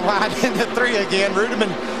 4 wide into 3 again.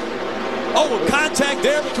 Rudiman. Oh, contact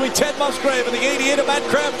there between Ted Musgrave and the 88 of Matt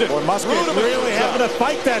Crafton. Boy, Musgrave really having to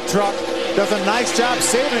fight that truck. Does a nice job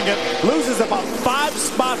saving it. Loses about 5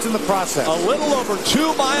 spots in the process. A little over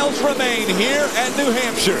 2 miles remain here at New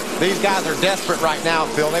Hampshire. These guys are desperate right now,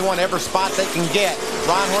 Phil. They want every spot they can get.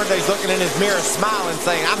 Ron Hornaday's looking in his mirror, smiling,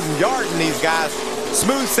 saying, I'm yarding these guys.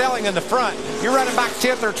 Smooth sailing in the front. You're running back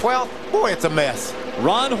 10th or 12th. Boy, it's a mess.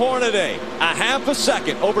 Ron Hornaday, a half a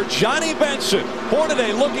second over Johnny Benson.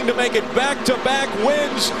 Hornaday looking to make it back-to-back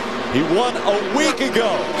wins. He won a week ago.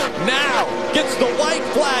 Now gets the white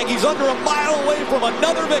flag. He's under a mile away from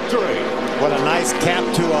another victory. What a nice cap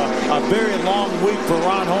to a very long week for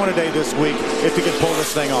Ron Hornaday this week, if he can pull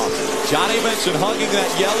this thing off. Johnny Benson hugging that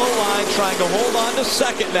yellow line, trying to hold on to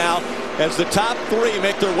second now as the top 3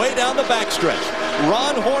 make their way down the backstretch.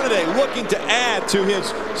 Ron Hornaday looking to add to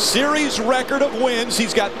his series record of wins.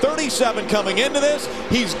 He's got 37 coming into this.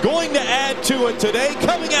 He's going to add to it today.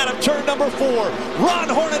 Coming out of turn number 4, Ron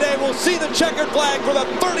Hornaday will see the checkered flag for the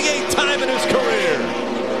 38th time in his career.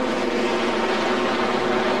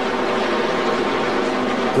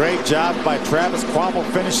 Great job by Travis Quapple,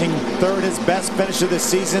 finishing 3rd, his best finish of the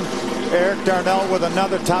season. Eric Darnell with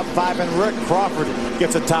another top 5, and Rick Crawford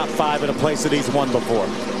gets a top 5 at a place that he's won before.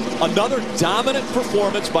 Another dominant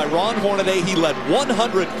performance by Ron Hornaday. He led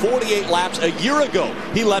 148 laps a year ago.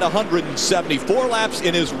 He led 174 laps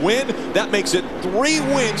in his win. That makes it 3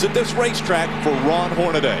 wins at this racetrack for Ron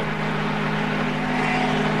Hornaday.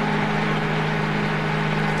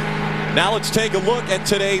 Now let's take a look at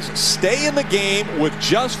today's Stay in the Game with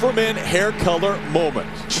Just for Men hair color moment.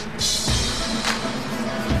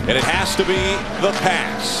 And it has to be the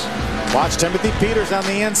pass. Watch Timothy Peters on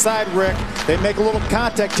the inside, Rick. They make a little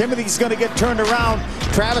contact. Timothy's going to get turned around.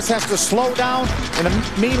 Travis has to slow down. And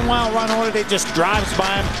meanwhile, Ron Hornaday just drives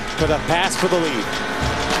by him for the pass for the lead.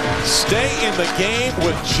 Stay in the game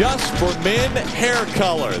with Just for Men hair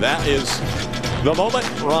color. That is the moment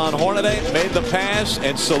Ron Hornaday made the pass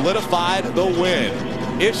and solidified the win.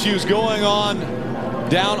 Issues going on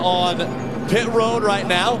down on pit road right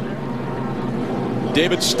now.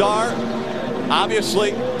 David Starr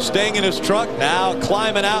obviously staying in his truck, now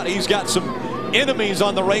climbing out. He's got some enemies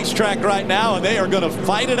on the racetrack right now, and they are going to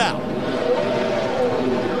fight it out.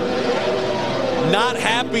 Not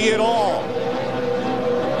happy at all.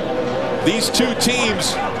 These two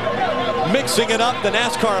teams mixing it up. The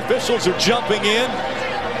NASCAR officials are jumping in.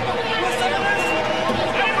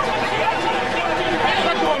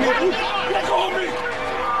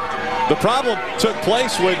 The problem took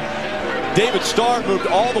place when David Starr moved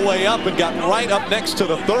all the way up and got right up next to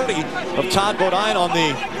the 30 of Todd Bodine on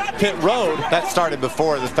the pit road. That started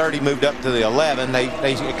before the 30 moved up to the 11.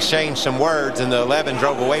 They exchanged some words, and the 11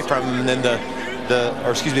 drove away from him, and then the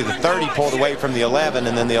 30 pulled away from the 11,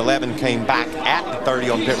 and then the 11 came back at the 30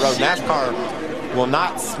 on pit road. NASCAR will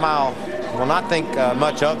not think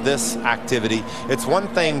much of this activity. It's one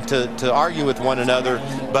thing to argue with one another,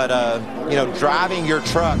 but you know, driving your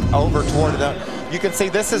truck over toward the. You can see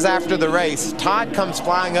this is after the race. Todd comes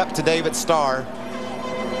flying up to David Starr,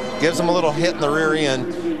 gives him a little hit in the rear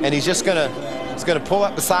end, and he's gonna pull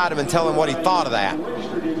up beside him and tell him what he thought of that.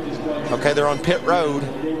 Okay, they're on pit road,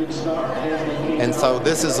 and so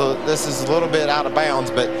this is a little bit out of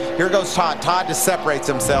bounds. But here goes Todd. Todd just separates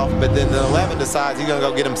himself, but then the 11 decides he's gonna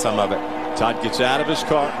go get him some of it. Todd gets out of his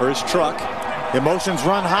car or his truck. Emotions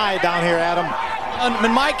run high down here, Adam.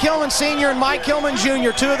 And Mike Hillman Sr. and Mike Hillman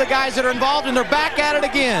Jr., two of the guys that are involved, and they're back at it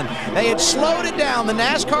again. They had slowed it down. The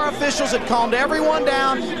NASCAR officials had calmed everyone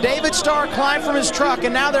down. David Starr climbed from his truck,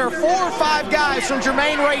 and now there are 4 or 5 guys from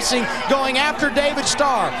Germain Racing going after David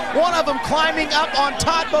Starr. One of them climbing up on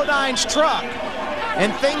Todd Bodine's truck.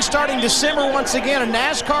 And things starting to simmer once again. A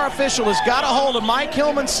NASCAR official has got a hold of Mike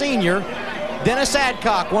Hillman Sr., Dennis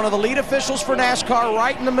Adcock, one of the lead officials for NASCAR,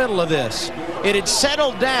 right in the middle of this. It had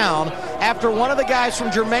settled down after one of the guys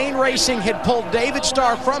from Germain Racing had pulled David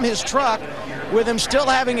Starr from his truck with him still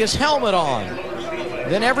having his helmet on.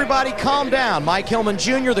 Then everybody calmed down. Mike Hillman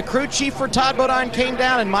Jr., the crew chief for Todd Bodine, came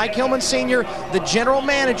down, and Mike Hillman Sr., the general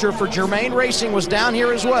manager for Germain Racing, was down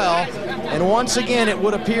here as well. And once again, it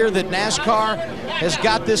would appear that NASCAR has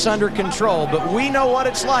got this under control. But we know what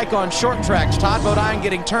it's like on short tracks. Todd Bodine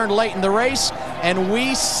getting turned late in the race, and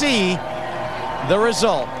we see the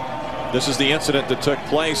result. This is the incident that took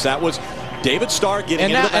place. That was David Starr getting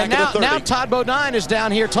into the back of the 30. Now Todd Bodine is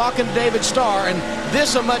down here talking to David Starr, and this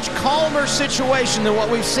is a much calmer situation than what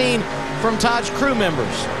we've seen from Todd's crew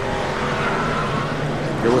members.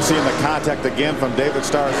 Here we're seeing the contact again from David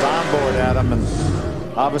Starr's onboard, Adam,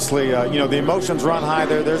 and obviously, you know, the emotions run high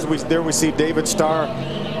there. There we see David Starr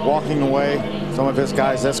walking away. Some of his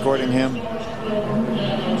guys escorting him.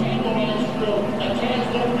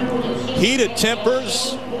 Heated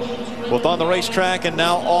tempers, both on the racetrack and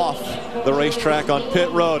now off the racetrack on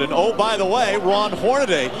pit road. And oh, by the way, Ron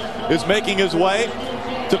Hornaday is making his way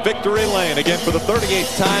to victory lane again for the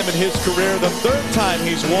 38th time in his career, the 3rd time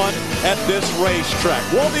he's won at this racetrack.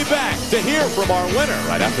 We'll be back to hear from our winner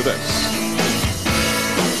right after this.